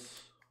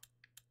pistols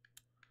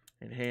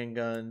and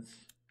handguns,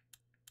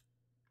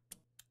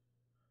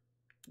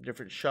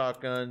 different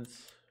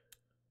shotguns.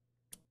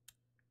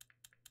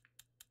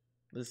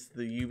 This is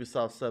the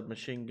Ubisoft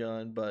submachine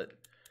gun, but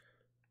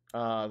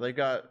they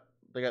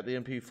got the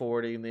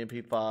MP40 and the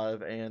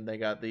MP5, and they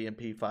got the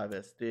MP5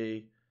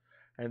 SD.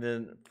 And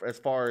then as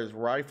far as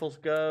rifles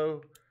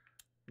go,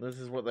 this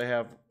is what they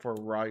have for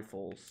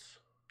rifles.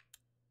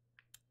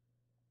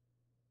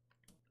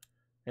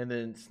 And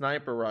then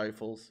sniper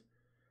rifles.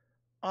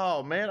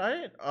 Oh man,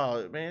 it's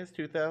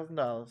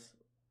 $2,000.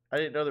 I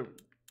didn't know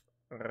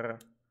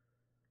that.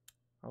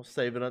 I was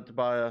saving up to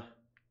buy a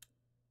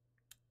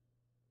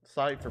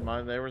sight for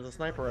mine. There was a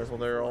sniper rifle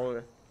there all the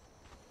way.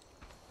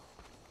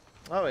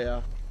 Oh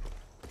yeah.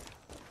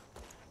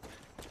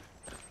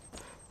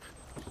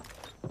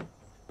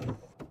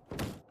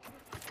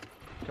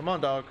 Come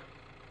on, dog.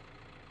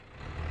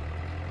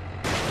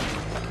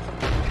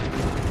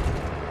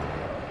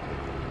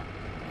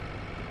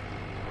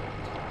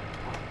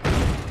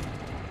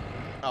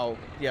 Oh,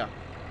 yeah.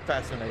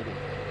 Fascinating.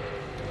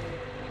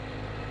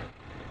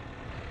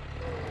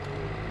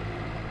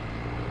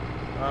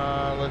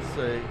 Let's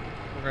see.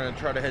 We're gonna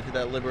try to head to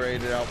that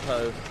liberated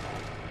outpost.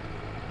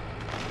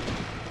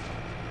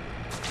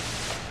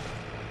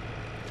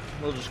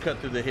 We'll just cut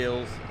through the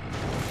hills.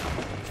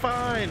 It's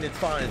fine. It's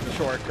fine. It's a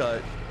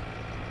shortcut.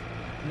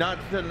 Not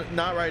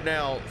right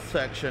now,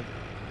 section.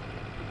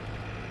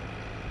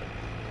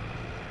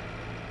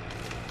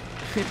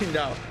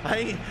 No,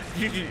 I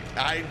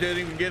didn't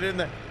even get in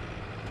there.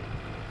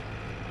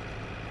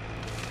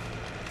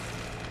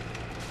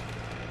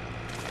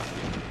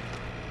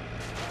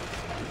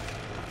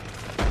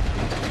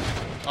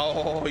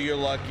 Oh, you're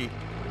lucky.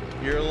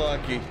 You're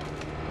lucky.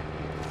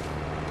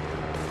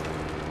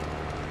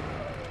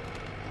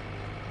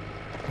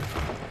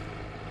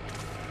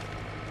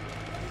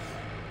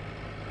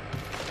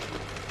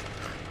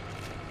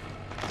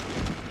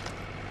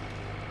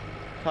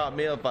 Taught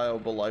me a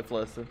valuable life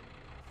lesson.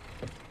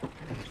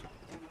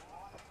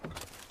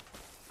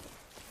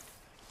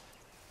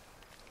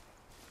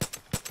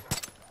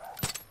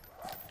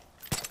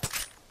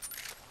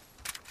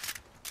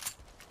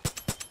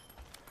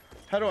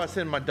 How do I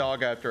send my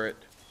dog after it?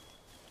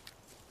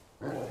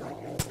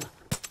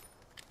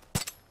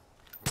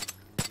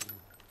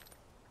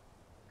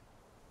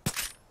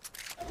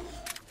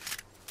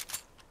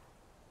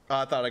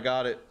 thought I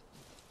got it.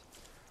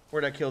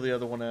 Where'd I kill the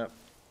other one at?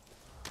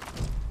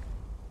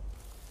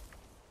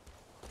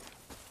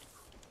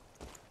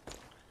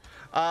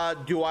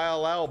 Do I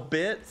allow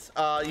bits?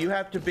 You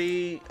have to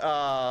be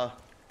kind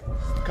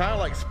of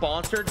like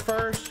sponsored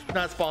first.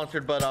 Not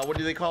sponsored, but what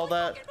do they call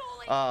that?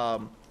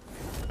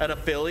 An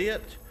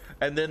affiliate.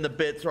 And then the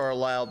bits are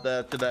allowed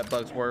after that,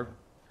 Bugsworth.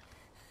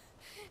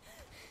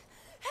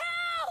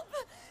 Help!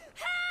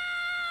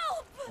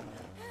 Help!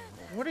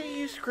 What are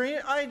you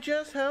screaming? I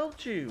just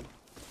helped you.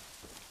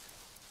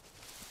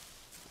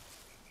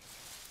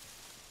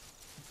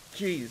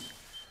 Jeez.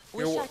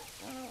 Wish You're... I...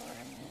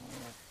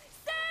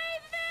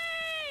 Save me!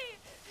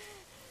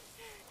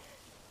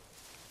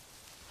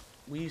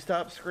 Will you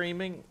stop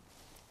screaming?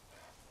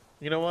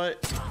 You know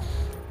what?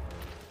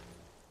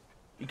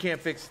 You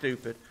can't fix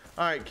stupid.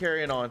 Alright,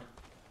 carrying on.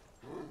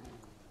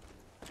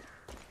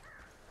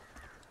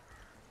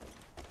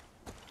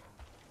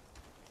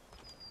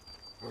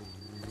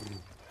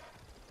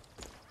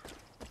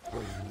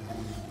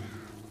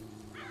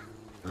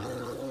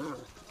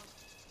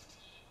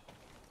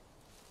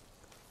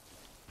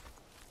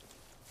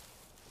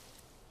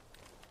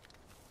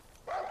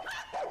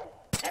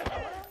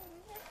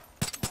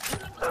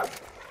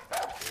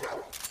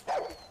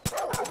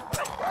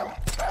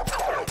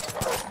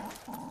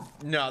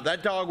 No,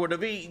 that dog would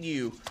have eaten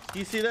you.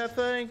 You see that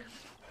thing?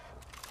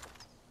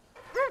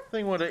 That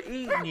thing would have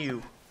eaten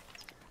you.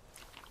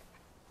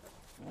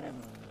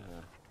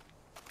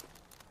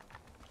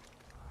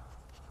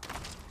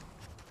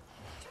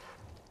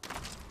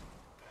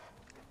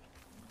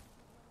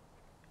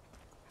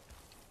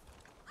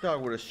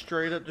 Dog would have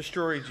straight up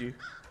destroyed you.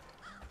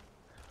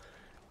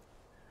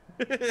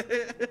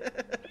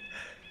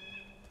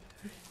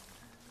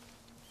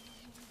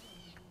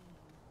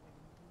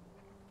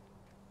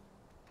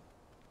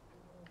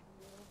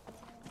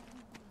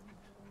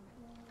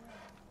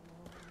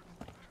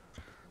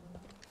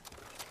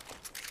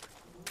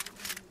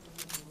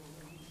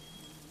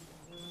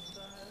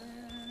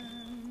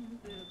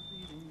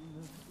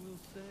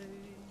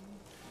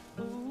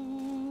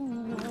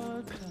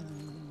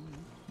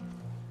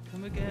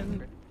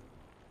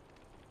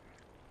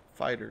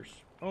 Fighters.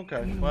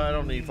 Okay. Well, I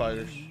don't need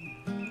fighters.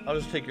 I'll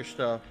just take your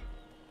stuff.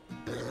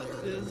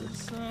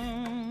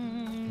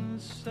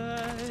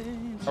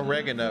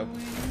 Oregano.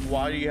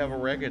 Why do you have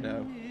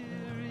oregano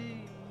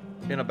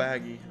in a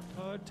baggie?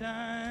 What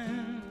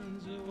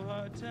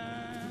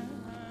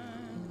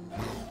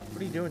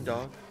are you doing,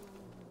 dog?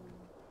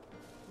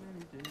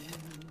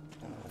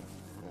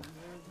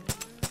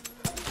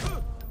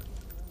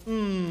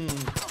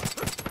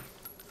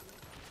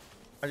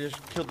 I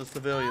just killed the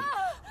civilian.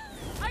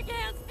 I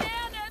can't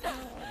stand it!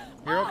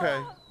 You're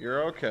okay.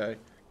 You're okay.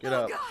 Get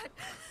up. God.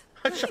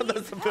 I shot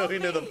the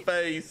civilian in the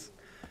face.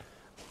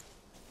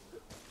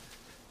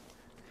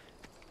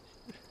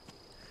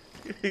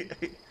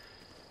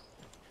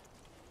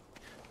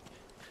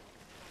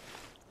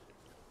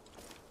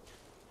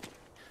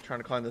 Trying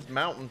to climb this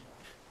mountain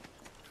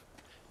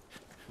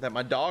that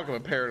my dog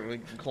apparently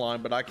can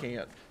climb, but I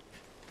can't.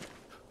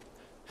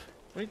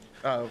 Wait.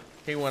 Oh,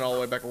 he went all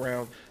the way back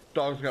around.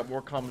 Dog's got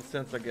more common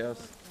sense, I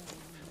guess.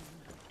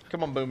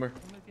 Come on, Boomer.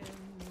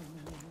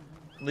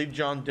 Leave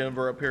John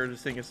Denver up here to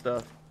sing his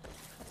stuff.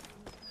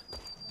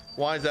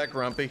 Why is that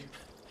Grumpy?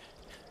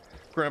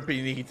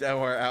 Grumpy needs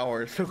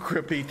hour, so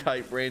Grumpy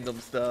type random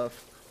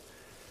stuff.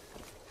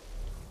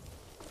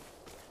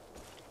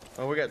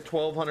 Oh, we got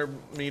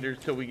 1,200 meters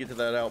till we get to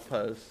that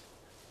outpost.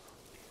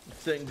 I'm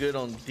sitting good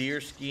on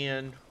deer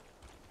skin.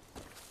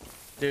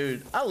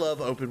 Dude, I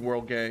love open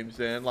world games,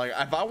 man. Like,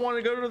 if I want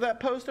to go to that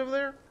post over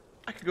there,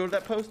 I could go to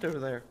that post over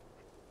there.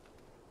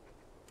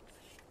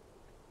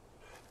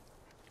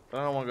 But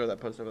I don't want to go to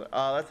that post over there.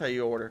 Oh, that's how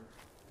you order.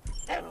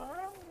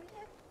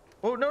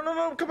 Oh, no, no,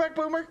 no. Come back,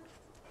 Boomer.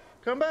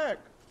 Come back.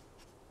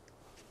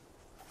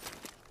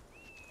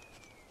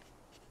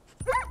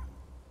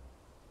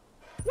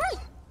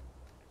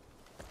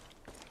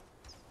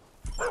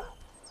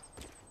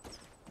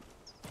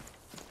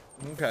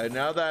 Okay,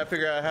 now that I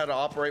figured out how to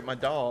operate my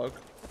dog.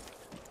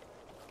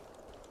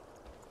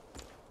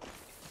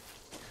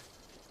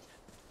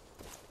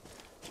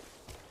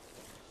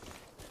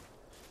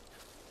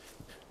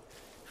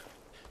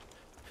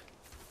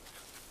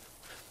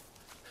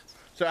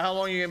 So how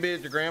long are you gonna be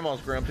at your grandma's,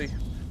 Grumpy?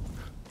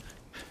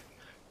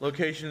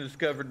 Location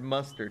discovered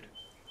mustard.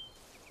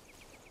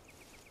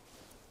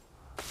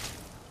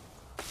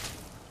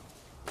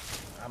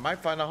 I might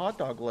find a hot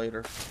dog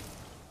later.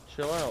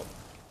 Chill out.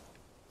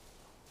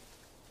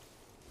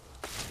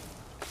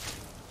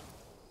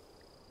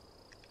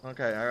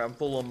 Okay, I'm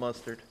full of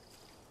mustard.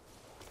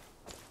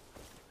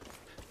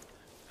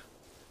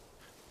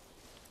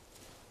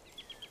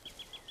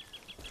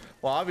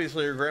 Well,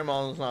 obviously your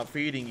grandma's not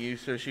feeding you,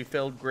 so she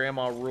failed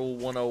Grandma Rule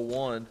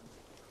 101.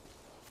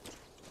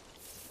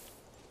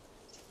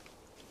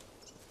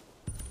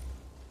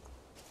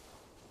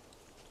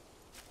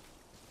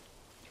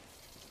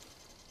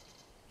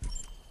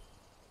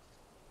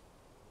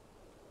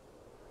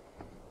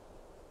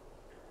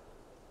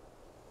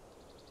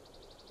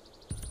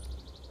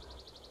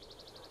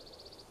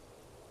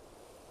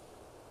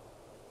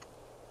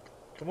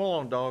 Come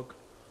along, dog.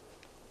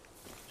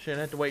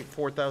 Shouldn't have to wait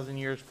 4,000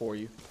 years for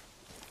you.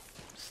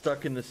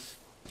 Stuck in this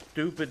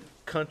stupid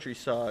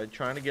countryside,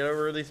 trying to get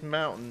over this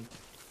mountain.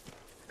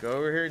 Go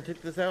over here and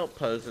take this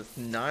outpost. It's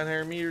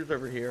 900 meters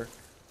over here.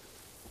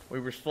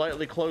 We were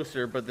slightly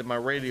closer, but then my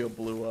radio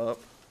blew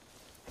up.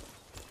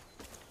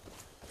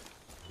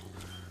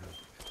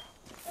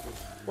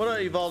 What up,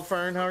 Evolved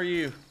Fern? How are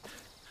you?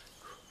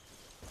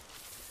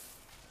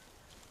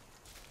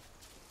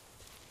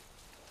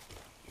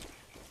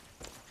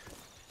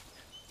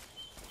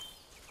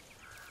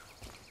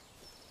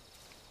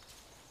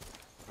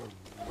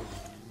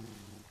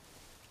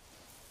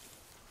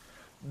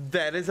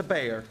 That is a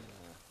bear.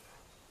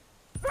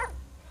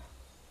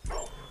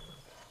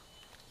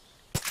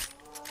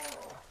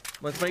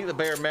 Let's make the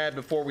bear mad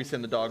before we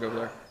send the dog over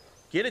there.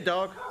 Get it,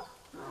 dog.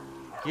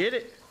 Get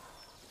it.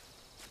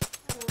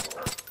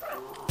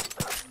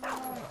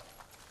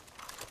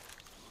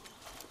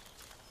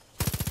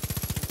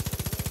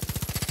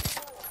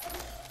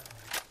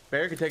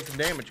 Bear can take some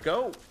damage.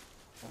 Go.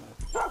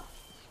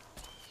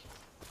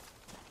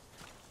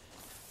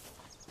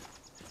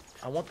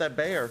 I want that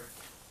bear.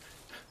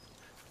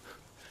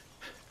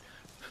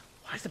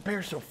 Why is the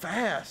bear so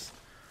fast?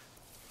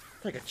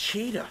 It's like a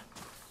cheetah.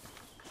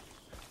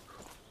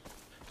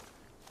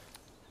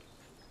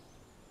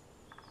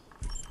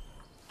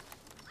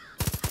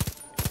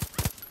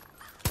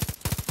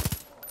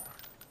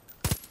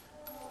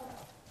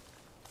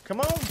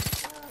 Come on.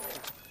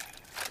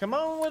 Come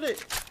on with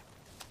it.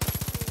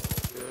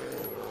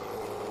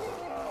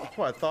 That's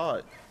what I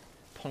thought.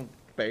 Punk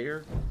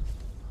bear.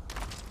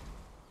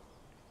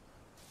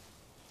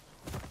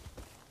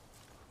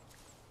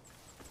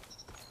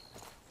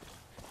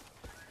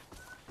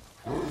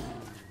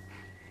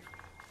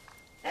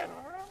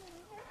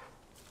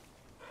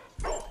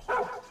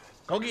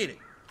 Go get it.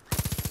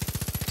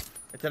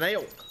 It's an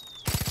elk.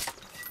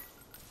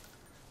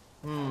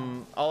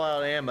 All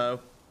out ammo.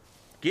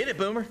 Get it,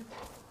 Boomer.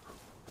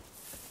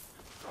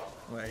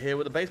 I'm gonna hit it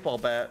with a baseball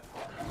bat.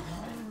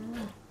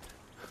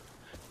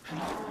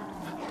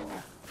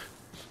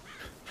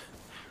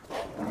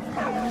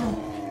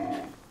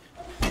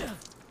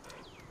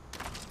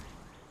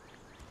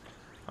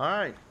 All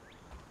right.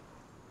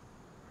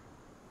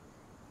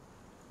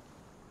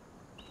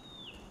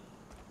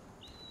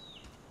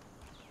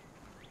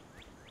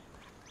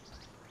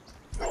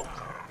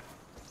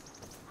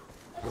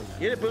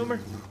 Get it, Boomer.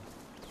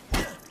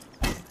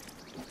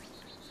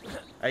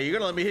 Hey, you're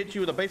gonna let me hit you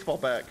with a baseball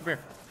bat. Come here.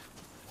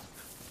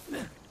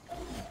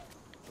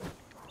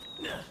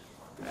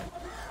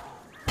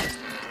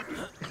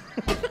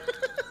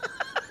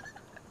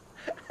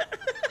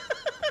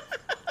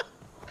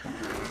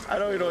 I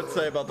don't even know what to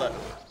say about that.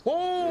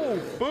 Whoa!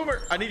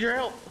 Boomer, I need your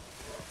help.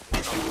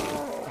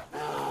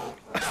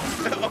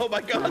 Oh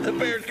my god, the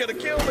bear's gonna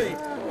kill me.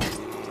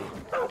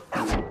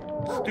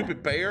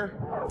 Stupid bear.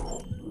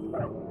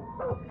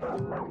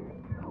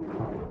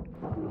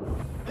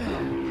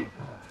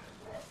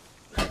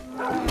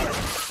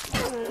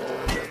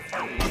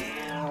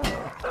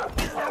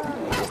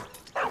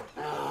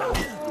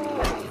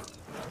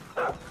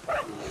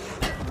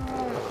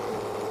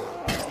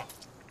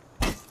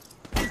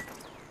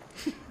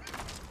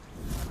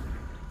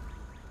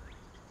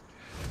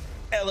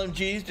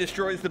 LMGs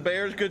destroys the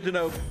bears. Good to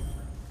know.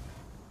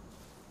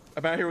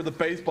 I'm out here with a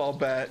baseball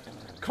bat,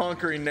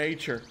 conquering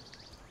nature.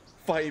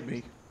 Fight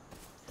me.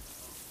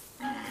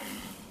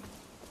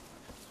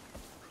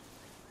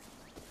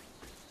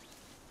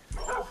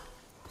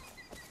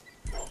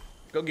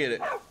 Go get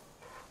it.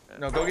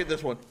 No, go get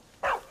this one.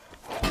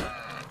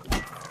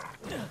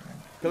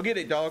 Go get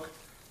it, dog.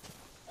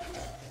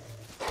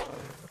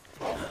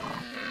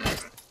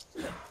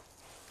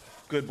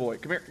 Good boy.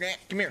 Come here.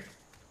 Come here.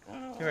 Come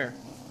here.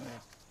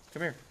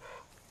 Come here.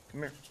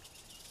 Come here.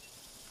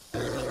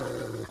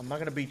 I'm not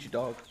gonna beat you,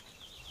 dog.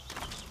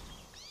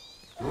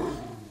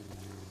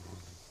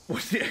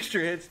 Was the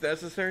extra hits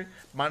necessary?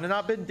 Might have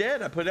not been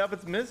dead. I put out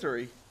its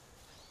misery.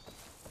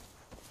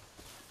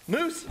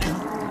 Moose!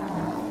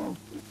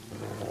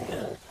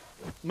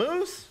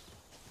 Moose!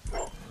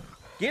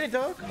 Get it,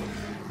 dog.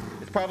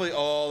 It's probably,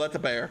 oh, that's a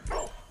bear.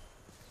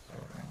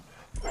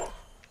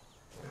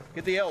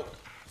 Get the elk.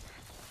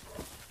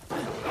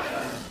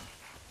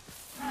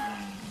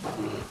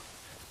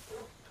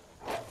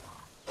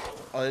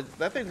 Oh,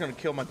 that thing's gonna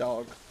kill my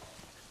dog.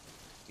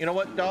 You know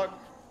what, dog?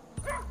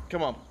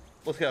 Come on,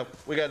 let's go.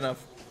 We got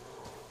enough.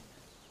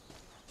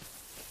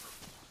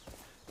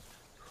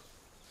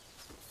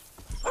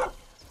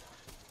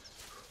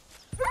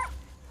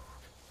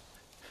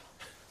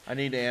 I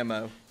need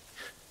ammo.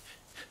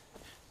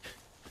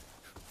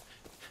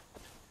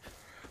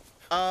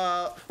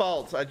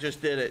 False. I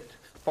just did it.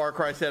 Far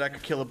Cry said I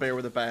could kill a bear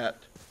with a bat.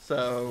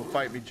 So,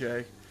 fight me,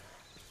 Jay.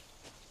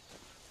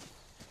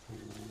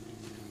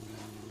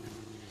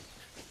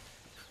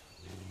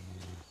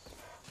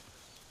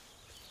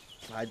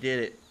 I did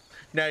it.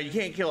 Now, you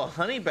can't kill a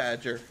honey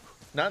badger.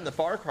 Not in the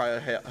Far Cry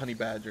honey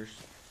badgers.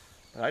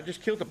 But I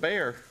just killed a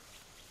bear.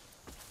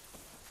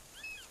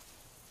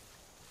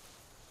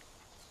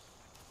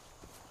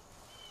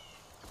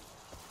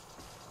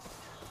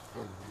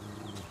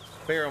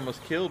 Bear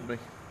almost killed me.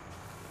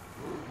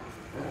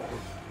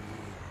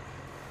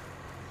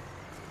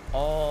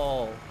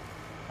 Oh,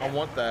 I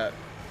want that.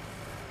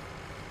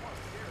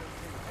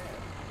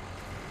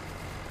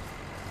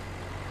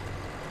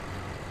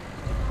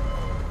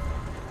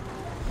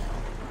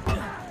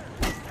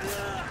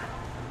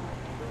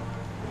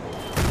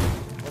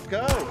 Let's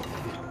go.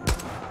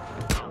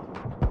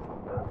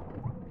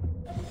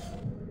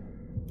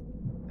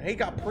 He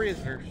got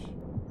prisoners.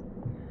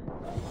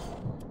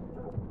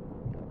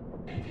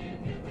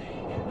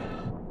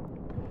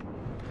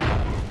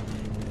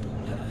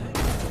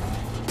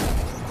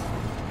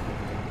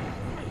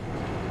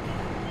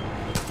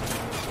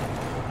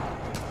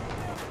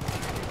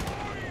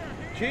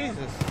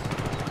 Jesus.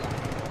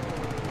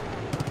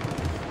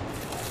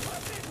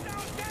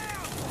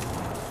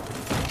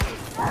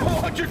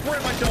 Oh, I just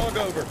ran my dog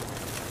over.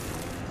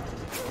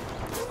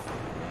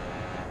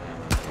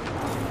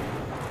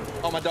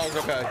 Oh, my dog's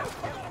okay.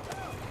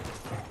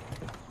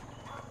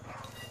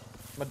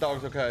 My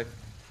dog's okay.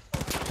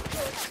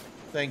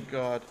 Thank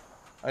God.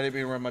 I didn't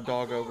mean to run my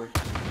dog over.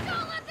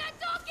 Don't let that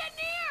dog get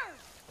near!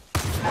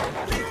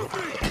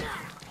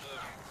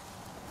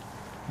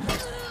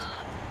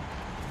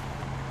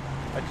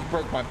 I just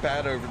broke my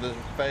bat over the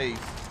face.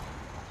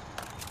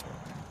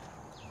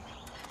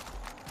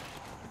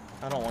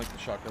 I don't like the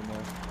shotgun though.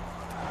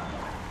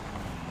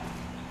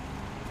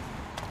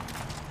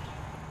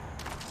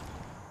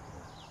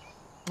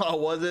 Oh,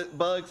 was it,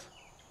 Bugs?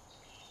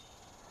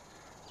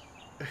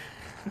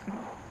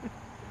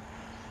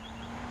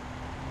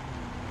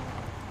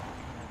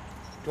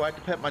 Do I have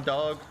to pet my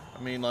dog? I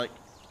mean, like,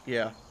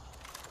 yeah.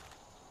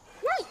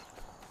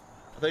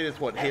 I think that's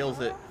what heals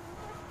it.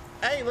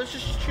 Hey, let's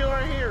just chill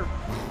right here.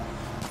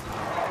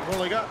 What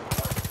do we got?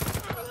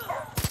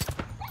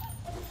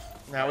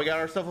 Now we got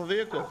ourselves a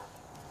vehicle.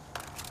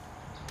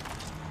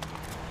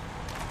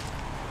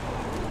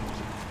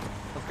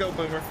 Let's go,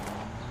 Boomer.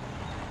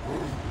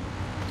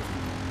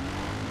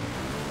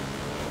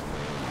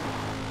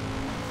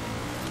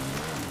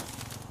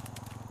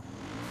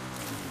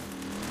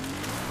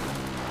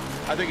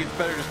 I think it's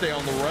better to stay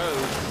on the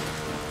road.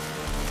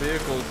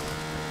 Vehicles.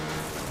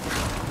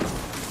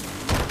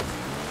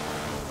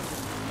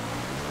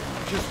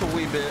 Just a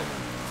wee bit.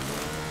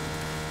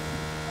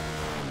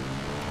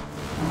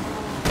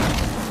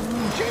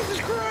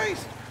 Jesus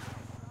Christ!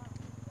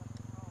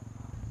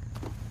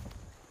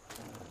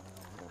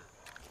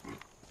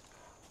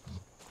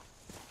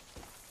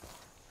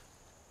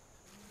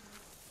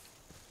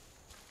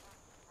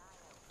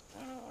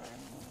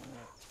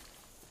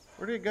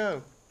 Where did it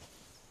go?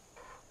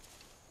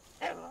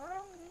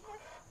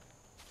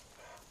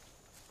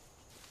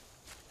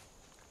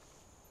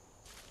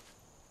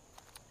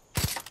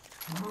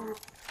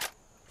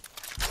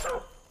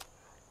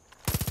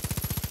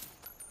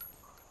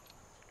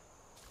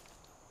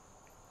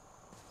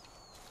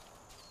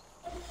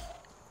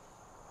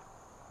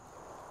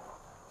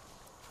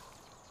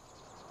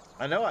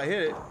 I know I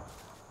hit it.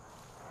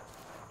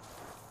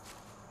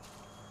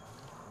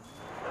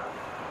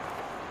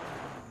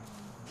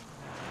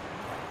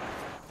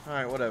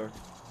 Alright, whatever.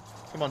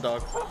 Come on,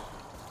 dog.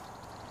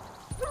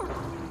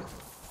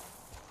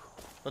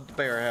 Let the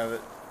bear have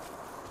it.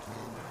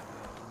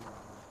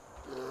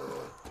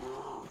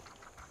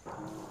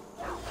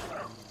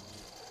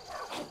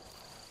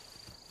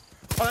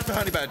 Oh, that's a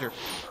honey badger.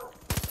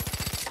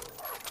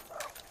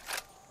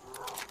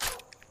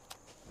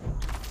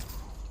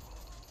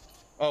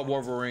 Oh,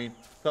 Wolverine.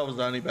 That was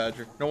the honey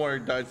badger. No wonder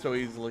he died so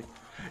easily.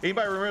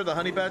 Anybody remember the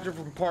honey badger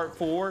from part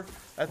 4?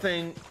 That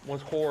thing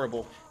was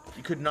horrible.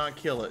 You could not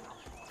kill it.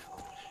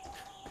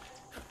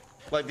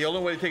 Like, the only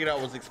way to take it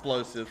out was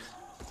explosives.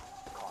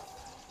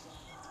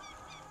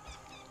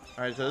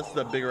 Alright, so this is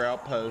a bigger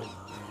outpost.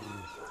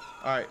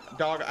 Alright,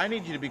 dog, I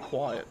need you to be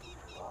quiet.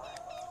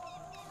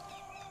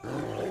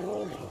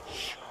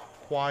 Shh,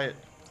 quiet.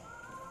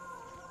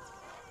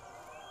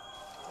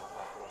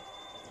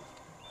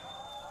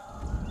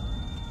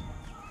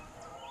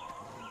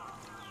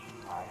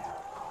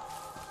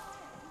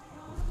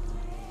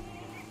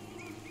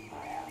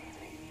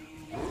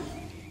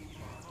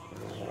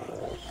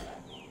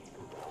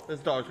 This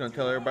dog's gonna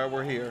tell everybody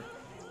we're here.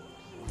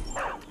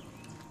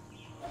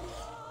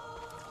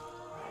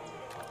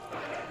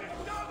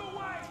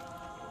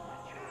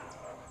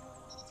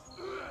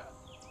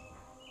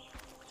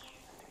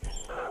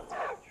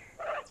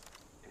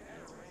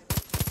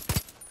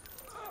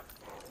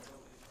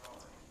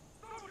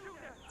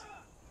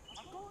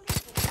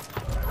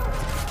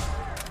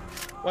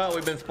 Well,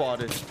 we've been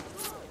spotted.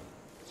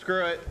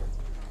 Screw it.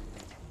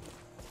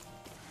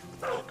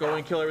 Just go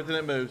and kill everything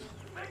that moves.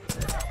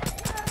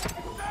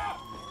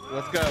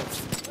 Let's go. We're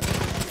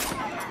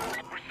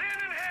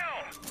standing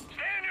hell.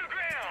 Stand your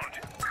ground.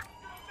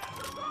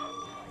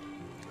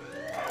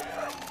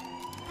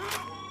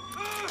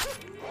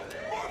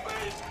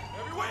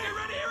 Everywhere you're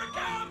ready, here it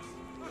comes!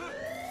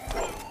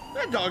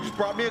 That dog just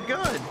brought me a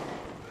gun.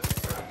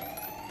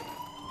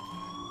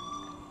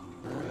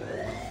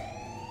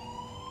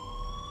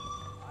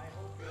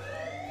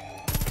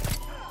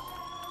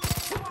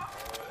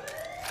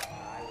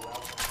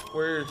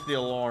 Where's the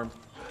alarm?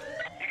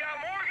 You got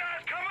more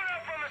guys coming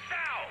up from the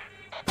south.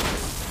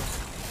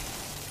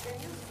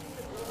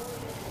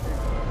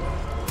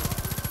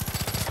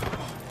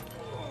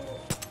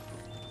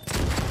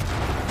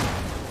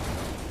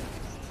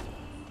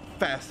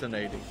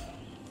 Fascinating.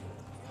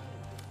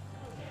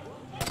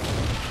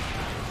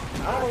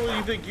 I don't know what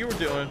you think you were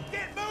doing.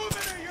 Get moving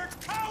or you're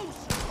toast!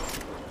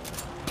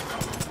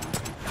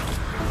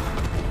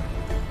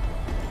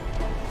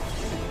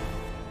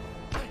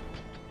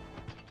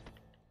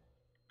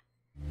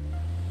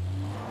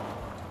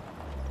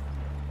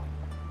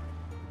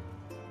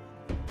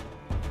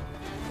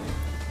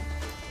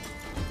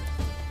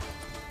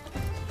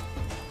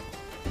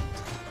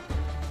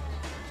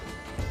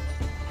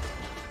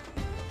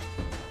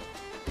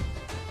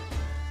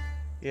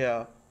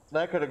 Yeah,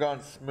 that could have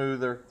gone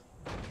smoother.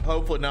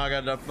 Hopefully now I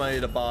got enough money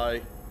to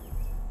buy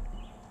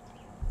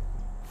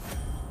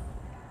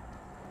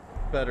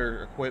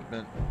better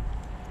equipment.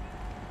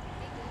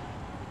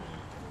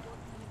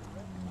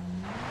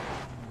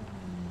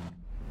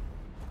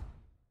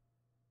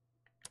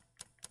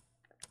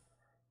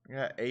 I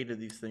got 8 of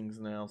these things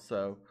now,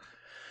 so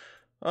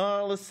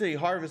let's see.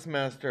 Harvest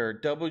Master,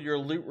 double your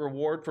loot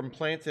reward from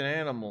plants and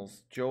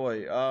animals.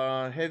 Joy.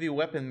 Heavy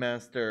Weapon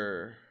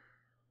Master,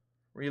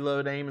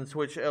 reload, aim, and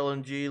switch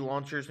LMG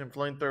launchers and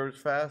flamethrowers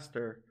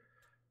faster.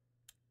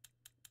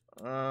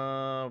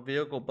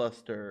 Vehicle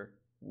Buster,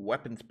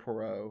 Weapons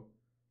Pro.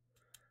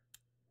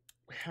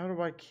 How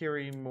do I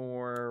carry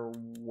more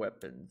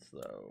weapons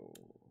though?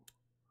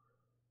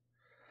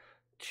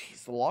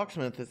 Jeez, the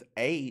locksmith is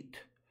 8.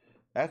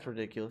 That's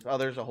ridiculous. Oh,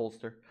 there's a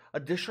holster.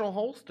 Additional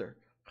holster.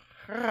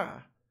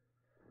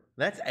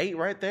 That's 8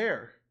 right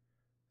there.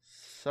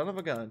 Son of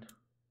a gun.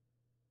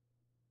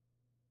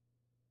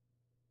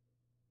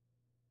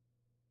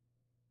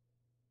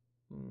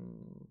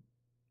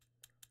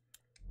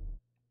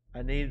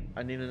 I need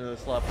another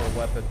slot for a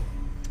weapon.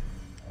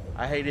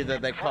 I hated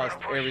that they cost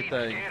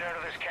everything. Get out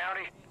of this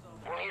county.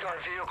 We'll need our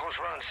vehicles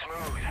run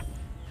smooth.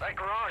 That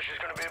garage is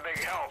going to be a big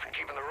help in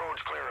keeping the roads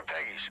clear of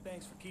Peggy's.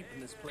 Thanks for keeping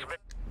this place.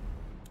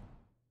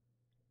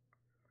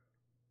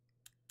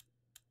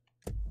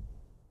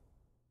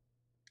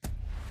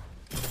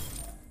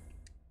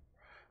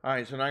 All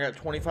right, so now I got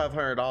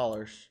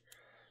 $2,500.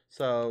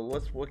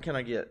 So what can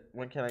I get?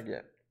 What can I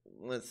get?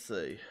 Let's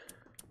see.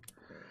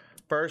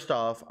 First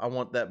off, I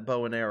want that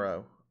bow and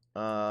arrow.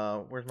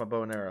 Where's my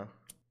bow and arrow?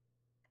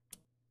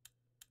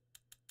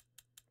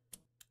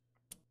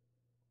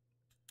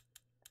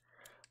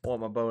 I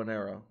want my bow and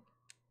arrow.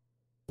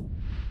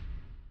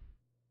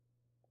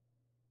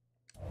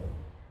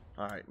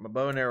 Alright, my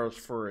bow and arrow's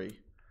free.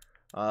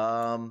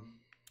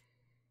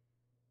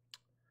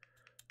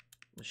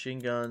 Machine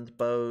guns,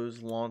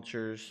 bows,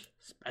 launchers,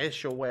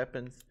 special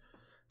weapons,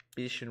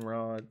 fishing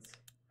rods.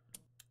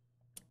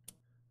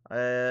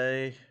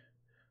 A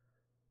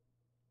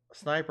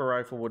sniper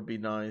rifle would be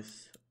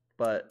nice,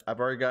 but I've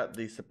already got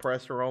the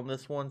suppressor on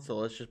this one, so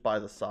let's just buy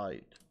the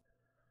sight.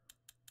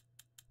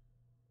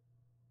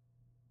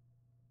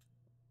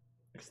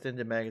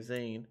 Extended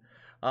magazine.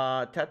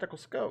 Tactical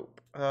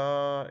scope.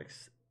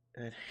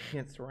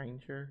 Enhanced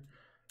ranger.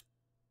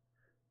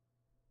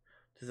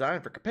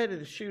 Designed for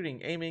competitive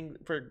shooting, aiming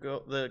for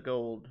the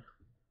gold.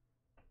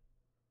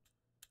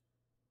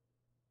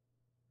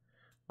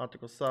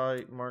 Optical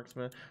sight,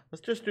 marksman.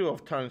 Let's just do a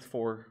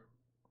 ×4.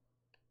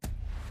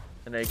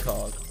 An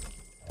ACOG.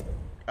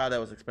 Ah, that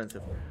was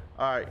expensive.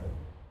 Alright.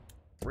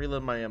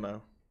 Reload my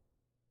ammo.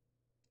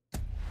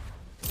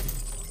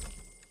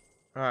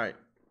 Alright.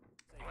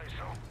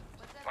 So,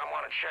 I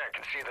want to check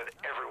and see that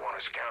everyone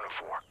is accounted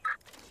for.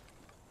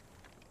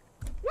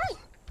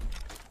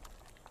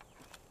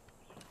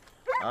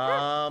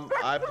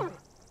 I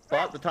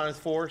bought the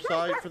 ×4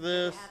 sight for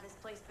this,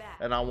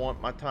 and I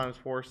want my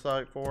 ×4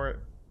 sight for it.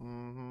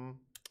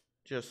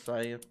 Just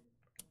saying.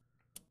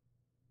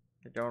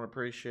 I don't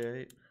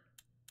appreciate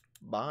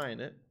buying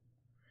it.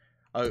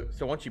 Oh,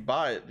 so once you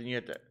buy it, then you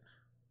have to.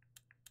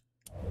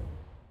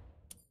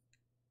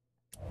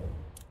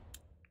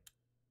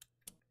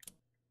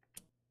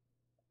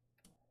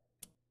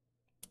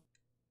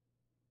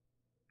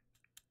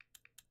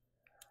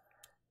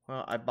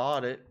 Well, I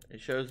bought it.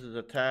 It shows it's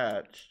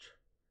attached.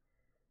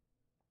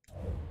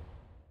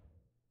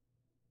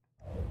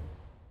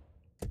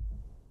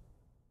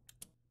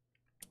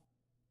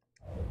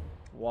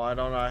 Why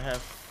don't I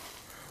have...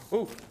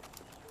 Ooh!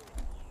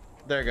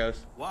 There it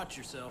goes. Watch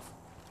yourself.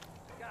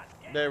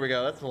 There we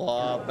go. That's a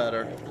lot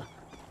better.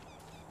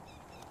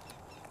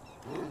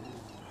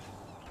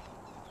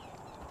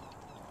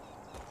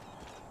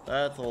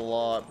 That's a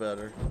lot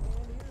better.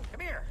 Come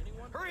here.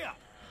 Hurry up.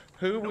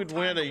 Who would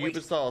win a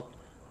Ubisoft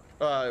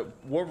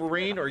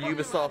Wolverine or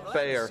Ubisoft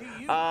Bear?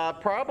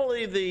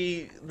 Probably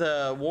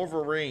the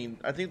Wolverine.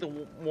 I think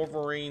the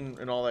Wolverine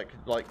and all that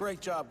could, like...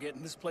 Great job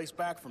getting this place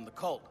back from the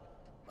cult.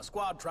 My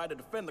squad tried to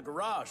defend the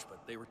garage,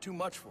 but they were too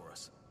much for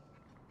us.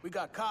 We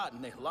got caught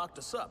and they locked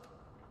us up.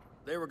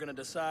 They were gonna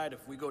decide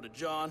if we go to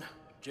John,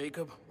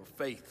 Jacob, or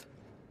Faith.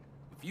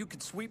 If you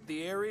could sweep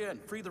the area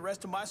and free the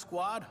rest of my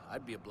squad,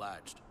 I'd be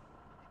obliged.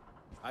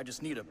 I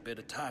just need a bit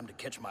of time to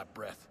catch my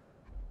breath.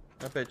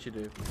 I bet you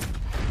do. The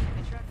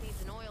truck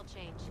needs an oil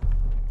change.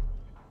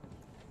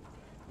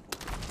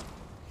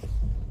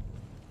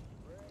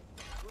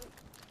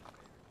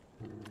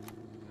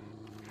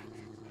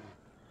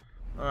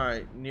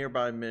 Alright,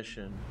 nearby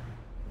mission.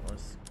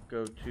 Let's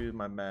go to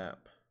my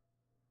map.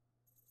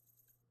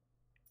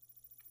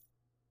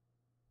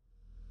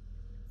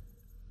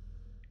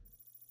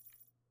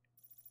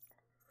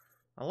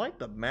 I like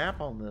the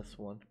map on this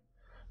one.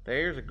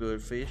 There's a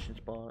good fishing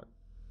spot.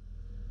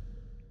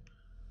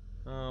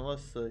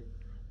 Let's see.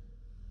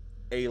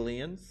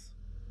 Aliens.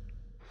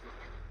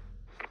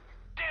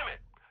 Damn it!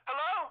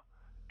 Hello?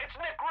 It's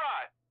Nick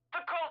Rye. The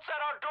cult's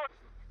at our door.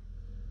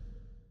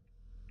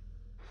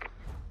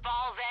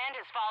 Fall's End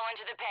has fallen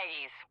to the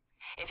Peggies.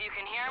 If you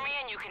can hear me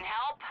and you can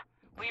help,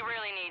 we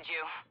really need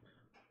you.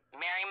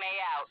 Mary May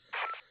out.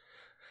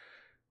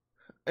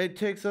 It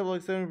takes up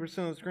like 70%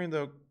 of the screen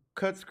though.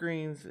 Cut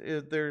screens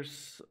if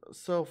there's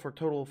sell for a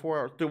total of 4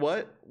 hours. Do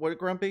what? What,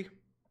 Grumpy?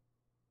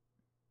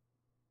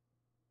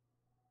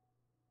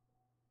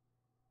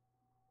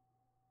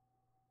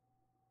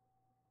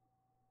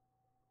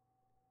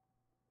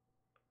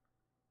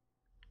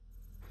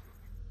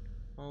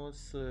 Oh, let's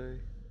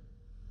see.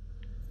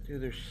 Dude,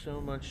 there's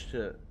so much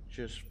to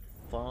just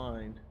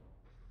find.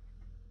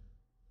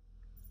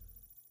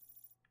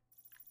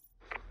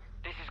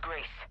 This is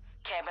Grace,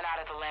 camping out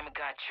at the Lamb of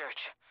God Church.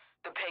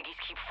 The Peggies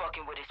keep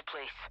fucking with this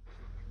place.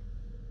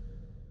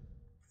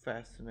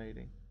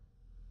 Fascinating.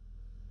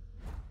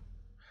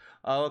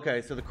 Oh,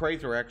 okay, so the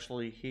crates are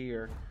actually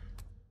here.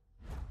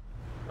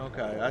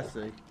 Okay, I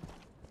see.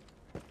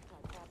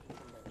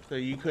 So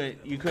you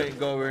couldn't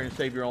go over and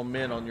save your own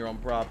men on your own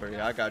property.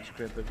 I got you,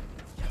 Pimpin'.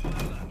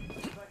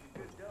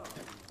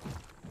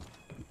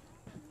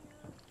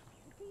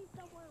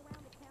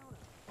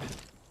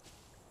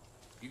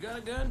 You got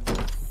a gun?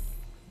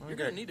 You're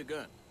gonna need a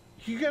gun.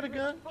 You got a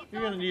gun?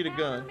 You're gonna need a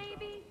gun.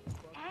 Maybe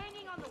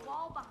hanging on the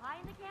wall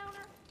behind the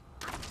counter.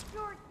 I'm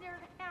sure it's near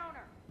the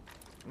counter.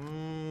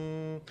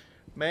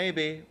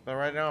 Maybe, but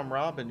right now I'm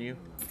robbing you.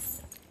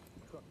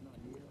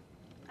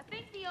 I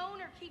think the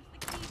owner keeps the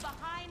key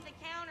behind the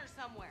counter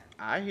somewhere.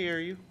 I hear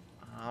you.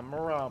 I'm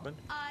a robbing.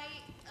 I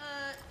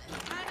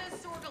kinda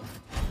sort of.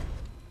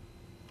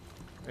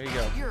 There you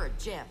go. You're a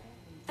gem.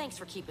 Thanks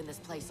for keeping this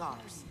place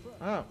ours.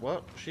 Ah,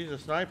 well, she's a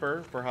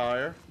sniper for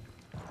hire.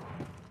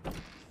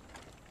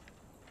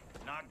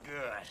 Not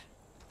good.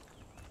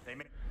 They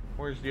may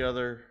Where's the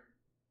other?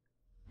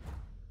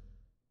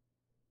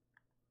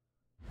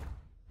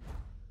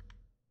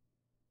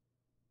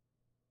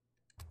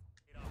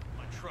 get off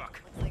my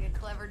truck. Looks like a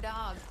clever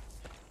dog.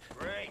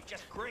 Great,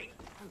 just great.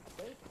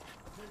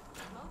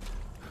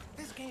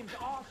 This game's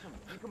awesome.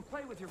 You can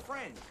play with your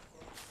friends.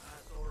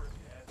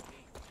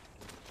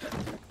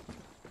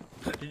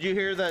 Did you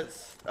hear that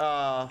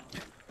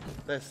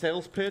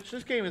sales pitch?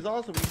 This game is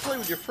awesome. You can play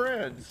with your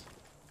friends.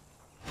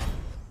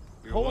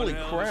 You're Holy one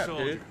hell of a crap,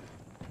 soldier. dude.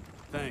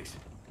 Thanks.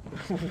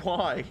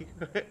 Why?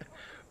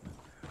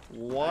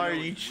 Why are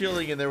you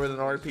chilling in there with an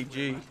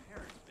RPG?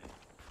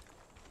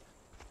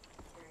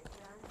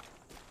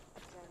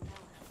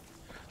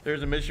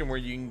 There's a mission where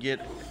you can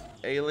get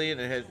alien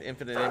and it has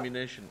infinite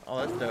ammunition.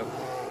 Oh, that's dope.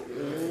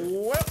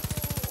 Whoop.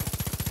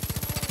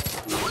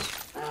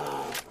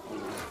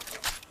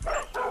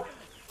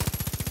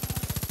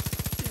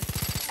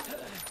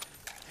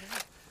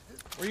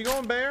 Where you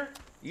going, Bear?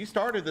 You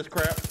started this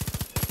crap.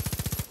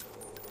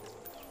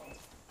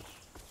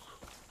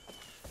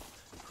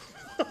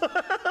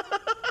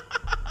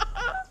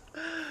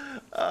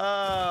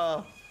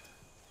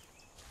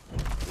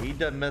 He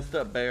done messed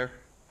up, Bear.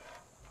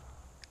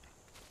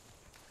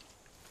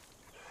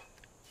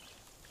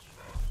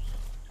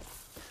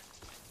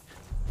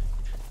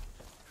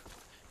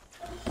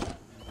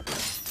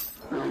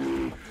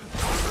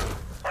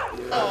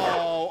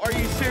 Oh, are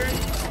you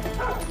serious?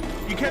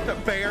 You kept a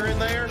bear in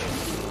there?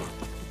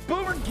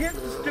 Boomer, get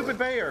the stupid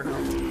bear.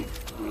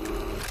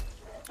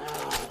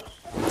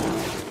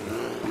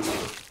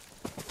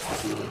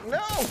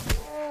 No!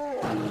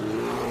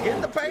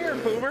 Get the bear,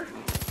 Boomer.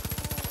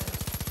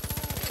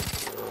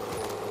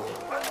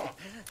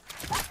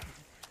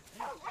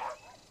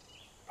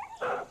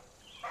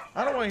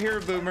 I don't want to hear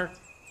it, Boomer.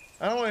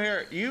 I don't want to hear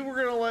it. You were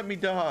going to let me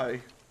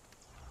die.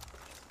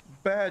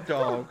 Bad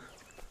dog.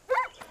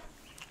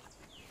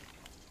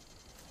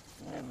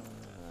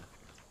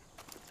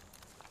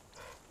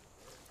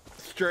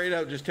 Straight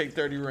up, just take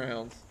 30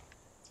 rounds.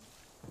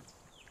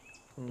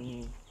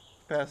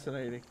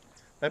 Fascinating.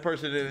 That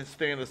person didn't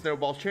stand a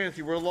snowball's chance.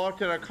 You were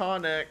locked in a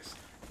Connex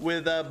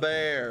with a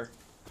bear.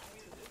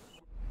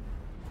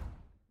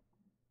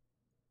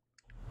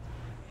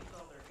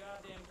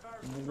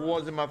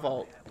 Wasn't my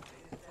fault.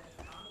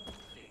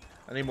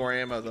 I need more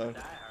ammo, though.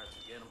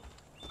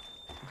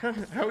 How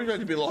would you like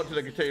to be locked in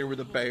a container with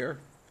a bear?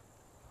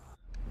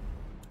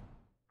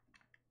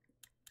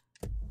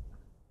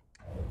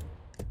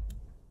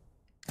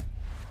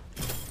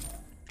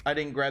 I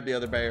didn't grab the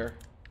other bear.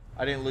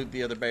 I didn't loot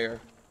the other bear.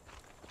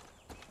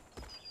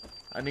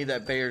 I need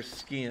that bear's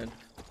skin.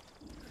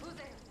 Who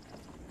the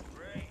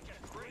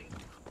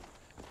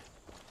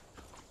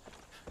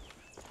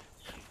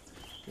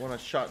One I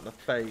shot in the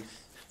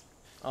face.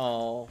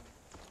 Oh,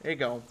 there you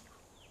go.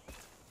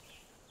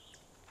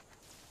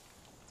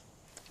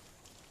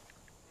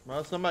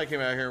 Well, somebody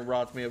came out here and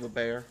robbed me of a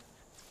bear.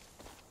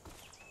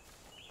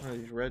 Oh,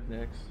 these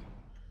rednecks.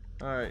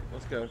 Alright,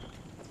 let's go.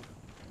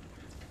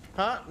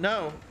 Huh?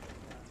 No.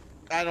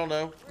 I don't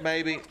know.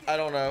 Maybe. I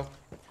don't know.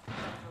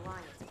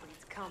 Reliance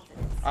breeds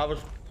confidence. I was...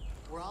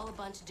 We're all a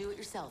bunch of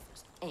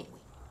do-it-yourselfers, ain't we?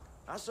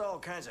 I saw all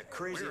kinds of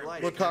crazy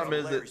lights. What time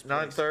is it?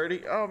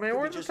 9:30? Oh man,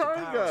 where'd the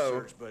time go?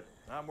 Surge, but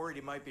I'm worried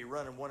he might be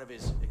running one of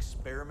his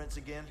experiments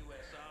again.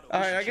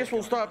 Alright, I guess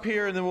we'll stop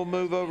here and then we'll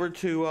move over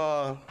to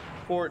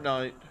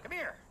Fortnite. Come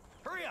here.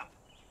 Hurry up.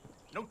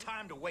 No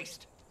time to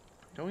waste.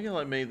 Don't yell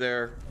at me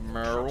there,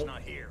 Merle. Truck's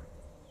not here.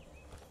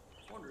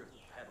 Wonder if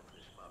it's paddle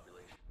fish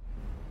population.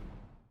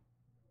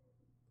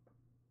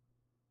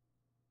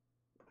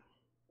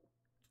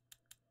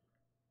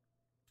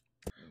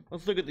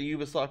 Let's look at the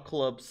Ubisoft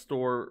Club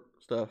store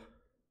stuff.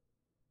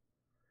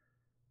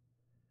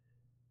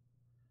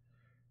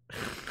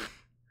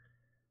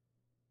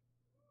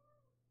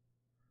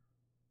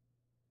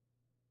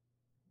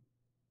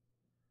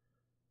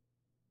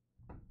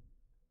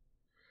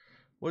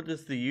 What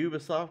does the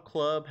Ubisoft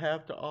Club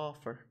have to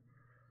offer?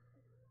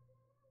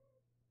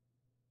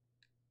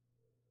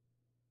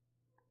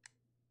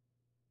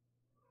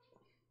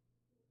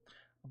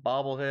 A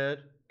bobblehead,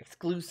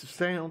 exclusive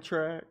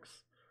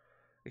soundtracks,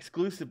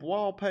 exclusive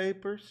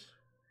wallpapers,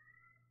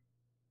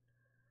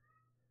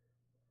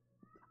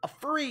 a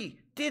free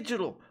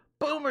digital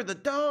Boomer the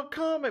Dog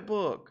comic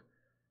book.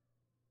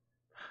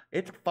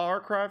 It's a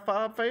Far Cry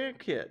 5 fan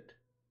kit.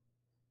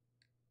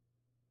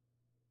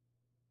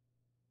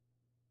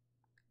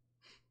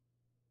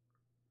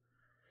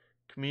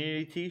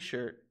 Community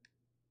t-shirt.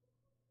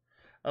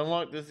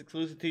 Unlock this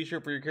exclusive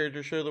t-shirt for your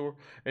character. Show the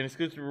an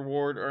exclusive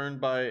reward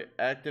earned by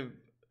active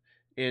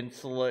in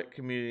select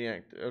community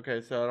act.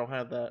 Okay, so I don't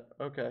have that.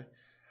 Okay.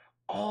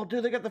 Oh,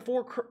 dude, they got the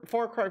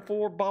Far Cry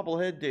 4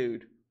 bobblehead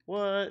dude.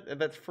 What? And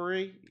that's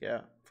free?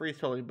 Yeah, free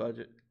selling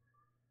budget.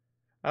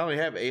 I only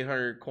have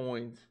 800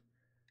 coins.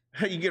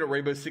 You get a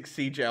Rainbow Six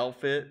Siege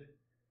outfit.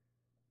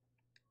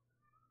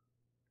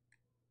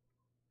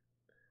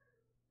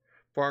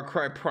 Far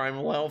Cry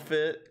Primal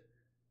outfit.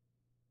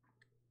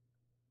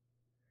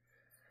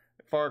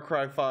 Far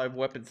Cry 5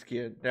 weapon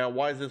skin. Now,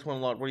 why is this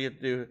one locked? What do you have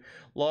to do?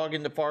 Log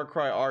into Far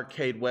Cry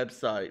Arcade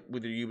website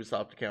with your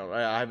Ubisoft account.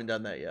 I haven't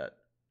done that yet.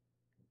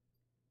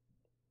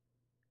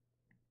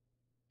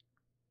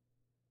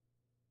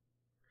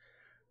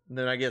 And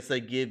then I guess they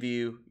give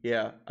you,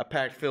 yeah, a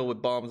pack filled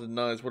with bombs and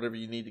knives, whatever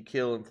you need to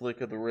kill and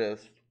flick of the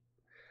wrist.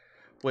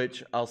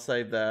 Which, I'll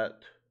save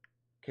that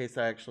in case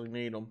I actually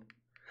need them.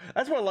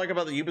 That's what I like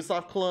about the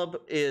Ubisoft Club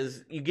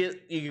is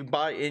you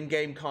buy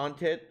in-game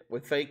content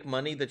with fake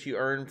money that you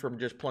earn from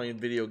just playing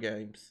video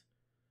games.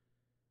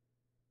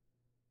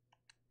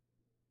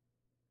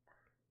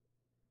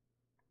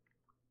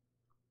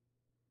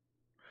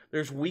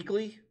 There's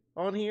weekly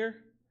on here.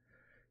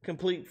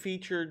 Complete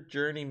featured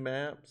journey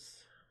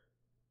maps.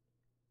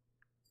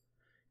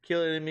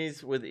 Kill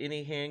enemies with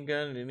any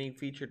handgun in any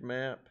featured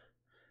map.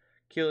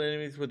 Kill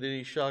enemies with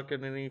any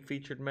shotgun in any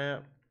featured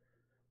map.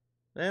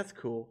 That's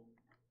cool.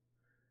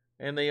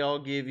 And they all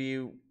give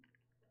you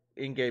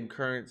in-game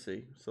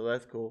currency, so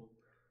that's cool.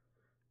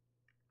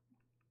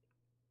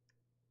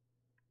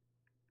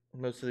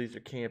 Most of these are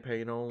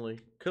campaign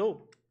only.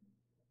 Cool.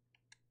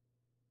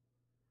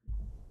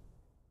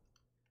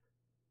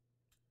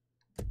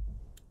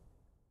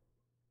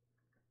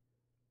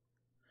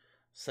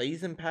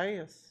 Season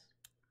pass.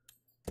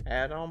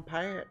 Add-on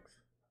packs.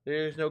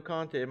 There's no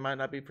content. It might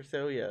not be for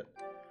sale yet.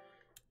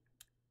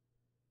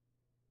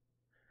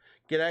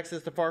 Get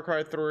access to Far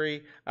Cry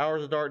 3,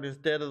 Hours of Darkness,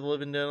 Dead of the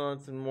Living Dead,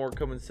 and more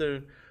coming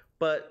soon.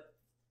 But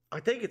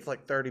I think it's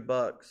like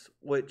 $30,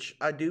 which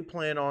I do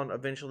plan on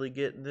eventually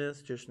getting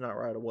this, just not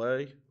right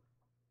away.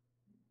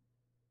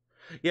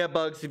 Yeah,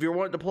 Bugs, if you're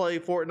wanting to play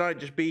Fortnite,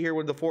 just be here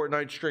when the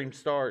Fortnite stream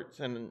starts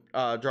and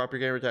drop your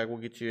gamer tag. We'll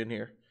get you in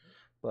here.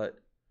 But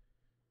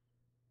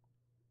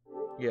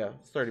yeah,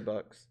 it's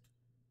 $30.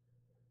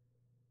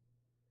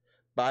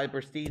 Buy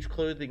prestige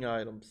clothing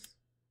items.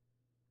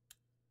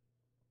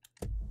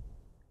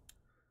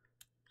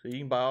 So you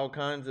can buy all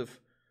kinds of...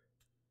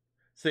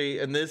 See,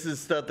 and this is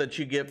stuff that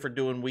you get for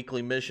doing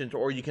weekly missions,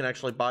 or you can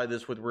actually buy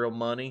this with real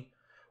money,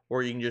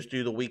 or you can just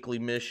do the weekly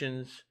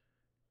missions.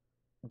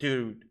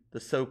 Dude, the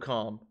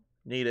SOCOM.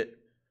 Need it.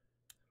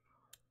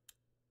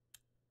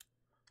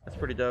 That's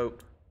pretty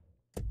dope.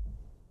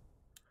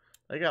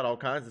 They got all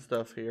kinds of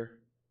stuff here.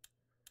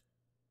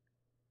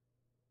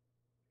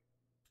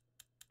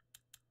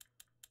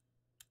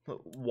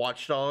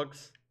 Watch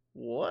Dogs.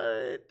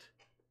 What?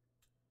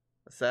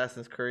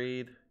 Assassin's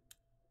Creed.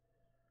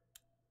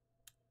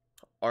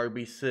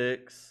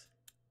 RB6.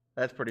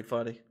 That's pretty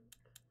funny.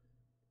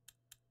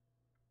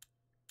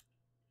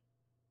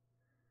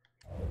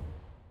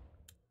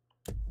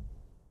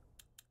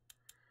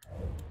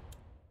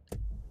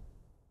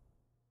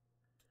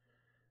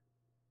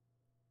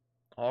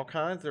 All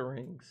kinds of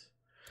rings.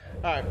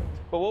 Alright,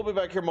 but we'll be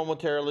back here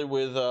momentarily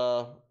with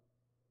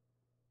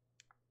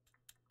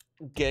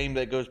game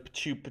that goes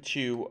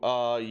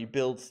pachoo. You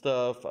build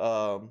stuff.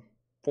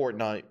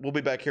 Fortnite. We'll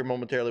be back here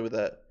momentarily with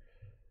that.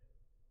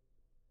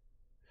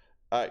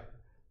 Alright.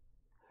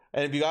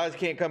 And if you guys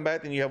can't come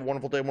back, then you have a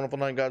wonderful day, wonderful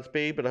night,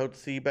 Godspeed. But I hope to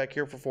see you back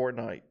here for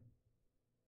Fortnite.